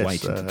people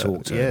waiting to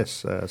talk to him.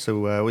 Yes,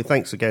 so we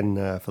thanks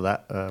again for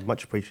that.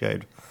 Much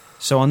appreciated.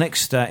 So our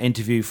next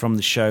interview from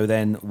the show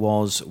then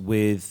was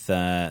with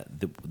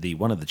the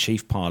one of the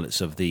chief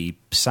pilots of the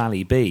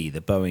Sally B,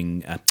 the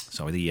Boeing,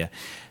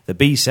 the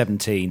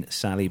B-17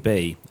 Sally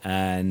B,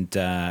 and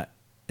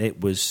it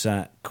was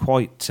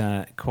quite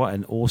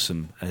an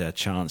awesome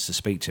chance to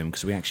speak to him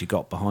because we actually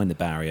got behind the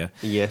barrier,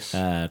 yes,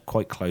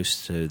 quite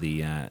close to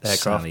the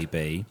Sally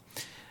B,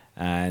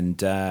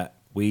 and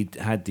we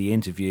had the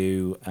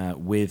interview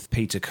with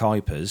Peter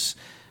Kuipers.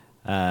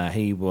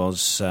 He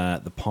was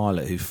the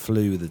pilot who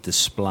flew the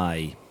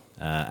display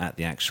at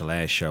the actual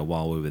air show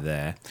while we were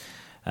there.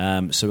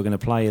 So we're going to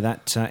play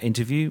that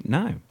interview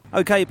now.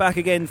 Okay, back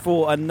again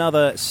for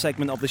another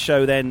segment of the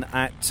show then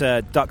at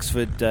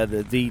Duxford,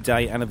 the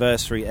D-Day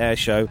Anniversary Air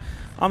Show.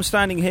 I'm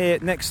standing here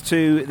next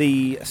to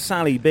the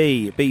Sally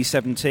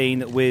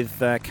B-17 with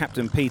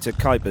Captain Peter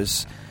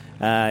Kuipers.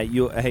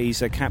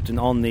 He's a captain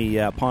on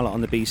the pilot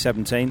on the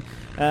B-17.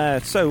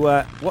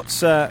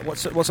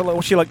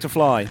 What's she like to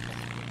fly?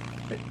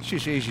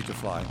 She's easy to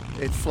fly.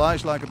 It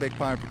flies like a big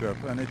Piper Cub,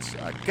 and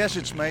I guess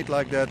it's made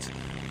like that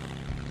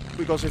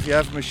because if you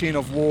have a machine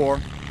of war,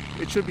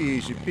 it should be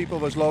easy. People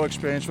with low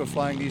experience were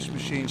flying these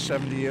machines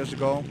 70 years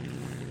ago,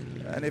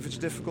 and if it's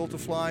difficult to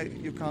fly,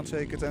 you can't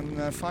take it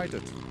and fight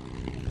it.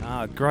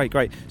 Ah,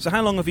 great. So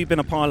how long have you been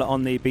a pilot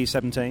on the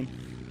B-17?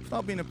 I've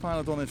now been a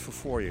pilot on it for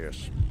 4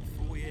 years.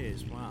 4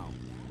 years, wow.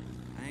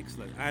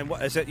 Excellent. And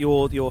what is it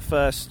your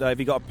first, have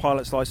you got a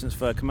pilot's license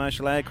for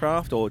commercial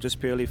aircraft or just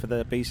purely for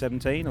the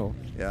B-17? Or?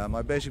 Yeah,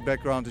 my basic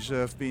background is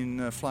I've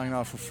been flying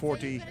now for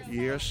 40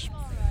 years.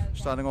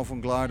 Starting off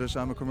on gliders,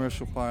 I'm a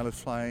commercial pilot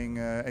flying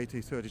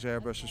A330s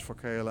Airbuses for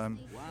KLM.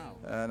 Wow.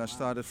 And I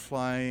started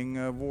flying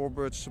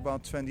Warbirds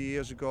about 20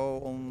 years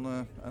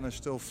ago, and I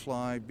still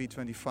fly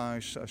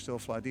B-25s, I still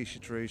fly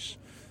DC-3s,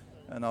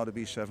 and now the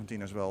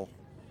B-17 as well.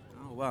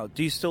 Oh wow!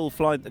 Do you still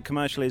fly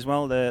commercially as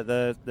well,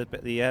 the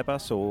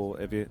Airbus, or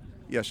have you?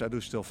 Yes, I do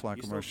still fly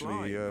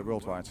commercially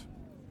worldwide.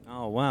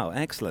 Oh wow!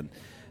 Excellent.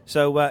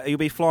 So you'll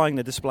be flying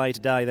the display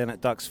today then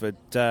at Duxford.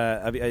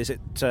 Is it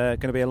going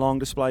to be a long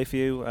display for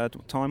you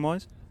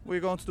time-wise?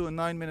 We're going to do a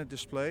 9-minute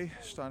display,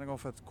 starting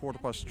off at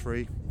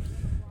 3:15.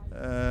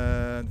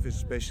 This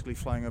is basically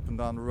flying up and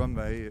down the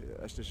runway,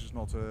 as this is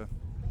not an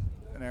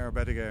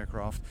aerobatic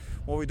aircraft.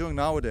 What we're doing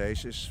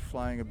nowadays is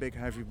flying a big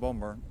heavy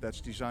bomber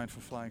that's designed for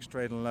flying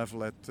straight and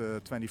level at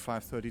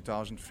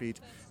 25,000-30,000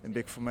 feet in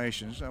big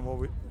formations. And what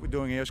we're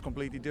doing here is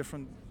completely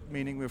different,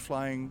 meaning we're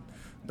flying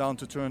down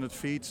to 200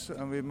 feet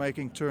and we're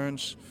making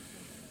turns,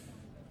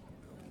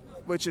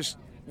 which is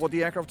what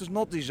the aircraft is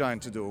not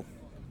designed to do.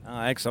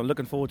 Excellent.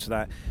 Looking forward to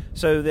that.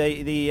 So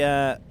the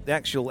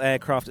actual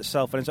aircraft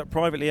itself, and is that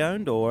privately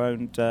owned or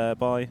owned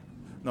by?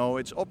 No,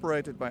 it's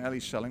operated by Ellie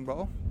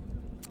Sellingbow,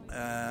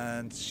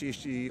 and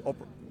she's the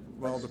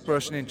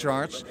person in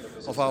charge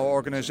of our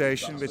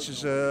organization, which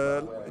is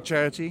a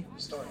charity.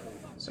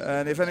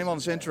 And if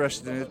anyone's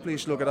interested in it,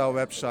 please look at our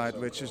website,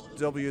 which is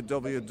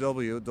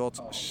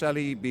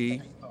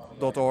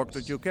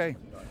www.sallyb.org.uk.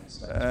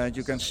 And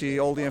you can see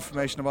all the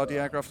information about the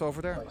aircraft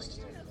over there.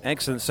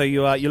 Excellent. So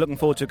you're looking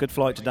forward to a good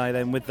flight today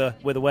then with the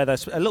weather.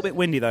 A little bit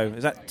windy though.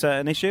 Is that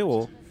an issue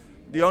or?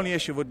 The only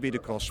issue would be the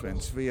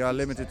crosswind. We are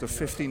limited to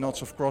 50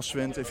 knots of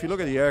crosswind. If you look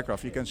at the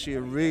aircraft, you can see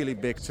a really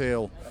big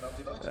tail.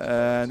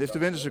 And if the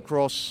wind is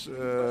across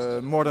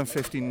more than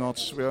 15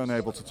 knots, we're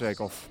unable to take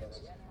off.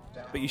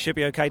 But you should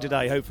be okay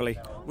today, hopefully.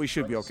 We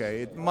should be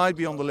okay. It might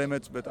be on the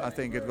limit, but I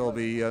think it will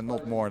be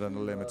not more than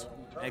the limit.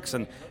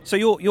 Excellent. So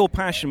your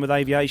passion with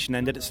aviation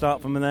then, did it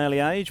start from an early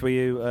age? Were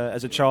you,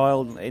 as a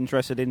child,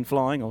 interested in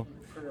flying? Or?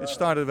 It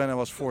started when I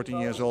was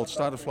 14 years old,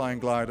 started flying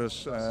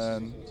gliders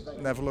and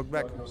never looked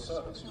back.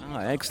 Oh,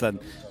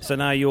 excellent. So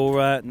now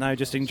you're now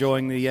just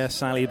enjoying the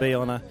Sally B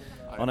on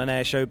an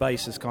air show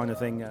basis kind of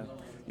thing?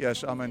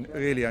 Yes, I'm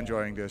really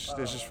enjoying this.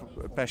 This is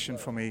a passion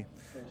for me.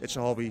 It's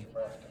a hobby.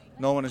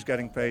 No one is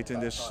getting paid in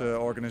this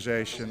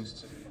organization.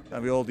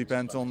 And we all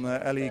depend on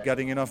Ellie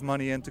getting enough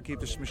money in to keep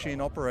this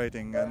machine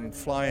operating and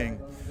flying.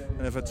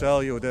 And if I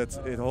tell you that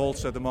it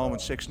holds at the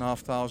moment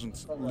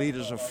 6,500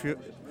 litres of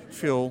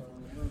fuel,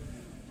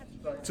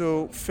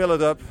 to fill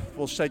it up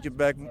will set you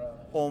back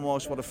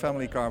almost what a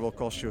family car will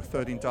cost you,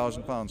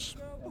 £13,000.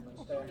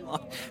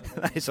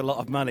 That is a lot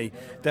of money,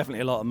 definitely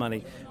a lot of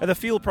money. Are the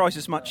fuel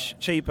prices much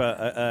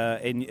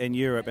cheaper in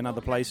Europe and other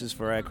places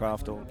for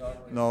aircraft? Or?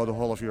 No, the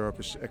whole of Europe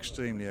is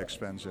extremely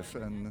expensive,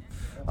 and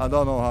I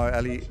don't know how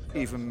Ellie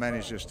even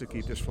manages to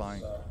keep this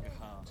flying.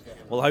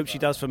 Well, I hope she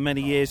does for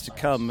many years to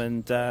come,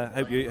 and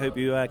hope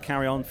you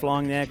carry on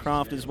flying the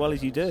aircraft as well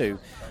as you do.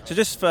 So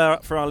just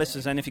for our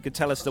listeners, then, if you could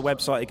tell us the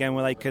website again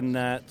where they can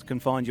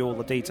find you all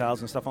the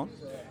details and stuff on.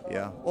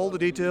 Yeah, all the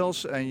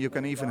details, and you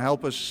can even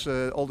help us.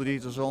 All the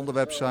details are on the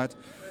website,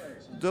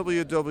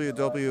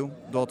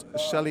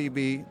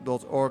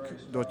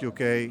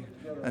 www.sallyb.org.uk,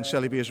 and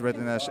Sallyb is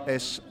written as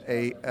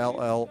SALLYB.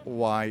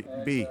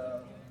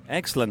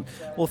 Excellent.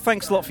 Well,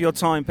 thanks a lot for your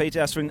time,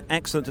 Peter. It's been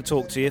excellent to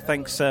talk to you.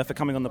 Thanks for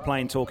coming on the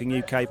Plane Talking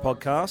UK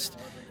podcast.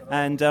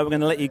 And we're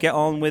going to let you get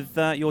on with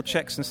your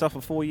checks and stuff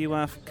before you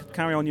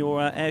carry on your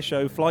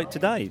airshow flight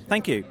today.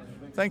 Thank you.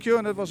 Thank you,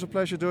 and it was a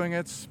pleasure doing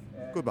it.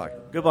 Goodbye.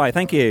 Goodbye.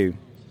 Thank you.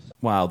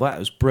 Wow, that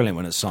was brilliant,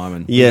 wasn't it,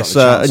 Simon? Yes,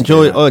 I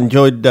enjoyed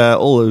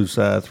all those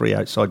three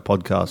outside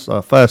podcasts.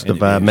 First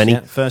interviews, of many. Yeah,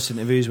 first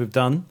interviews we've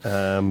done.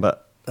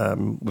 But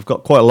we've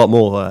got quite a lot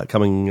more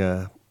coming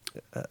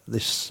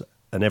this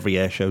and every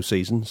air show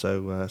season,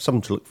 so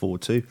something to look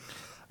forward to.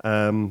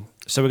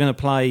 So we're going to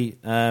play,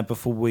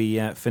 before we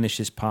finish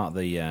this part of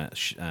the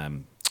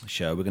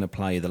show, we're going to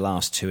play the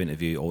last two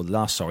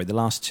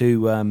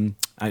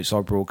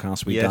outside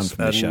broadcasts we've done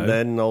from the show. And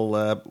then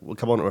we'll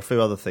come on to a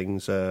few other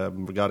things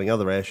regarding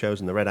other air shows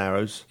and the Red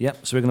Arrows.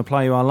 Yep, so we're going to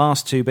play you our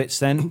last two bits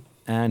then,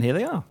 and here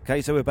they are.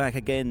 Okay, so we're back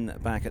at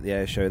the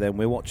air show then.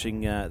 We're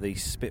watching the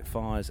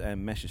Spitfires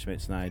and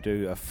Messerschmitts now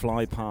do a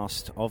fly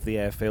past of the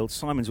airfield.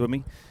 Simon's with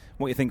me.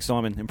 What do you think,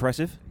 Simon?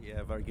 Impressive?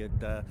 Yeah, very good.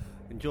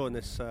 Enjoying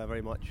this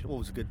very much.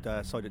 Always a good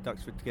side at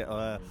Duxford to get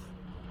a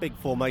big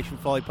formation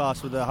fly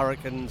past with the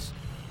Hurricanes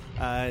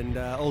and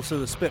also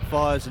the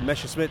Spitfires and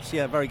Messerschmitts.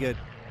 Yeah, very good.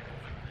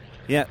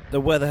 Yeah,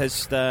 the weather has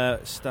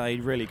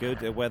stayed really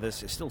good.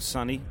 It's still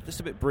sunny, just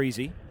a bit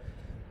breezy.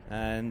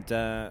 And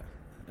at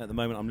the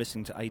moment I'm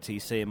listening to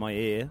ATC in my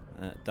ear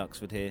at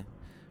Duxford here,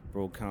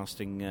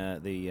 broadcasting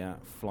the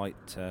flight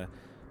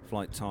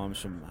times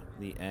from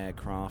the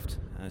aircraft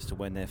as to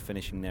when they're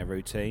finishing their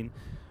routine.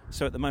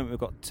 So at the moment we've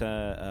got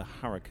a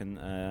Hurricane,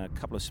 a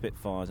couple of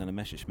Spitfires and a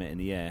Messerschmitt in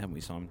the air, haven't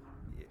we, Simon?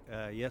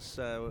 Yes,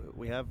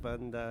 we have,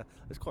 and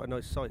it's quite a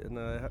nice sight,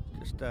 and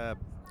just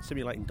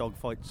simulating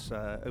dogfights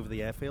over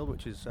the airfield,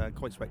 which is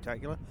quite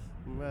spectacular.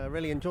 I'm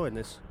really enjoying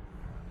this.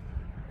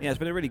 Yeah, it's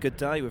been a really good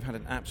day. We've had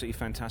an absolutely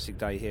fantastic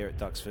day here at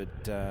Duxford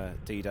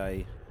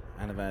D-Day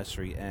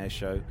Anniversary Air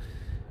Show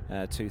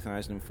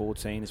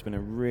 2014. It's been a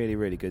really,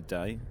 really good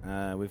day.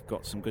 We've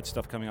got some good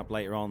stuff coming up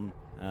later on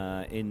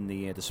in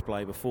the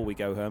display. Before we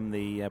go home,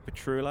 the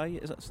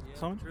Patrouille, is that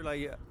Simon?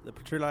 The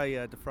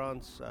Patrouille de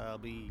France will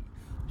be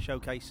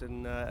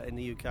showcasing in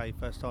the UK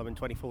first time in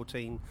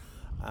 2014.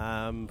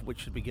 Which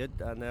should be good,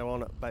 and they're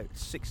on at about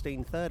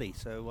 16:30,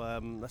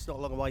 so that's not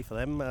a long way for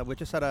them. We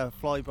just had a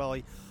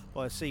flyby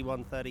by a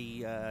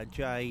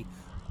C-130J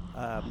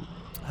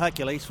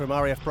Hercules from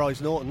RAF Bryce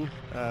Norton,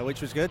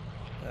 which was good.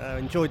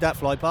 Enjoyed that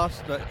fly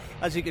past, but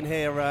as you can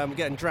hear, we're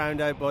getting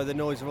drowned out by the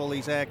noise of all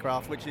these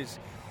aircraft, which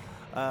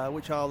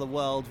are the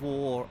World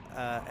War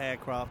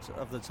aircraft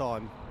of the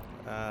time.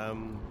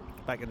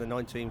 Back in the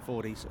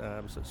 1940s,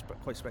 so it's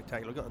quite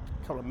spectacular. We've got a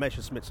couple of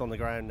Messerschmitts on the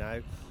ground now,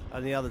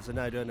 and the others are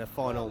now doing their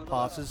final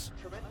passes.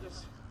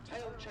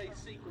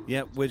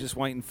 Yeah, we're just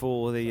waiting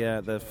for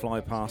the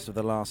fly past of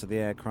the last of the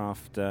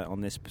aircraft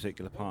on this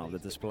particular part of the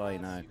display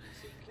now.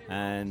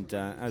 And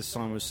as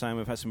Simon was saying,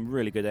 we've had some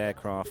really good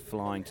aircraft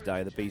flying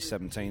today. The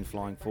B-17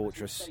 Flying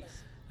Fortress,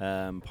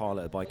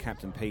 piloted by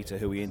Captain Peter,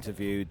 who we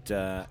interviewed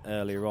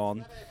earlier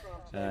on.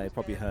 You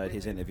probably heard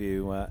his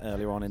interview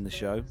earlier on in the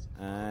show,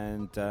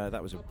 and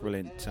that was a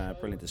brilliant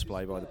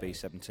display by the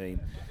B-17,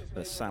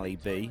 the Sally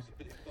B.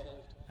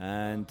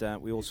 And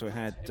we also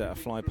had a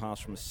fly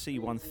past from a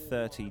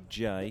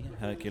C-130J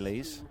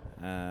Hercules.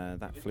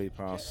 That flew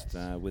past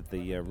with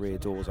the rear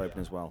doors open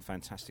as well.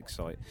 Fantastic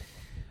sight.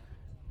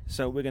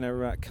 So we're going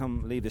to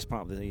leave this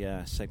part of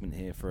the segment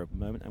here for a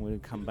moment, and we'll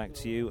come back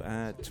to you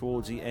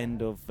towards the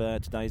end of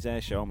today's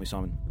air show, aren't we,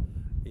 Simon?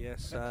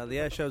 Yes, the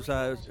air show's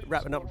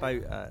wrapping up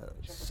about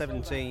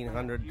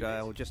 1700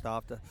 or just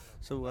after,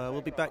 so we'll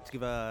be back to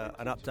give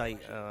an update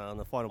on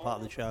the final part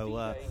of the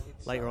show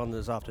later on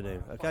this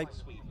afternoon. Okay,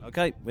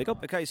 we go.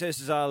 Okay, so this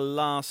is our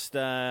last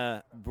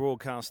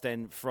broadcast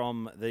then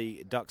from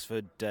the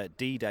Duxford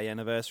D-Day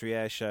Anniversary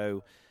Air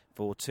Show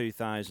for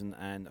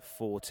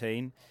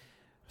 2014.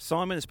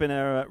 Simon, it's been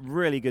a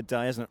really good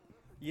day, hasn't it?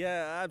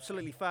 Yeah,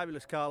 absolutely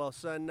fabulous,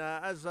 Carlos. And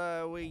as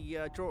we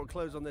draw a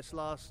close on this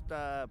last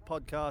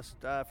podcast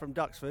from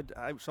Duxford,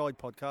 outside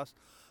podcast,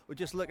 we're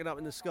just looking up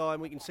in the sky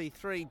and we can see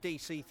 3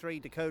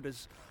 DC-3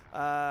 Dakotas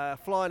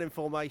flying in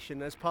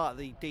formation as part of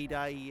the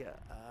D-Day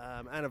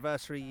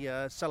anniversary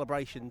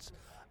celebrations.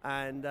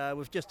 And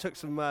we've just took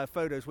some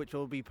photos which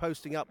we'll be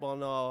posting up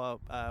on our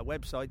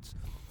websites.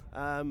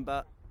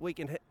 But we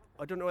can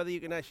I don't know whether you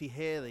can actually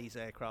hear these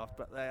aircraft,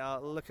 but they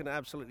are looking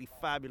absolutely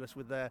fabulous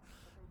with their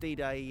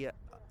D-Day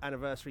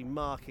anniversary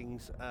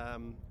markings,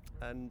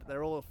 and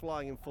they're all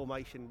flying in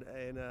formation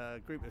in a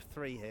group of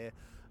 3 here,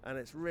 and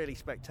it's really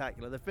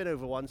spectacular. They've been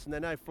over once and they're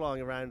now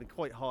flying around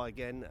quite high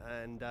again,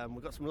 and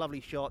we've got some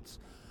lovely shots.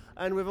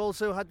 And we've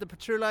also had the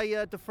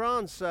Patrouille de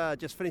France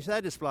just finish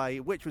their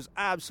display, which was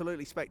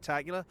absolutely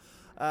spectacular.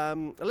 A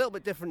little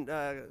bit different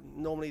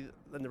normally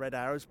than the Red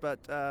Arrows,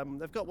 but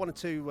they've got 1 or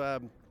 2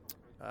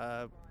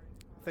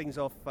 things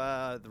off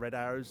the Red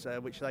Arrows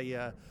which they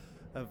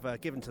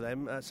have given to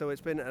them. So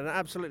it's been an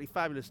absolutely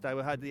fabulous day.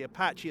 We had the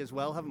Apache as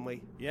well, haven't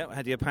we? Yeah, we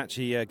had the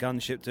Apache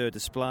gunship to a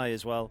display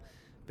as well.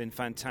 Been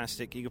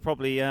fantastic. You could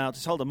probably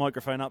just hold the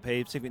microphone up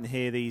here, see if we can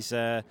hear these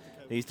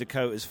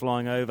Dakotas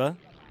flying over.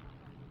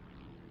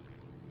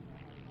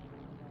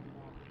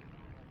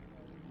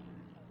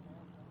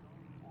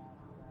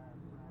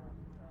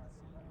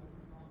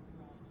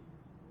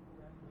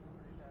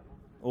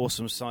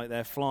 Awesome sight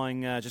there,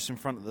 flying just in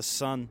front of the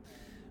sun.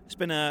 It's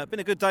been a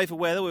good day for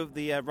weather.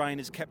 The rain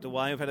has kept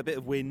away. We've had a bit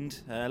of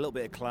wind, a little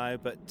bit of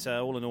cloud, but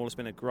all in all, it's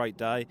been a great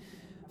day.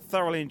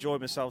 Thoroughly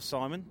enjoyed myself,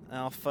 Simon.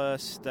 Our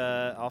first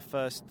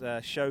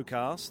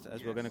showcast,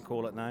 as we're going to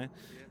call it now,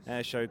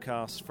 air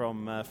showcast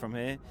from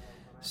here.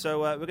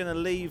 So we're going to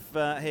leave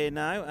here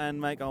now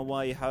and make our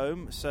way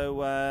home.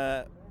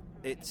 So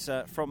it's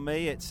from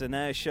me. It's an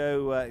air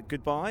show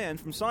goodbye, and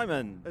from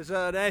Simon, it's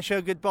an air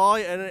show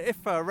goodbye, and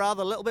if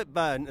rather a little bit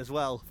burnt as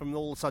well from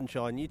all the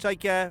sunshine. You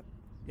take care.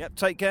 Yep,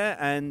 take care,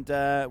 and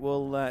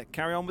we'll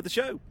carry on with the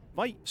show.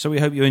 Bye. So we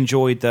hope you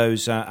enjoyed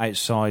those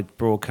outside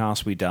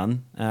broadcasts we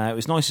done. It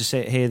was nice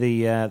to hear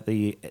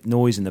the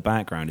noise in the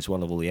background as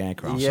well of all the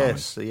aircraft.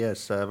 Yes,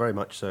 very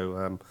much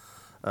so.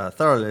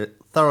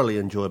 Thoroughly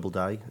enjoyable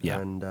day,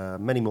 and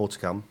many more to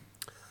come.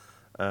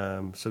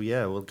 So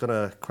we're going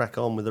to crack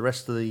on with the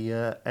rest of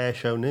the air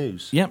show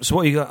news. Yep. So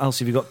what else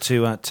have you got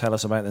to tell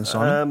us about then,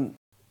 Simon?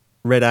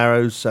 Red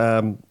Arrows,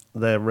 their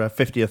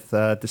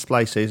 50th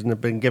display season,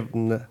 have been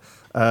given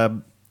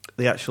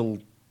the actual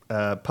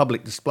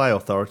public display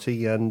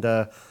authority, and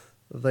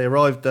they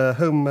arrived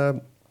home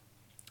a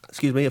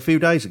few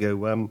days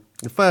ago.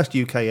 The first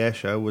UK air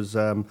show was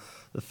the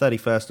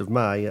 31st of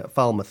May at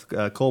Falmouth,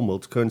 Cornwall,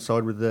 to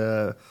coincide with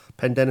the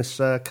Pendennis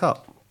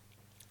Cup.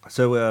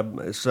 So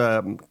it's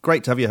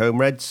great to have you home,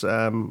 Reds,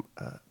 and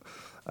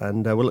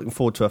we're looking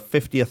forward to our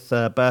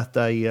 50th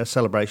birthday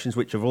celebrations,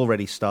 which have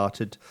already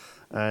started.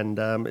 And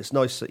it's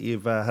nice that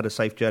you've had a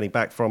safe journey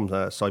back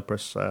from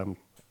Cyprus.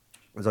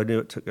 as I knew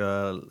it took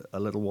a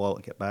little while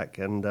to get back,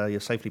 and you're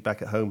safely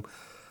back at home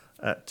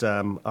at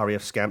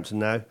RAF Scampton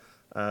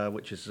now,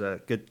 which is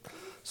good.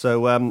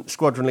 So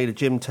squadron leader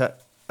Jim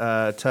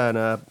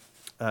Turner,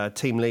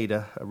 team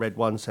leader, Red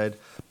 1, said,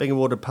 being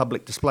awarded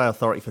Public Display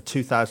Authority for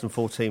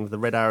 2014 with the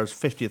Red Arrows'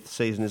 50th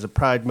season is a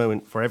proud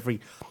moment for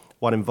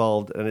everyone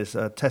involved and is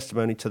a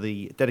testimony to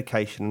the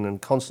dedication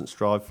and constant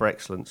strive for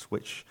excellence,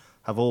 which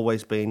have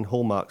always been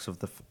hallmarks of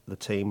the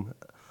team,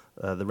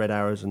 the Red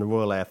Arrows and the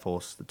Royal Air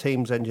Force. The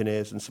team's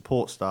engineers and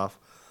support staff,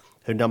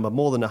 who number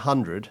more than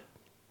 100,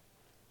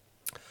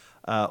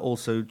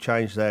 also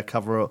changed their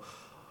coveralls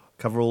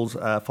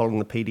following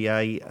the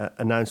PDA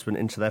announcement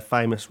into their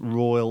famous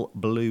royal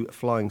blue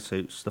flying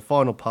suits. The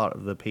final part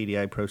of the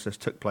PDA process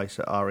took place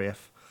at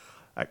RAF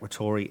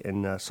Akrotiri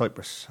in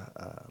Cyprus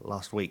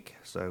last week.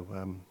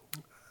 So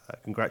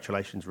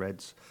congratulations,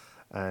 Reds.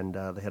 And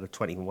they had a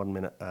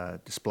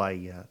 21-minute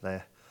display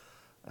there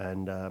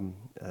and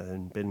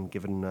been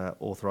given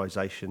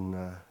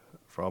authorisation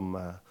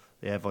from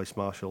the Air Vice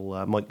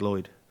Marshal Mike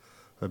Lloyd,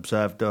 who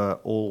observed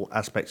all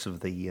aspects of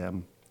the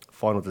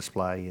final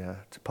display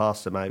to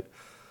pass them out,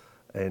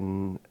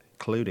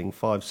 including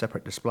 5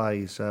 separate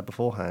displays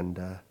beforehand.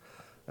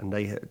 And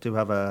they do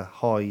have a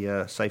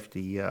high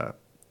safety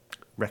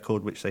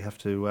record which they have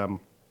to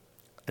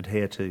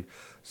adhere to.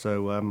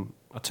 So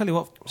I'll tell you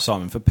what,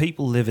 Simon, for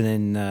people living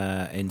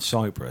in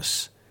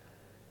Cyprus,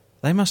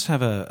 they must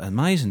have an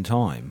amazing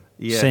time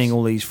seeing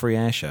all these free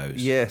air shows.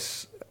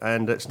 Yes,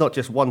 and it's not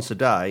just once a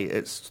day,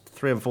 it's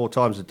 3 and 4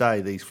 times a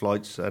day, these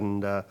flights,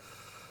 and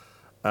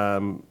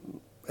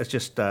it's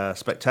just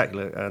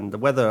spectacular. And the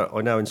weather,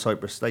 I know in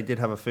Cyprus, they did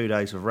have a few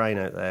days of rain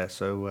out there,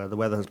 so the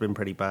weather has been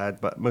pretty bad,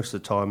 but most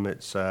of the time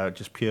it's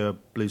just pure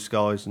blue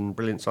skies and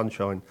brilliant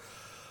sunshine.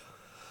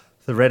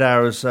 The Red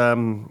Arrows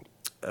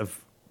have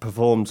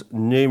performed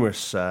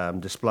numerous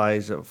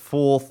displays,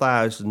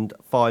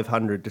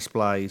 4,500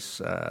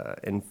 displays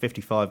in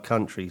 55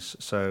 countries,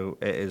 so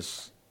it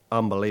is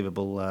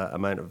unbelievable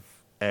amount of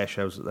air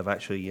shows that they've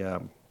actually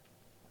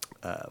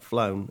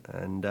flown.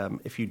 And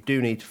if you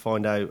do need to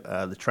find out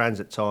the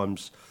transit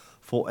times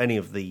for any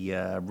of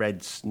the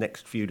Reds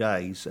next few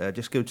days,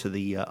 just go to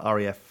the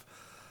RAF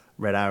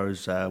Red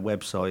Arrows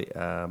website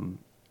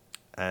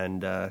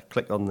and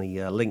click on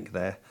the link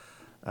there,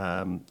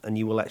 and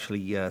you will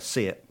actually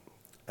see it.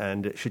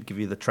 And it should give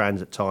you the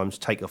transit times,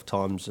 takeoff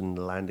times, and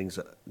landings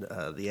at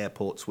the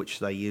airports, which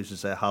they use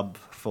as their hub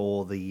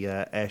for the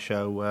air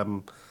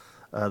show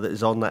that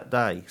is on that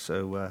day.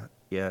 So,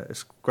 yeah,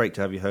 it's great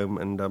to have you home,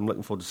 and I'm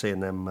looking forward to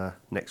seeing them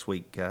next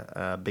week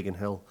at Biggin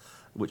Hill,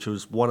 which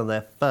was one of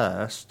their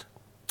first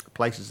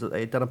places that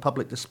they had done a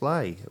public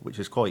display, which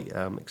is quite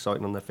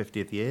exciting on their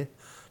 50th year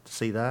to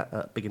see that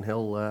at Biggin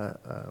Hill a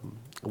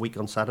week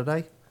on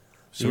Saturday.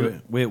 So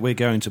we're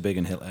going to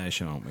Biggin Hill Air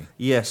Show, aren't we?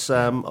 Yes,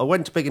 I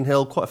went to Biggin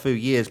Hill quite a few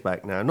years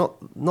back now.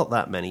 Not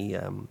that many,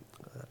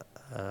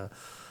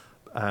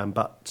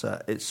 but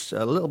it's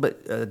a little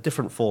bit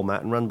different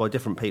format and run by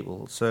different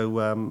people.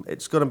 So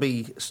it's going to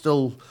be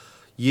still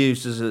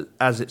used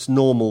as its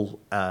normal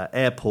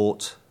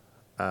airport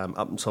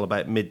up until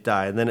about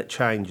midday, and then it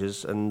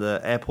changes, and the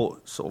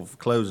airport sort of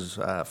closes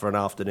for an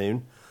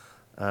afternoon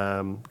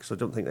because I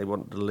don't think they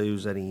want to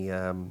lose any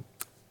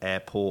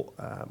airport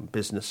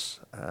business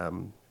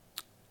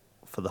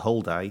for the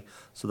whole day,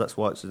 so that's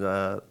why it's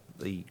the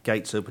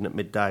gates open at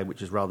midday,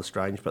 which is rather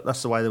strange, but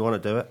that's the way they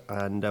want to do it.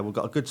 And we've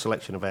got a good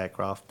selection of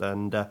aircraft,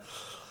 and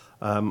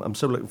I'm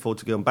so looking forward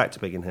to going back to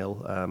Biggin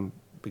Hill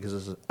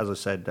because, as I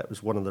said, that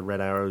was one of the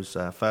Red Arrows'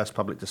 first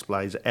public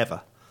displays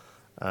ever.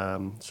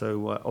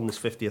 So on this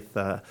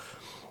 50th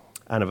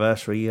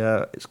anniversary,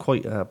 it's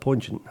quite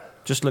poignant.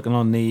 Just looking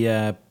on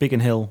the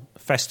Biggin Hill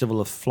Festival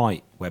of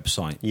Flight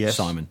website, yes,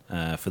 Simon,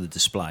 for the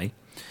display.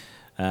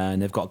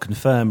 And they've got a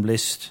confirmed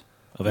list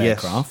of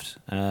aircraft.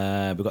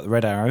 We've got the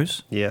Red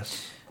Arrows.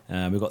 Yes.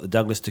 We've got the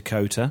Douglas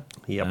Dakota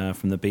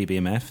from the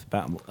BBMF,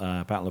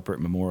 Battle of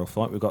Britain Memorial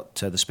Flight. We've got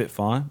the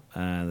Spitfire,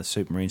 the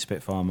Supermarine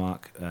Spitfire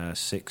Mark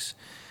 6.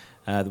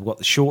 We've got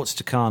the Shorts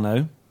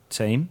Tucano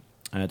team,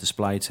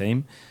 display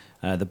team.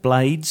 The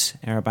Blades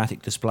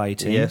aerobatic display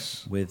team,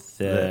 yes, with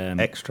the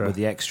extra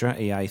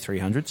EA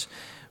 300s.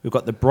 We've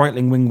got the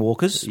Breitling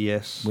Wingwalkers,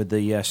 yes, with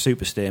the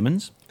Super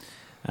Stearmans.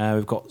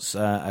 We've got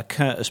a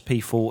Curtiss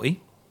P40,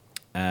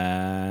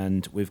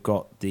 and we've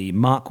got the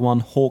Mark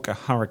 1 Hawker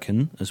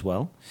Hurricane as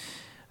well.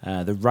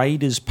 The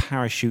Raiders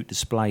parachute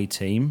display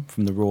team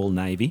from the Royal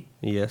Navy.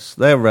 Yes,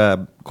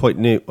 they're quite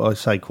new. I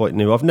say quite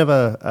new. I've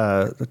never,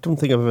 I don't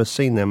think I've ever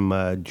seen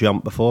them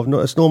jump before.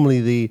 It's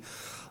normally the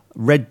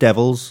Red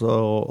Devils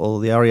or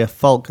the RAF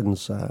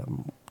Falcons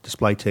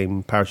display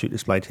team, parachute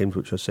display teams,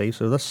 which I see.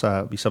 So that's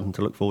be something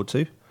to look forward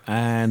to.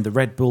 And the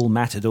Red Bull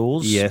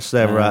Matadors. Yes,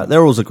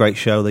 they're always a great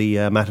show.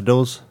 The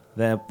Matadors.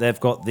 They've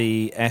got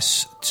the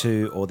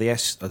S2 or the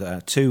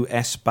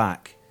S2S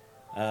back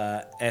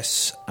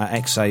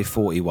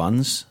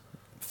XA41s.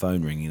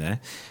 Phone ringing there.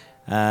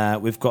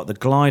 We've got the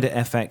Glider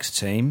FX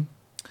team.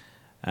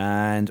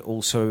 And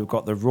also we've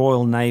got the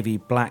Royal Navy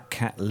Black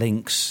Cat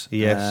Lynx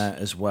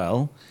as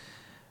well.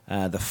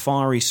 the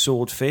Fiery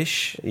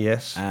Swordfish,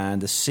 Yes.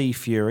 and the Sea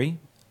Fury,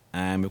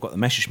 and we've got the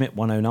Messerschmitt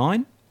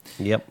 109.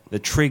 Yep. The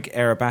Trig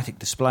aerobatic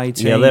display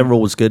team. Yeah, they're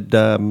always good.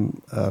 I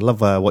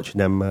love watching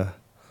them.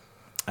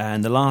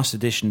 And the last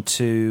addition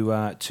to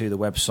the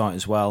website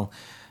as well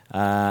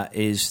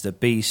is the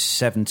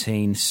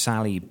B-17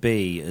 Sally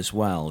B as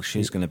well.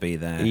 She's going to be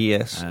there.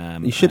 Yes.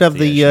 You should have at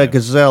the air show.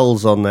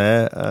 gazelles on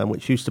there,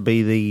 which used to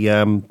be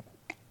the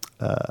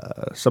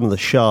some of the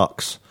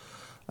sharks.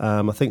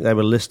 I think they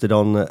were listed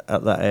on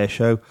at that air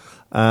show.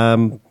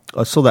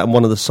 I saw that on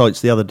one of the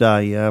sites the other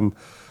day.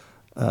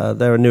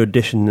 They're a new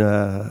addition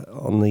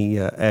on the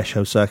air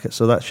show circuit,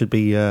 so that should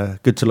be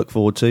good to look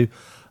forward to.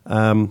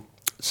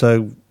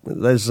 So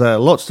there's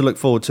lots to look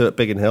forward to at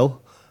Biggin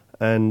Hill,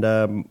 and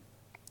I'm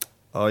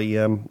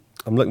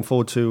looking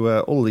forward to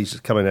all these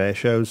coming air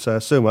shows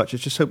so much. I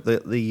just hope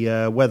that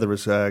the weather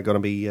is going to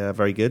be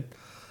very good,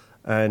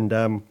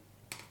 and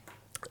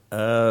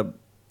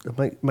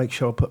make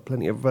sure I put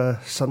plenty of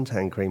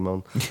suntan cream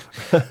on.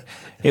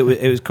 It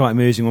was quite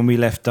amusing when we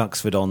left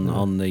Duxford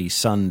on the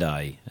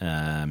Sunday.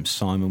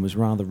 Simon was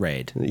rather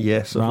red.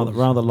 Yes, rather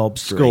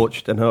lobstery.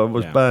 Scorched, and I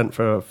was Yeah. burnt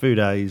for a few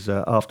days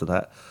after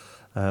that.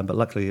 But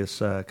luckily it's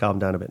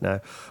calmed down a bit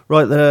now.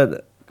 Right,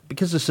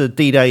 because it's a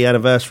D-Day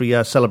anniversary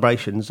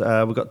celebrations,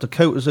 we've got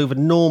Dakotas over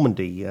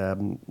Normandy.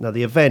 Now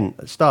the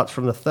event starts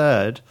from the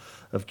 3rd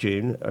of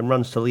June and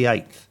runs till the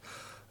 8th.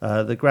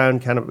 The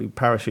ground canopy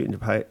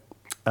parachuting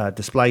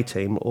display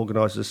team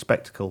organises a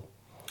spectacle.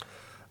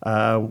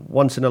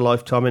 Once in a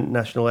lifetime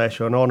international air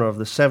show in honour of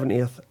the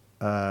 70th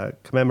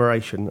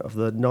commemoration of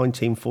the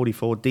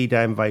 1944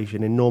 D-Day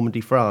invasion in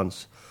Normandy,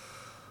 France.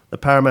 The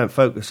paramount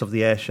focus of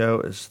the air show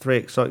is 3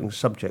 exciting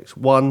subjects.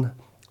 1,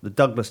 the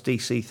Douglas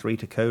DC-3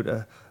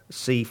 Dakota,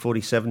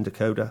 C-47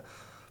 Dakota,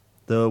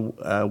 the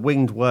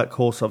winged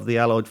workhorse of the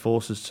Allied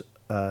forces.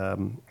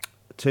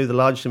 2, the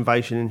largest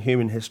invasion in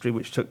human history,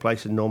 which took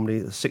place in Normandy,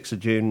 the 6th of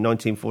June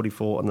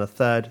 1944, and the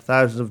 3rd,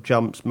 thousands of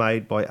jumps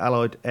made by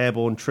Allied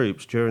airborne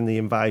troops during the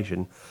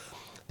invasion.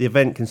 The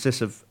event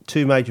consists of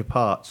 2 major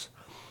parts.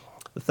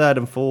 The 3rd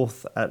and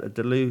 4th at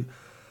Duluth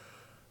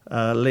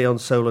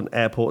Lyon-Solent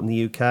Airport in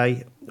the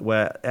UK,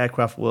 where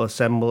aircraft will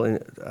assemble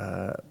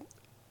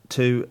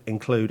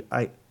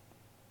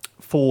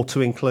four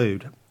to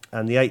include,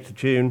 and the 8th of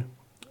June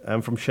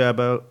from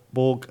Cherbourg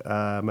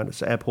at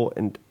its airport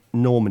in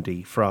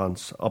Normandy,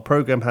 France. Our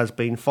programme has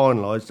been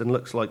finalised and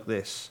looks like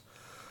this.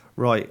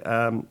 Right,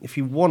 if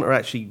you want to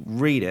actually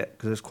read it,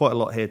 because there's quite a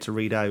lot here to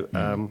read out,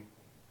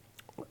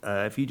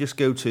 if you just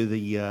go to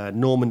the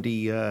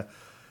Normandy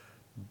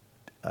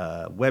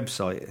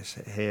website,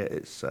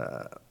 it's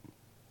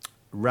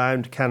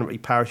Round Canopy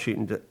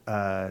Parachuting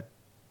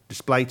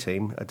Display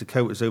Team at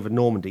Dakotas over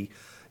Normandy.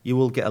 You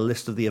will get a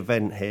list of the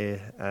event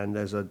here, and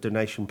there's a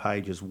donation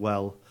page as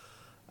well.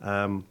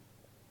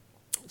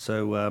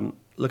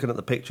 Looking at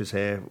the pictures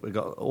here, we've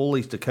got all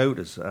these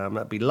Dakotas.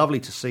 That'd be lovely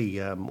to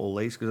see all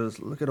these, because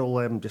look at all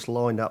them just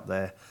lined up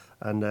there,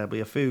 and there'll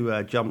be a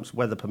few jumps,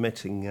 weather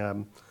permitting.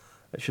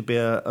 It should be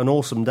an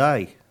awesome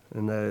day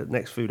in the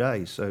next few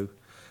days. So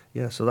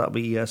that'll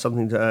be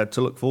something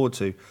to look forward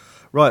to.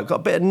 Right, I've got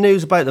a bit of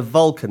news about the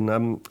Vulcan.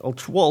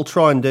 What I'll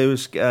try and do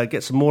is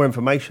get some more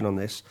information on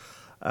this.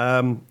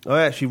 I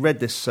actually read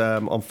this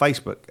on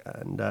Facebook,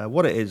 and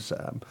what it is,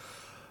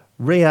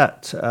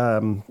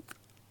 Riyadh.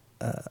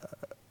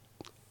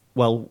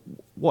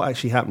 What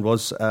actually happened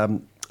was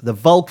the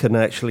Vulcan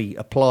actually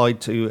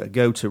applied to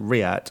go to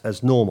Riyadh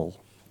as normal,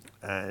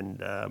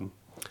 and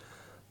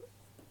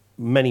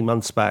many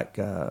months back,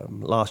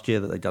 last year,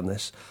 that they'd done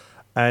this,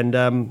 and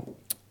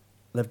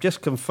they've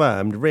just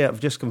confirmed. Riyadh have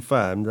just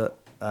confirmed that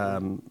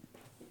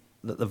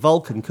that the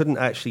Vulcan couldn't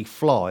actually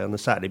fly on the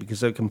Saturday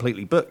because they were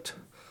completely booked.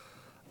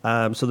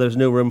 So there was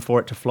no room for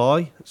it to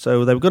fly.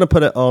 So they were going to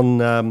put it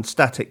on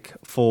static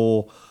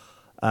for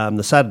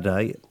the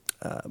Saturday,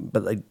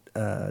 but they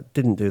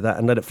didn't do that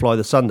and let it fly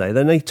the Sunday.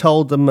 Then they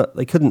told them that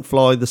they couldn't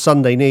fly the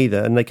Sunday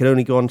neither, and they could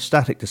only go on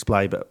static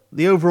display. But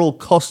the overall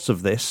costs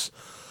of this,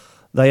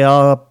 they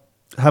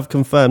have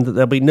confirmed that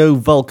there'll be no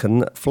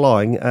Vulcan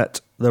flying at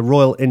the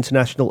Royal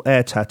International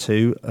Air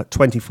Tattoo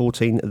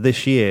 2014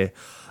 this year.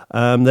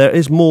 There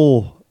is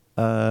more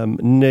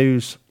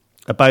news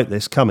about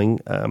this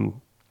coming,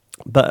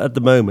 but at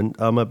the moment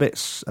I'm a bit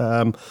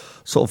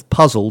sort of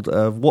puzzled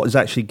of what is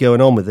actually going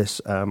on with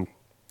this,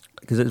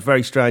 because it's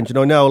very strange. And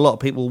I know a lot of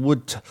people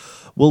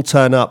will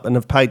turn up and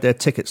have paid their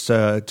tickets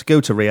to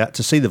go to Riyadh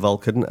to see the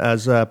Vulcan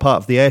as part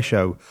of the air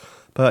show,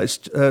 but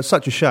it's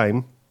such a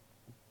shame.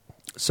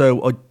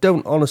 So I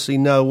don't honestly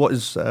know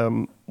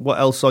what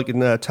else I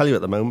can tell you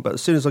at the moment, but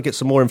as soon as I get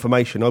some more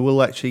information, I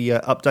will actually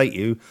update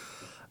you.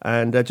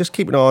 And just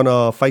keep an eye on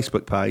our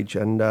Facebook page,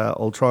 and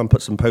I'll try and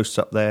put some posts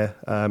up there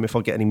if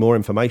I get any more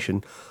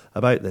information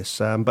about this.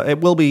 But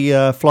it will be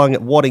flying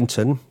at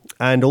Waddington,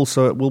 and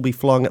also it will be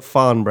flying at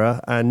Farnborough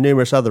and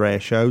numerous other air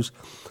shows.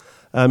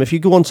 If you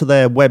go onto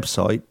their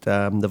website,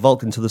 the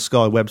Vulcan to the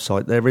Sky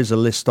website, there is a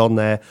list on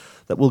there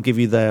that will give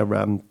you their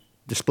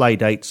display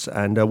dates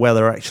and where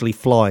they're actually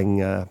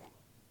flying.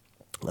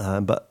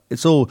 But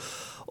it's all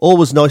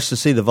always nice to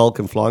see the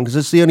Vulcan flying because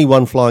it's the only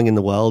one flying in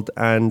the world,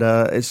 and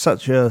it's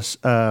such a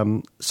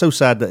so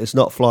sad that it's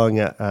not flying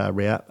at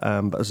RIAT.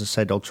 But as I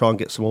said, I'll try and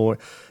get some more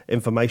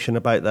information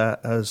about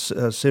that as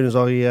soon as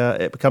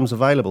it becomes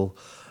available.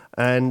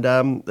 And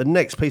the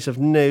next piece of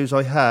news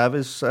I have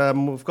is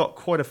we've got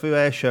quite a few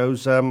air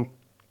shows in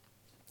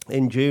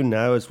June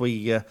now as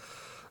we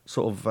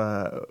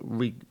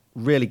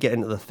really get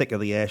into the thick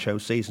of the air show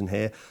season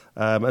here.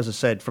 As I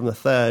said, from the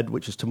 3rd,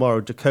 which is tomorrow,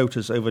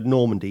 Dakota's over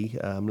Normandy.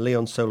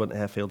 Leon Solent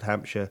Airfield,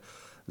 Hampshire,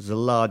 is the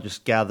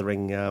largest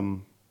gathering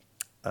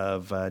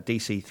of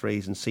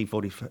DC-3s and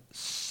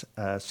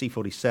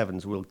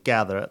C-47s will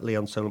gather at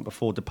Leon Solent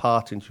before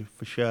departing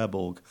for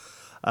Cherbourg.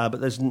 But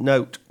there's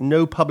no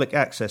public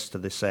access to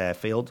this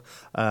airfield,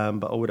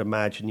 but I would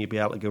imagine you'd be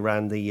able to go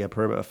around the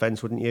perimeter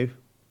fence, wouldn't you?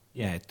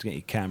 Yeah, to get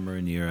your camera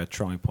and your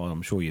tripod,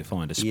 I'm sure you'll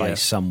find a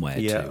space somewhere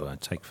to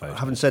take photos.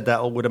 Having said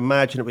that, I would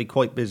imagine it'll be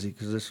quite busy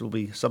because this will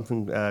be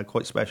something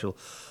quite special.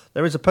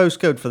 There is a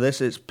postcode for this.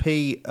 It's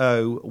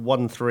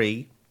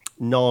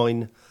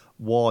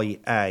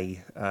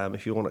P0139YA.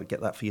 If you want to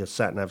get that for your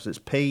sat navs, it's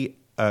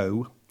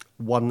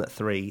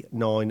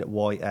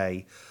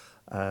P0139YA.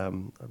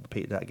 I'll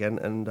repeat that again.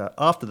 And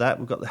after that,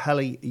 we've got the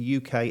Heli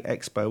UK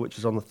Expo, which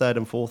is on the 3rd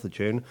and 4th of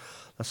June.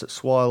 That's at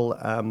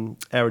Swile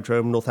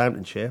Aerodrome,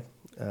 Northamptonshire.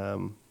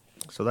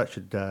 So that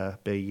should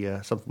be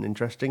something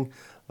interesting.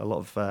 A lot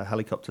of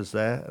helicopters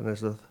there. And there's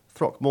the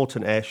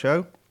Throckmorton Air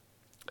Show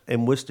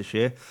in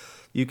Worcestershire,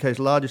 UK's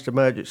largest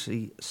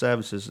emergency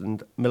services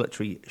and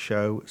military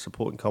show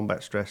supporting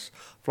combat stress.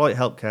 Flight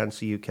Help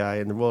Cancer UK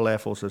and the Royal Air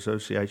Force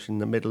Association,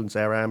 the Midlands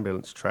Air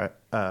Ambulance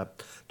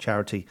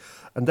charity.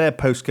 And their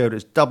postcode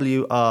is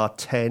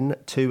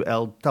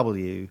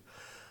WR102LW.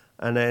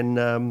 And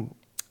then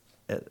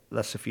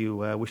that's if you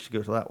wish to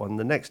go to that one.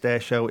 The next air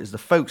show is the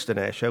Folkestone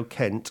Air Show,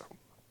 Kent,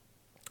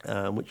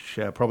 which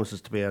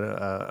promises to be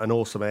an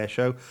awesome air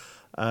show.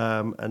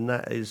 And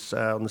that is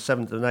on the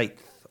 7th and 8th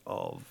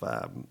of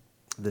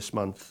this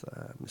month,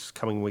 this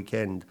coming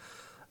weekend.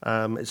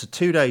 It's a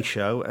 2-day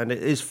show, and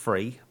it is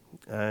free.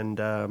 And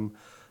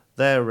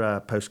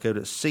their postcode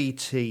is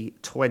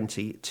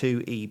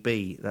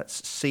CT22EB. That's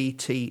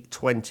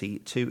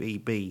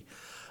CT22EB.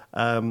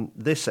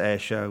 This air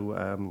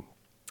show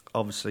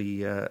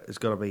obviously is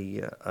going to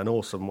be an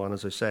awesome one,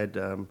 as I said,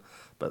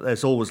 but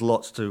there's always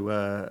lots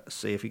to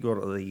see. If you go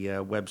onto the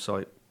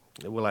website,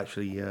 it will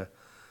actually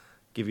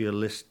give you a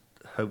list,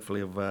 hopefully,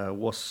 of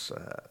what's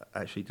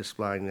actually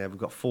displaying there. We've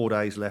got 4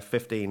 days left,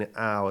 15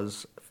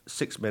 hours,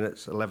 6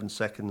 minutes, 11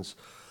 seconds.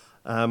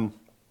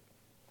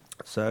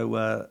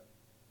 So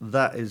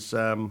that is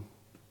an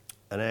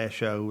air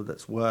show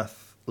that's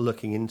worth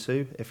looking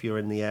into if you're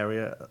in the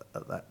area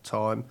at that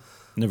time.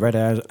 And the Red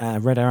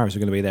Arrows are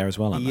going to be there as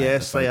well, aren't they?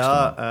 Yes, they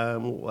are.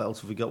 What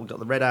else have we got? We've got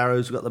the Red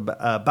Arrows, we've got the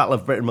Battle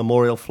of Britain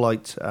Memorial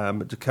Flight,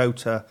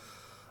 Dakota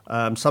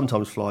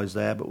sometimes flies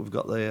there, but we've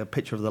got the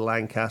picture of the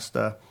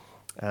Lancaster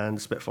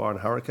and Spitfire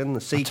and Hurricane.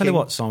 The Sea King. I'll tell you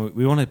what, Simon,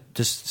 we want to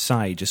just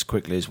say, just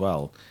quickly as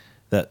well,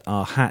 that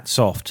our hats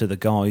off to the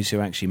guys who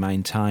actually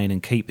maintain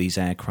and keep these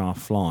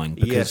aircraft flying.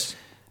 Because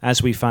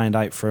as we found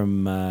out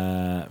from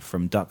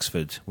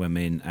Duxford when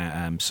me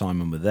and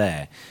Simon were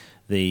there,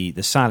 the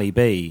Sally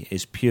B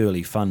is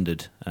purely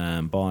funded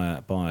by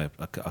a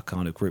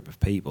kind of group of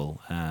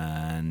people,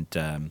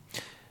 and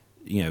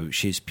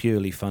she's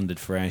purely funded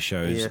for air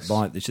shows. Yes.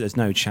 There's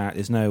no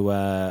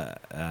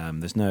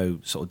there's no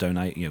sort of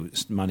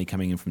donate money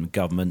coming in from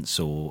governments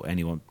or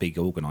anyone big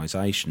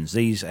organisations.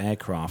 These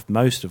aircraft,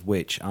 most of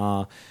which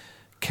are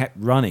kept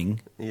running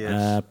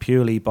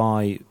purely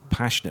by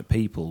passionate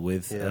people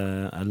with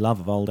a love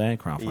of old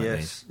aircraft like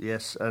these.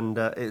 Yes, and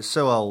it's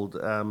so old.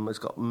 It's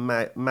got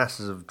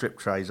masses of drip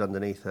trays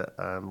underneath it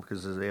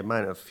because of the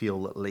amount of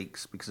fuel that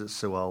leaks because it's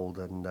so old.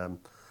 And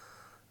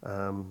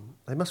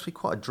they must be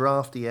quite a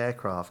drafty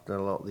aircraft, a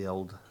lot of the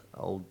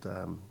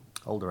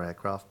older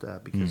aircraft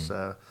because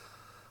they're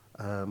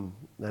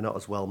not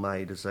as well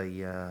made as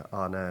they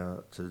are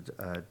now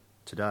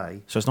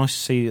today. So it's nice to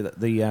see that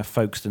the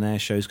Folkestone Air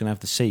Show is going to have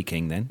the Sea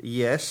King then.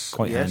 Yes.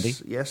 Quite handy.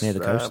 Yes. Near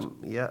the coast.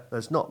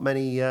 There's not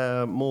many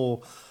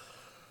more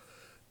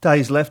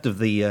days left of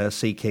the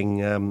Sea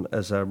King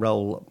as a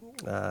role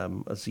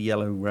as the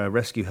yellow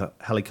rescue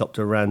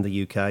helicopter around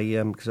the UK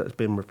because that's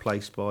been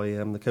replaced by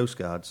the Coast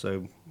Guard.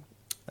 So,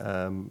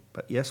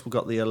 but yes, we've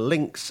got the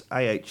Lynx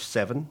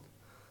AH-7.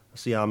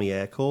 That's the Army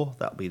Air Corps.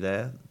 That'll be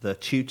there. The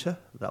Tutor.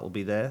 That will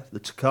be there. The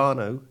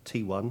Tucano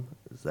T1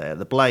 is there.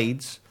 The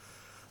Blades.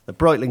 The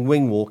Breitling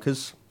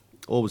Wingwalkers,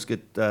 always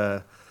good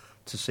to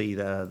see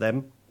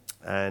them.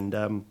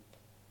 And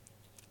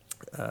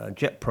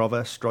Jet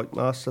Prover, Strike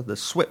Master, the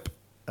SWIP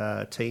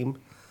team,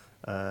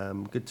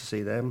 good to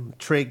see them.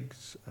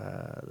 Triggs,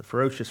 the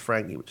Ferocious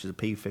Frankie, which is a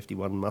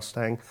P-51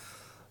 Mustang.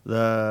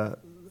 The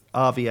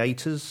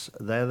Aviators,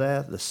 they're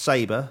there. The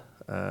Sabre,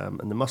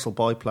 and the Muscle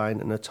Biplane,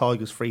 and the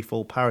Tigers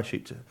Freefall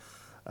Parachute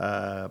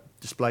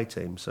display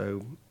team.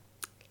 So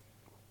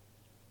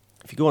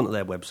if you go onto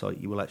their website,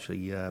 you will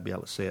actually be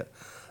able to see it.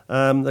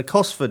 The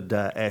Cosford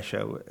Air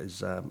Show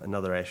is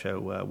another air show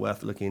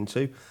worth looking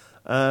into.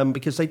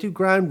 because they do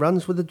ground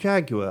runs with the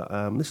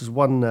Jaguar. This is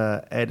one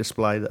air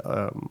display that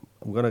I'm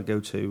going to go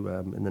to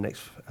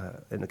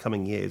in the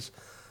coming years.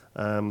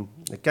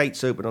 The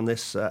gates open on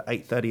this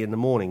 8:30 in the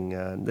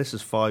morning. This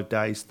is 5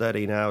 days,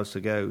 13 hours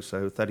to go,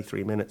 so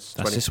 33 minutes.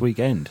 That's this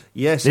weekend.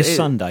 Yes, this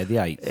Sunday, the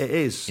 8th. It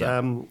is.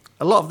 Yeah.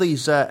 A lot of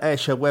these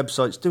airshow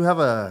websites do have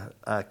a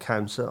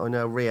counter. I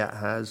know Riyadh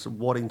has,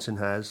 Waddington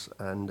has,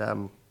 and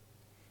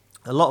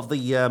a lot of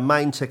the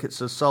main tickets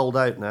are sold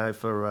out now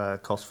for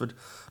Cosford,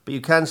 but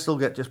you can still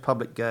get just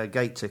public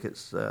gate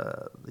tickets.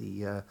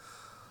 The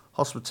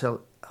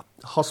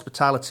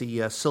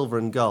hospitality silver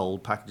and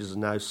gold packages are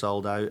now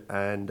sold out,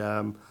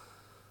 and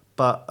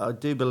but I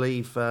do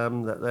believe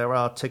that there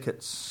are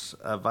tickets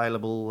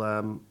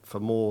available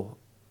for more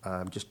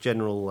just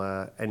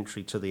general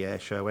entry to the air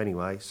show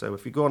anyway. So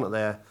if you go onto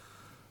their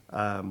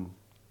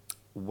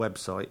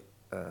website,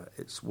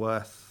 it's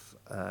worth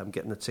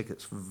getting the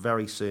tickets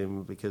very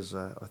soon, because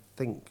I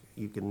think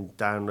you can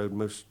download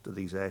most of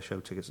these air show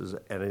tickets as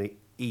an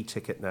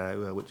e-ticket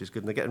now, which is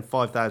good. And they're getting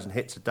 5,000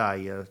 hits a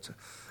day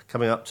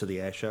coming up to the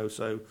air show,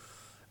 so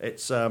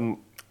it's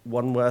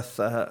one worth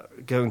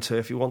going to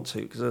if you want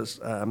to, because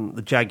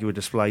the Jaguar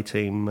display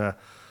team,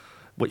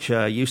 which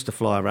used to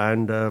fly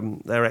around,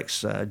 their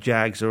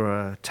ex-Jags are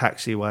a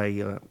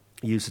taxiway,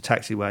 use the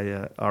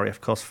taxiway RAF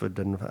Cosford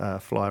and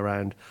fly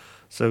around.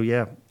 So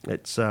yeah,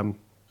 it's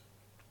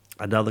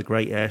another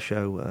great air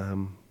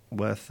show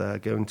worth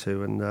going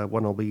to, and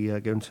one I'll be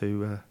going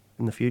to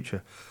in the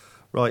future.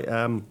 Right,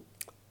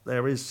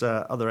 there is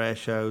other air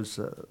shows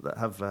that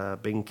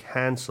have been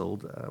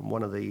cancelled.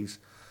 One of these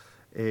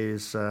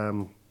is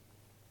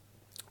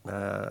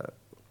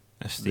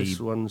this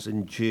one's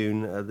in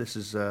June. This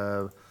is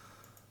the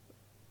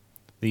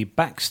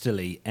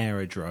Baxterley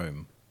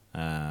Aerodrome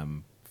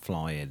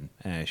fly-in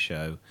air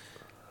show,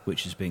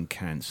 which has been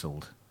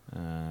cancelled.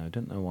 I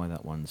don't know why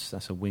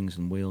that's a Wings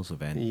and Wheels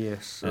event.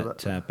 Yes, so at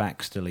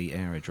Baxterley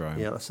Aerodrome.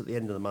 Yeah, that's at the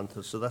end of the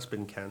month, so that's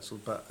been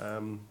cancelled. But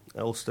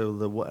also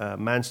the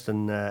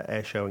Manston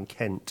Air Show in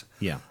Kent.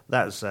 Yeah,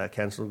 that's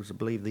cancelled because I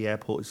believe the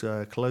airport is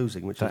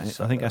closing. I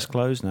think that's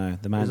closed now.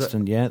 The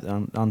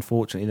Manston,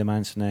 unfortunately, the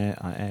Manston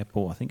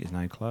Airport, I think, is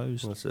now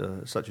closed. That's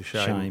such a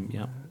shame.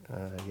 Yeah.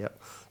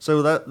 Yep.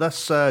 So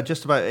that's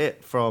just about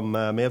it from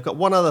me. I've got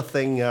one other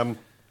thing,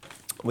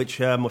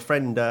 which my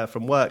friend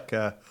from work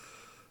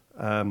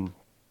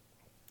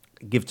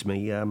give to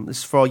me. This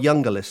is for our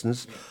younger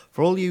listeners.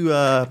 For all you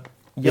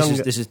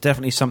this is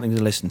definitely something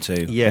to listen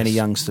to. Yes. Any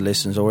youngster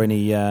listeners or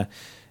any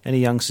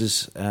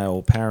youngsters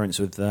or parents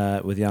with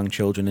young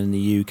children in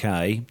the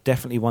UK,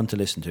 definitely one to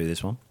listen to,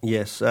 this one.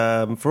 Yes.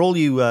 For all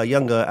you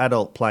younger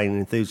adult plane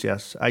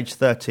enthusiasts, aged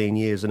 13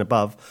 years and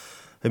above,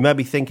 who may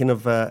be thinking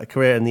of a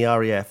career in the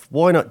RAF,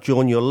 why not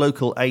join your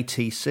local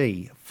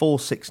ATC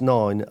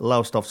 469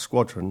 Lowestoft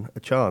Squadron a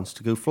chance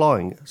to go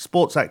flying,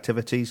 sports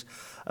activities,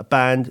 a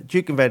band,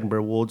 Duke of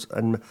Edinburgh Awards,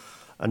 and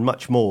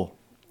much more.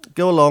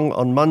 Go along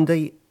on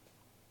Monday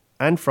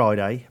and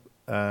Friday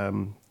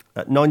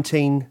at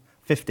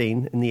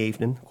 19:15 in the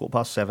evening,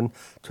 7:15,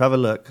 to have a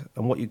look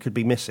at what you could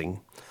be missing.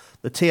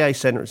 The TA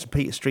Centre at St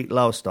Peter Street,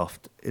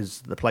 Lowestoft,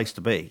 is the place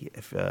to be.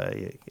 If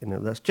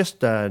that's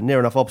just near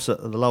enough opposite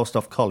of the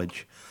Lowestoft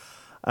College.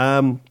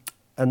 And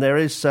there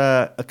is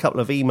a couple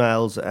of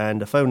emails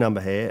and a phone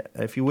number here.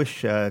 If you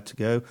wish to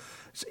go,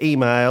 it's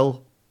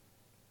email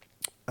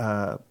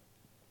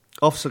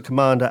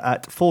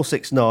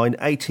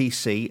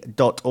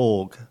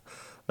officercommander@469atc.org.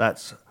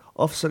 That's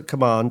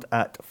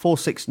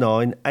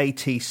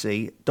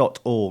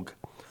officercommand@469atc.org.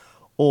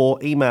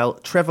 Or email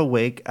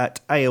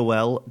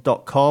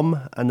trevorwig@aol.com,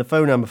 and the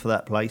phone number for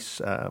that place,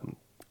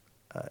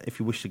 if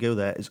you wish to go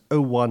there, is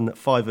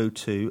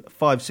 01502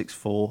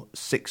 564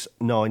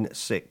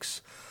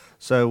 696.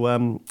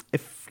 So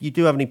if you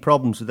do have any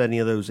problems with any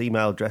of those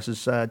email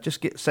addresses,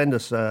 just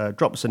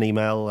drop us an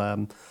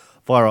email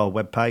via our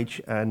webpage,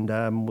 and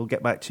we'll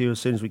get back to you as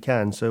soon as we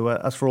can. So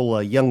that's for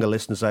all younger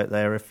listeners out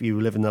there. If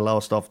you live in the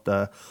Lowestoft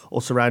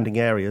or surrounding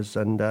areas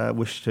and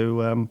wish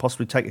to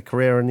possibly take a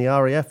career in the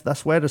RAF,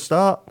 that's where to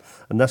start,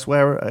 and that's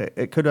where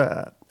it could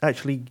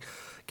actually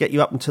get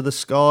you up into the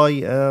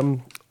sky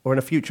or in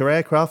a future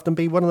aircraft and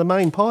be one of the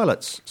main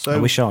pilots. So I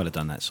wish I'd have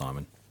done that,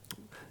 Simon.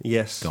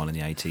 Yes. Gone in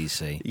the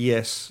ATC.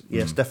 Yes,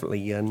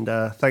 definitely. And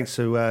thanks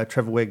to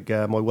Trevor Wigg,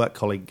 my work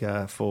colleague,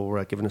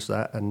 for giving us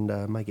that,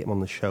 and may get him on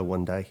the show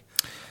one day.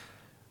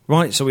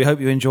 Right, so we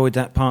hope you enjoyed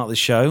that part of the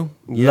show.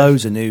 Yes.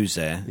 Loads of news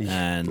there,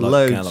 and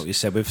like you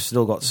said, we've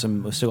still got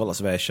lots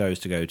of air shows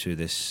to go to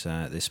this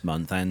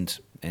month and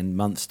in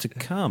months to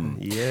come.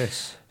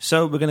 Yes.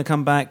 So we're going to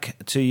come back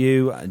to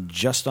you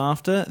just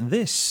after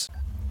this.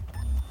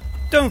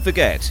 Don't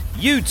forget,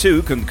 you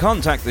too can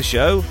contact the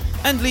show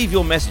and leave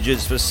your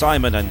messages for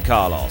Simon and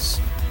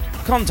Carlos.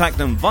 Contact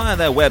them via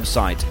their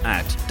website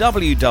at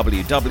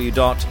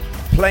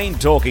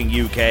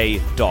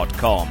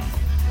www.planetalkinguk.com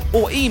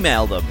or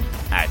email them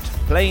at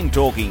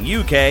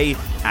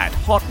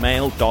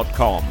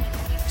planetalkinguk@hotmail.com.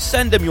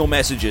 Send them your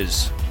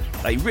messages.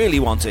 They really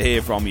want to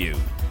hear from you.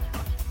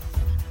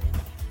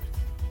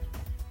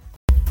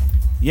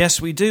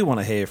 Yes, we do want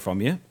to hear from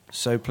you,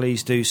 so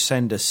please do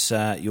send us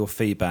your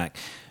feedback.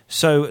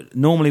 So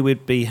normally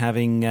we'd be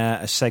having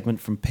a segment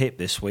from Pip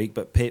this week,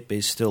 but Pip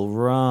is still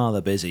rather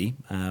busy,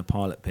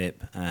 Pilot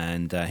Pip,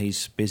 and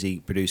he's busy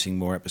producing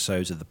more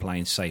episodes of the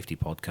Plane Safety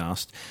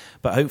Podcast.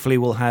 But hopefully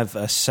we'll have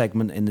a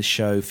segment in the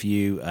show for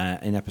you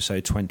in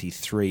episode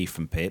 23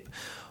 from Pip.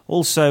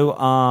 Also,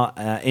 our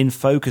In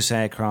Focus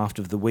aircraft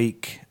of the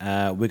week,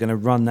 we're going to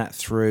run that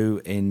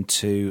through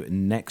into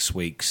next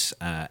week's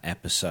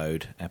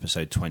episode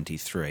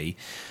 23.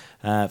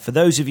 For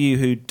those of you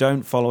who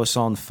don't follow us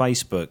on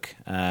Facebook,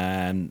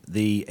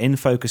 the In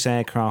Focus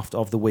aircraft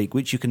of the week,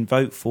 which you can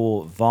vote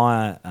for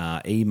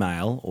via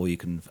email, or you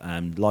can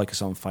like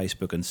us on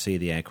Facebook and see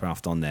the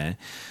aircraft on there.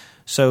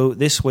 So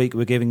this week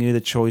we're giving you the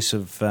choice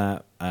of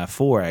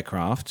 4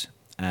 aircraft,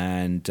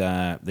 and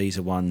these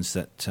are ones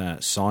that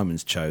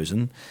Simon's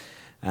chosen.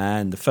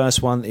 And the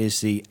first one is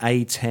the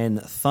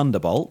A10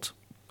 Thunderbolt,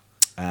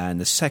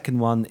 and the second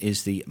one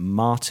is the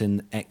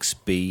Martin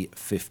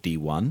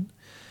XB51.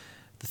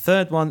 The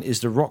third one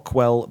is the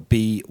Rockwell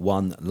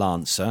B1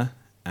 Lancer,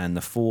 and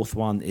the fourth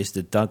one is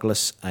the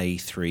Douglas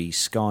A3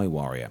 Sky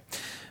Warrior.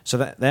 So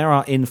there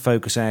are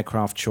in-focus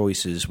aircraft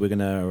choices. We're going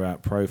to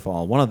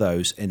profile one of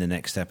those in the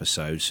next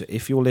episode. So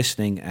if you're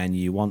listening and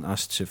you want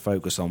us to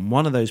focus on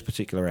one of those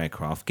particular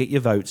aircraft, get your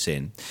votes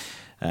in.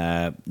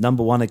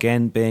 Number 1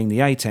 again being the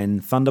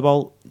A10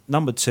 Thunderbolt.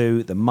 Number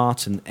 2, the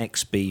Martin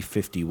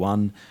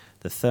XB51.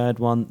 The third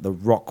one, the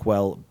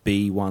Rockwell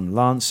B1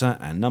 Lancer,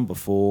 and number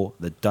 4,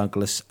 the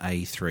Douglas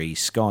A3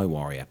 Sky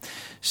Warrior.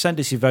 Send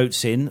us your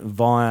votes in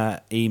via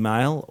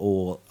email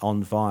or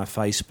via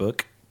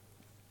Facebook.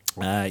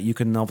 You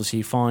can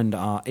obviously find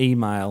our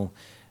email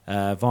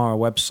via our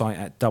website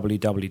at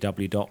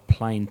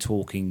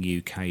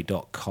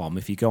www.planetalkinguk.com.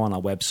 If you go on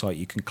our website,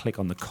 you can click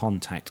on the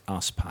Contact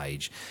Us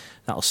page.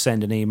 That'll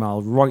send an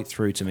email right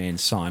through to me and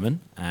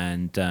Simon,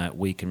 and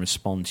we can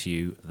respond to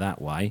you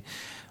that way.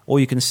 Or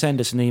you can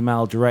send us an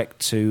email direct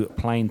to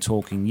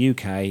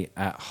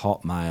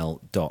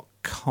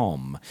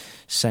planetalkinguk@hotmail.com.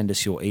 Send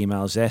us your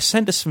emails there.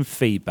 Send us some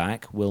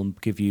feedback. We'll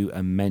give you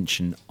a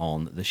mention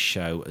on the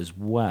show as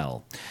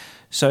well.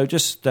 So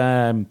just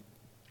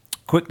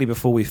quickly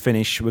before we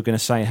finish, we're going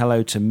to say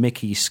hello to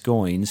Mickey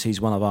Scoynes. He's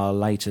one of our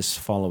latest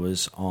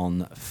followers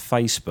on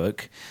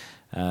Facebook.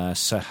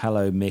 So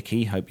hello,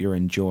 Mickey. Hope you're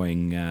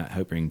enjoying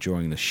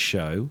the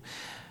show.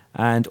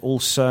 And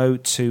also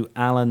to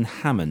Alan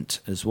Hammond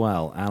as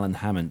well. Alan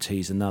Hammond,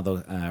 he's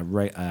another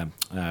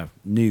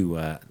new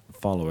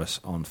follower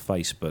on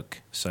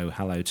Facebook. So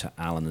hello to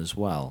Alan as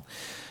well.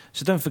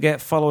 So don't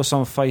forget, follow us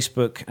on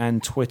Facebook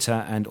and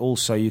Twitter, and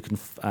also you can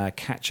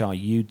catch our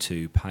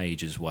YouTube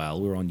page as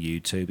well. We're on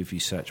YouTube. If you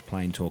search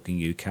Plane Talking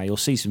UK, you'll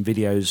see some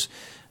videos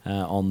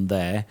on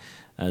there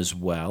as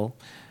well.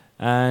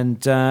 And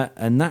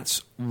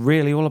that's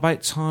really all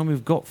about time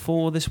we've got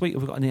for this week.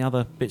 Have we got any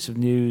other bits of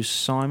news,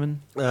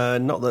 Simon?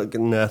 Not that I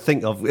can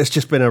think of. It's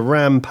just been a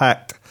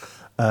ram-packed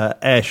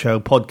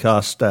airshow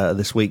podcast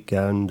this week,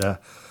 and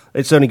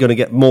it's only going to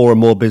get more and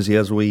more busy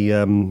as we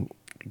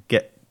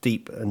get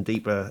deep and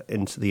deeper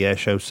into the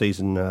airshow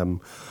season,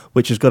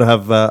 which is going to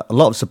have a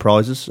lot of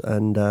surprises.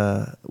 And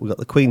we've got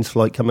the Queen's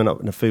flight coming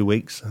up in a few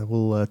weeks.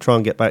 We'll try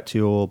and get back to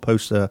you or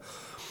post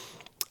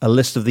a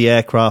list of the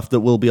aircraft that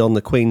will be on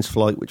the Queen's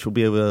flight, which will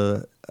be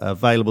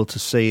available to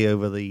see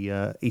over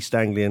the East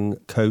Anglian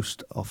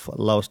coast off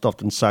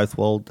Lowestoft and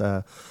Southwold.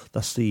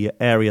 That's the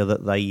area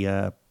that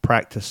they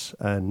practice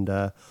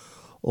and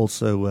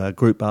also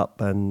group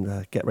up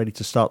and get ready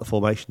to start the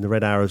formation. The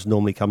Red Arrows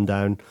normally come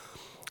down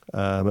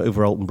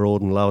over Alton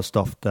Broad and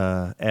Lowestoft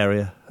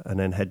area, and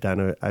then head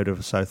down out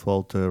over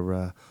Southwold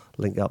to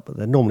link up. But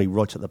they're normally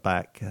right at the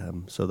back,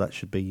 so that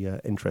should be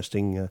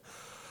interesting.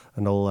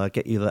 And I'll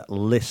get you that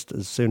list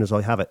as soon as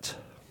I have it.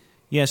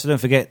 Yeah, so don't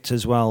forget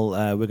as well,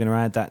 we're going to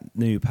add that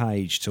new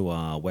page to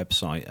our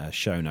website,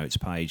 show notes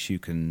page. You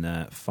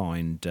can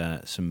find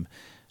some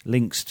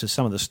links to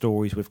some of the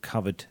stories we've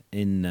covered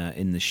in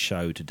the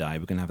show today.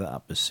 We're going to have that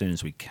up as soon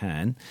as we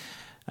can.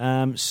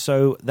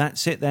 So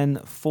that's it then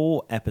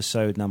for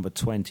episode number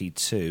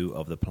 22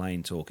 of the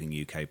Plane Talking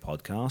UK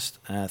podcast.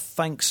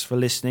 Thanks for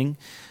listening.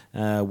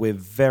 We're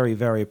very,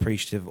 very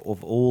appreciative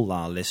of all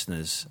our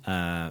listeners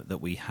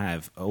that we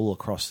have all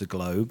across the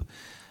globe.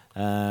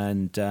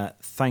 And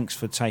thanks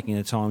for taking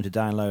the time to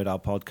download our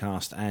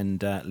podcast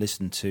and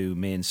listen to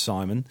me and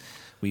Simon.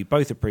 We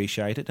both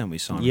appreciate it, don't we,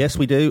 Simon? Yes,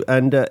 we do.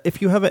 And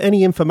if you have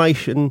any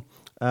information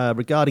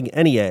regarding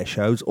any air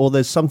shows, or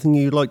there's something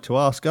you'd like to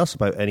ask us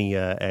about any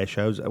air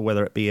shows,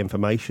 whether it be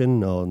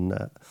information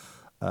on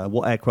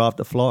what aircraft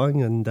are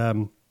flying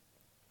and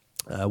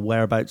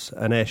whereabouts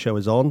an air show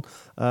is on,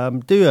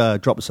 do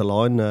drop us a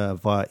line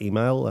via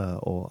email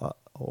or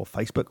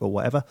Facebook or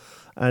whatever,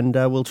 and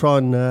we'll try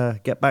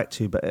and get back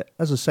to you. But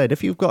as I said,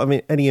 if you've got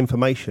any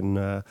information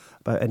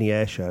about any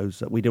air shows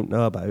that we don't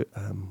know about,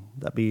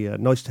 that'd be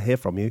nice to hear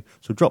from you.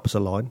 So drop us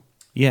a line.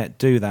 Yeah,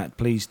 do that.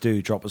 Please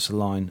do drop us a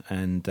line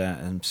and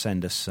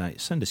send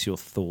us your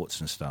thoughts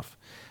and stuff,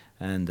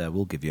 and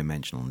we'll give you a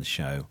mention on the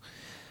show.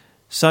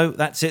 So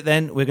that's it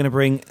then. We're going to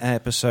bring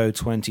episode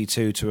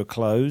 22 to a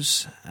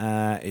close.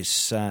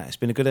 It's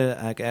been a good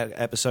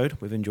episode.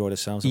 We've enjoyed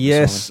ourselves.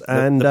 Yes,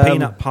 and the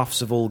peanut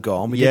puffs have all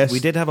gone. We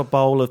did have a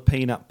bowl of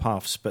peanut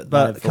puffs, but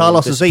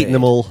Carlos has eaten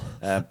them all.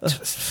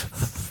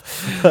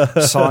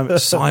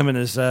 Simon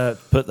has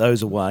put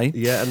those away.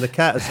 Yeah, and the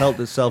cat has helped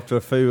itself to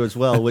a foo as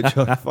well, which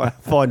I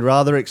find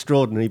rather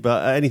extraordinary.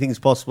 But anything's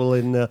possible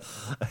in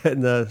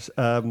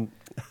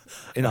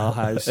our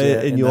house,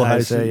 in your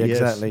house, yes.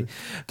 Exactly.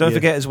 Don't Yeah.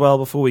 forget as well,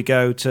 before we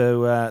go,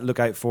 to look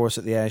out for us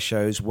at the air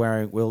shows.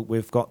 Where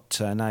we've got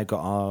now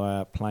got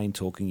our Plane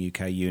Talking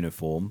UK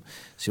uniform,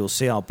 so you'll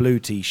see our blue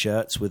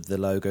T-shirts with the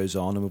logos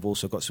on, and we've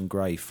also got some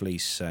grey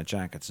fleece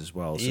jackets as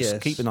well. So Yes.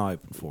 keep an eye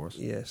open for us.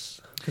 Yes,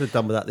 could have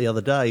done with that the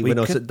other day We when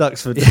I was could- at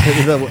Duxford.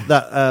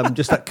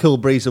 Just that cool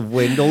breeze of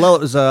wind. Although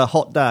it was a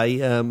hot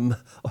day,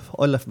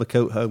 I left my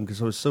coat home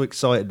because I was so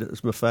excited. It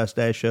was my first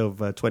air show of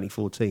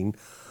 2014.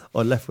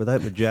 I left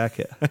without my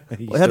jacket.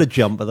 I had a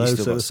jumper though. You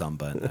still so got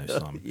sunburn though,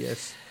 Simon.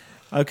 yes.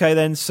 Okay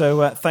then,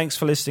 so thanks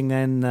for listening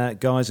then,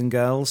 guys and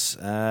girls.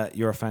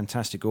 You're a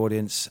fantastic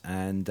audience,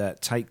 and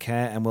take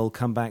care, and we'll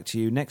come back to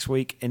you next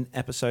week in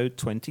episode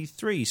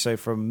 23. So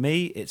from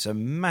me, it's a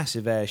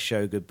massive air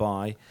show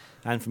goodbye.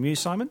 And from you,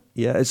 Simon?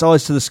 Yeah, it's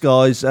Eyes to the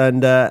Skies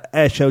and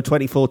Air Show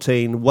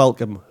 2014.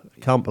 Welcome.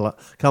 Can't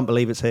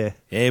believe it's here.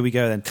 Here we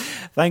go then.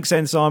 Thanks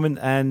then, Simon,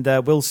 and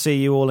we'll see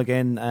you all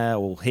again,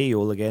 or hear you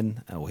all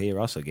again, or hear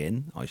us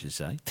again, I should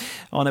say,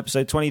 on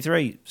episode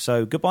 23.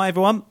 So goodbye,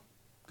 everyone.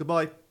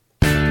 Goodbye.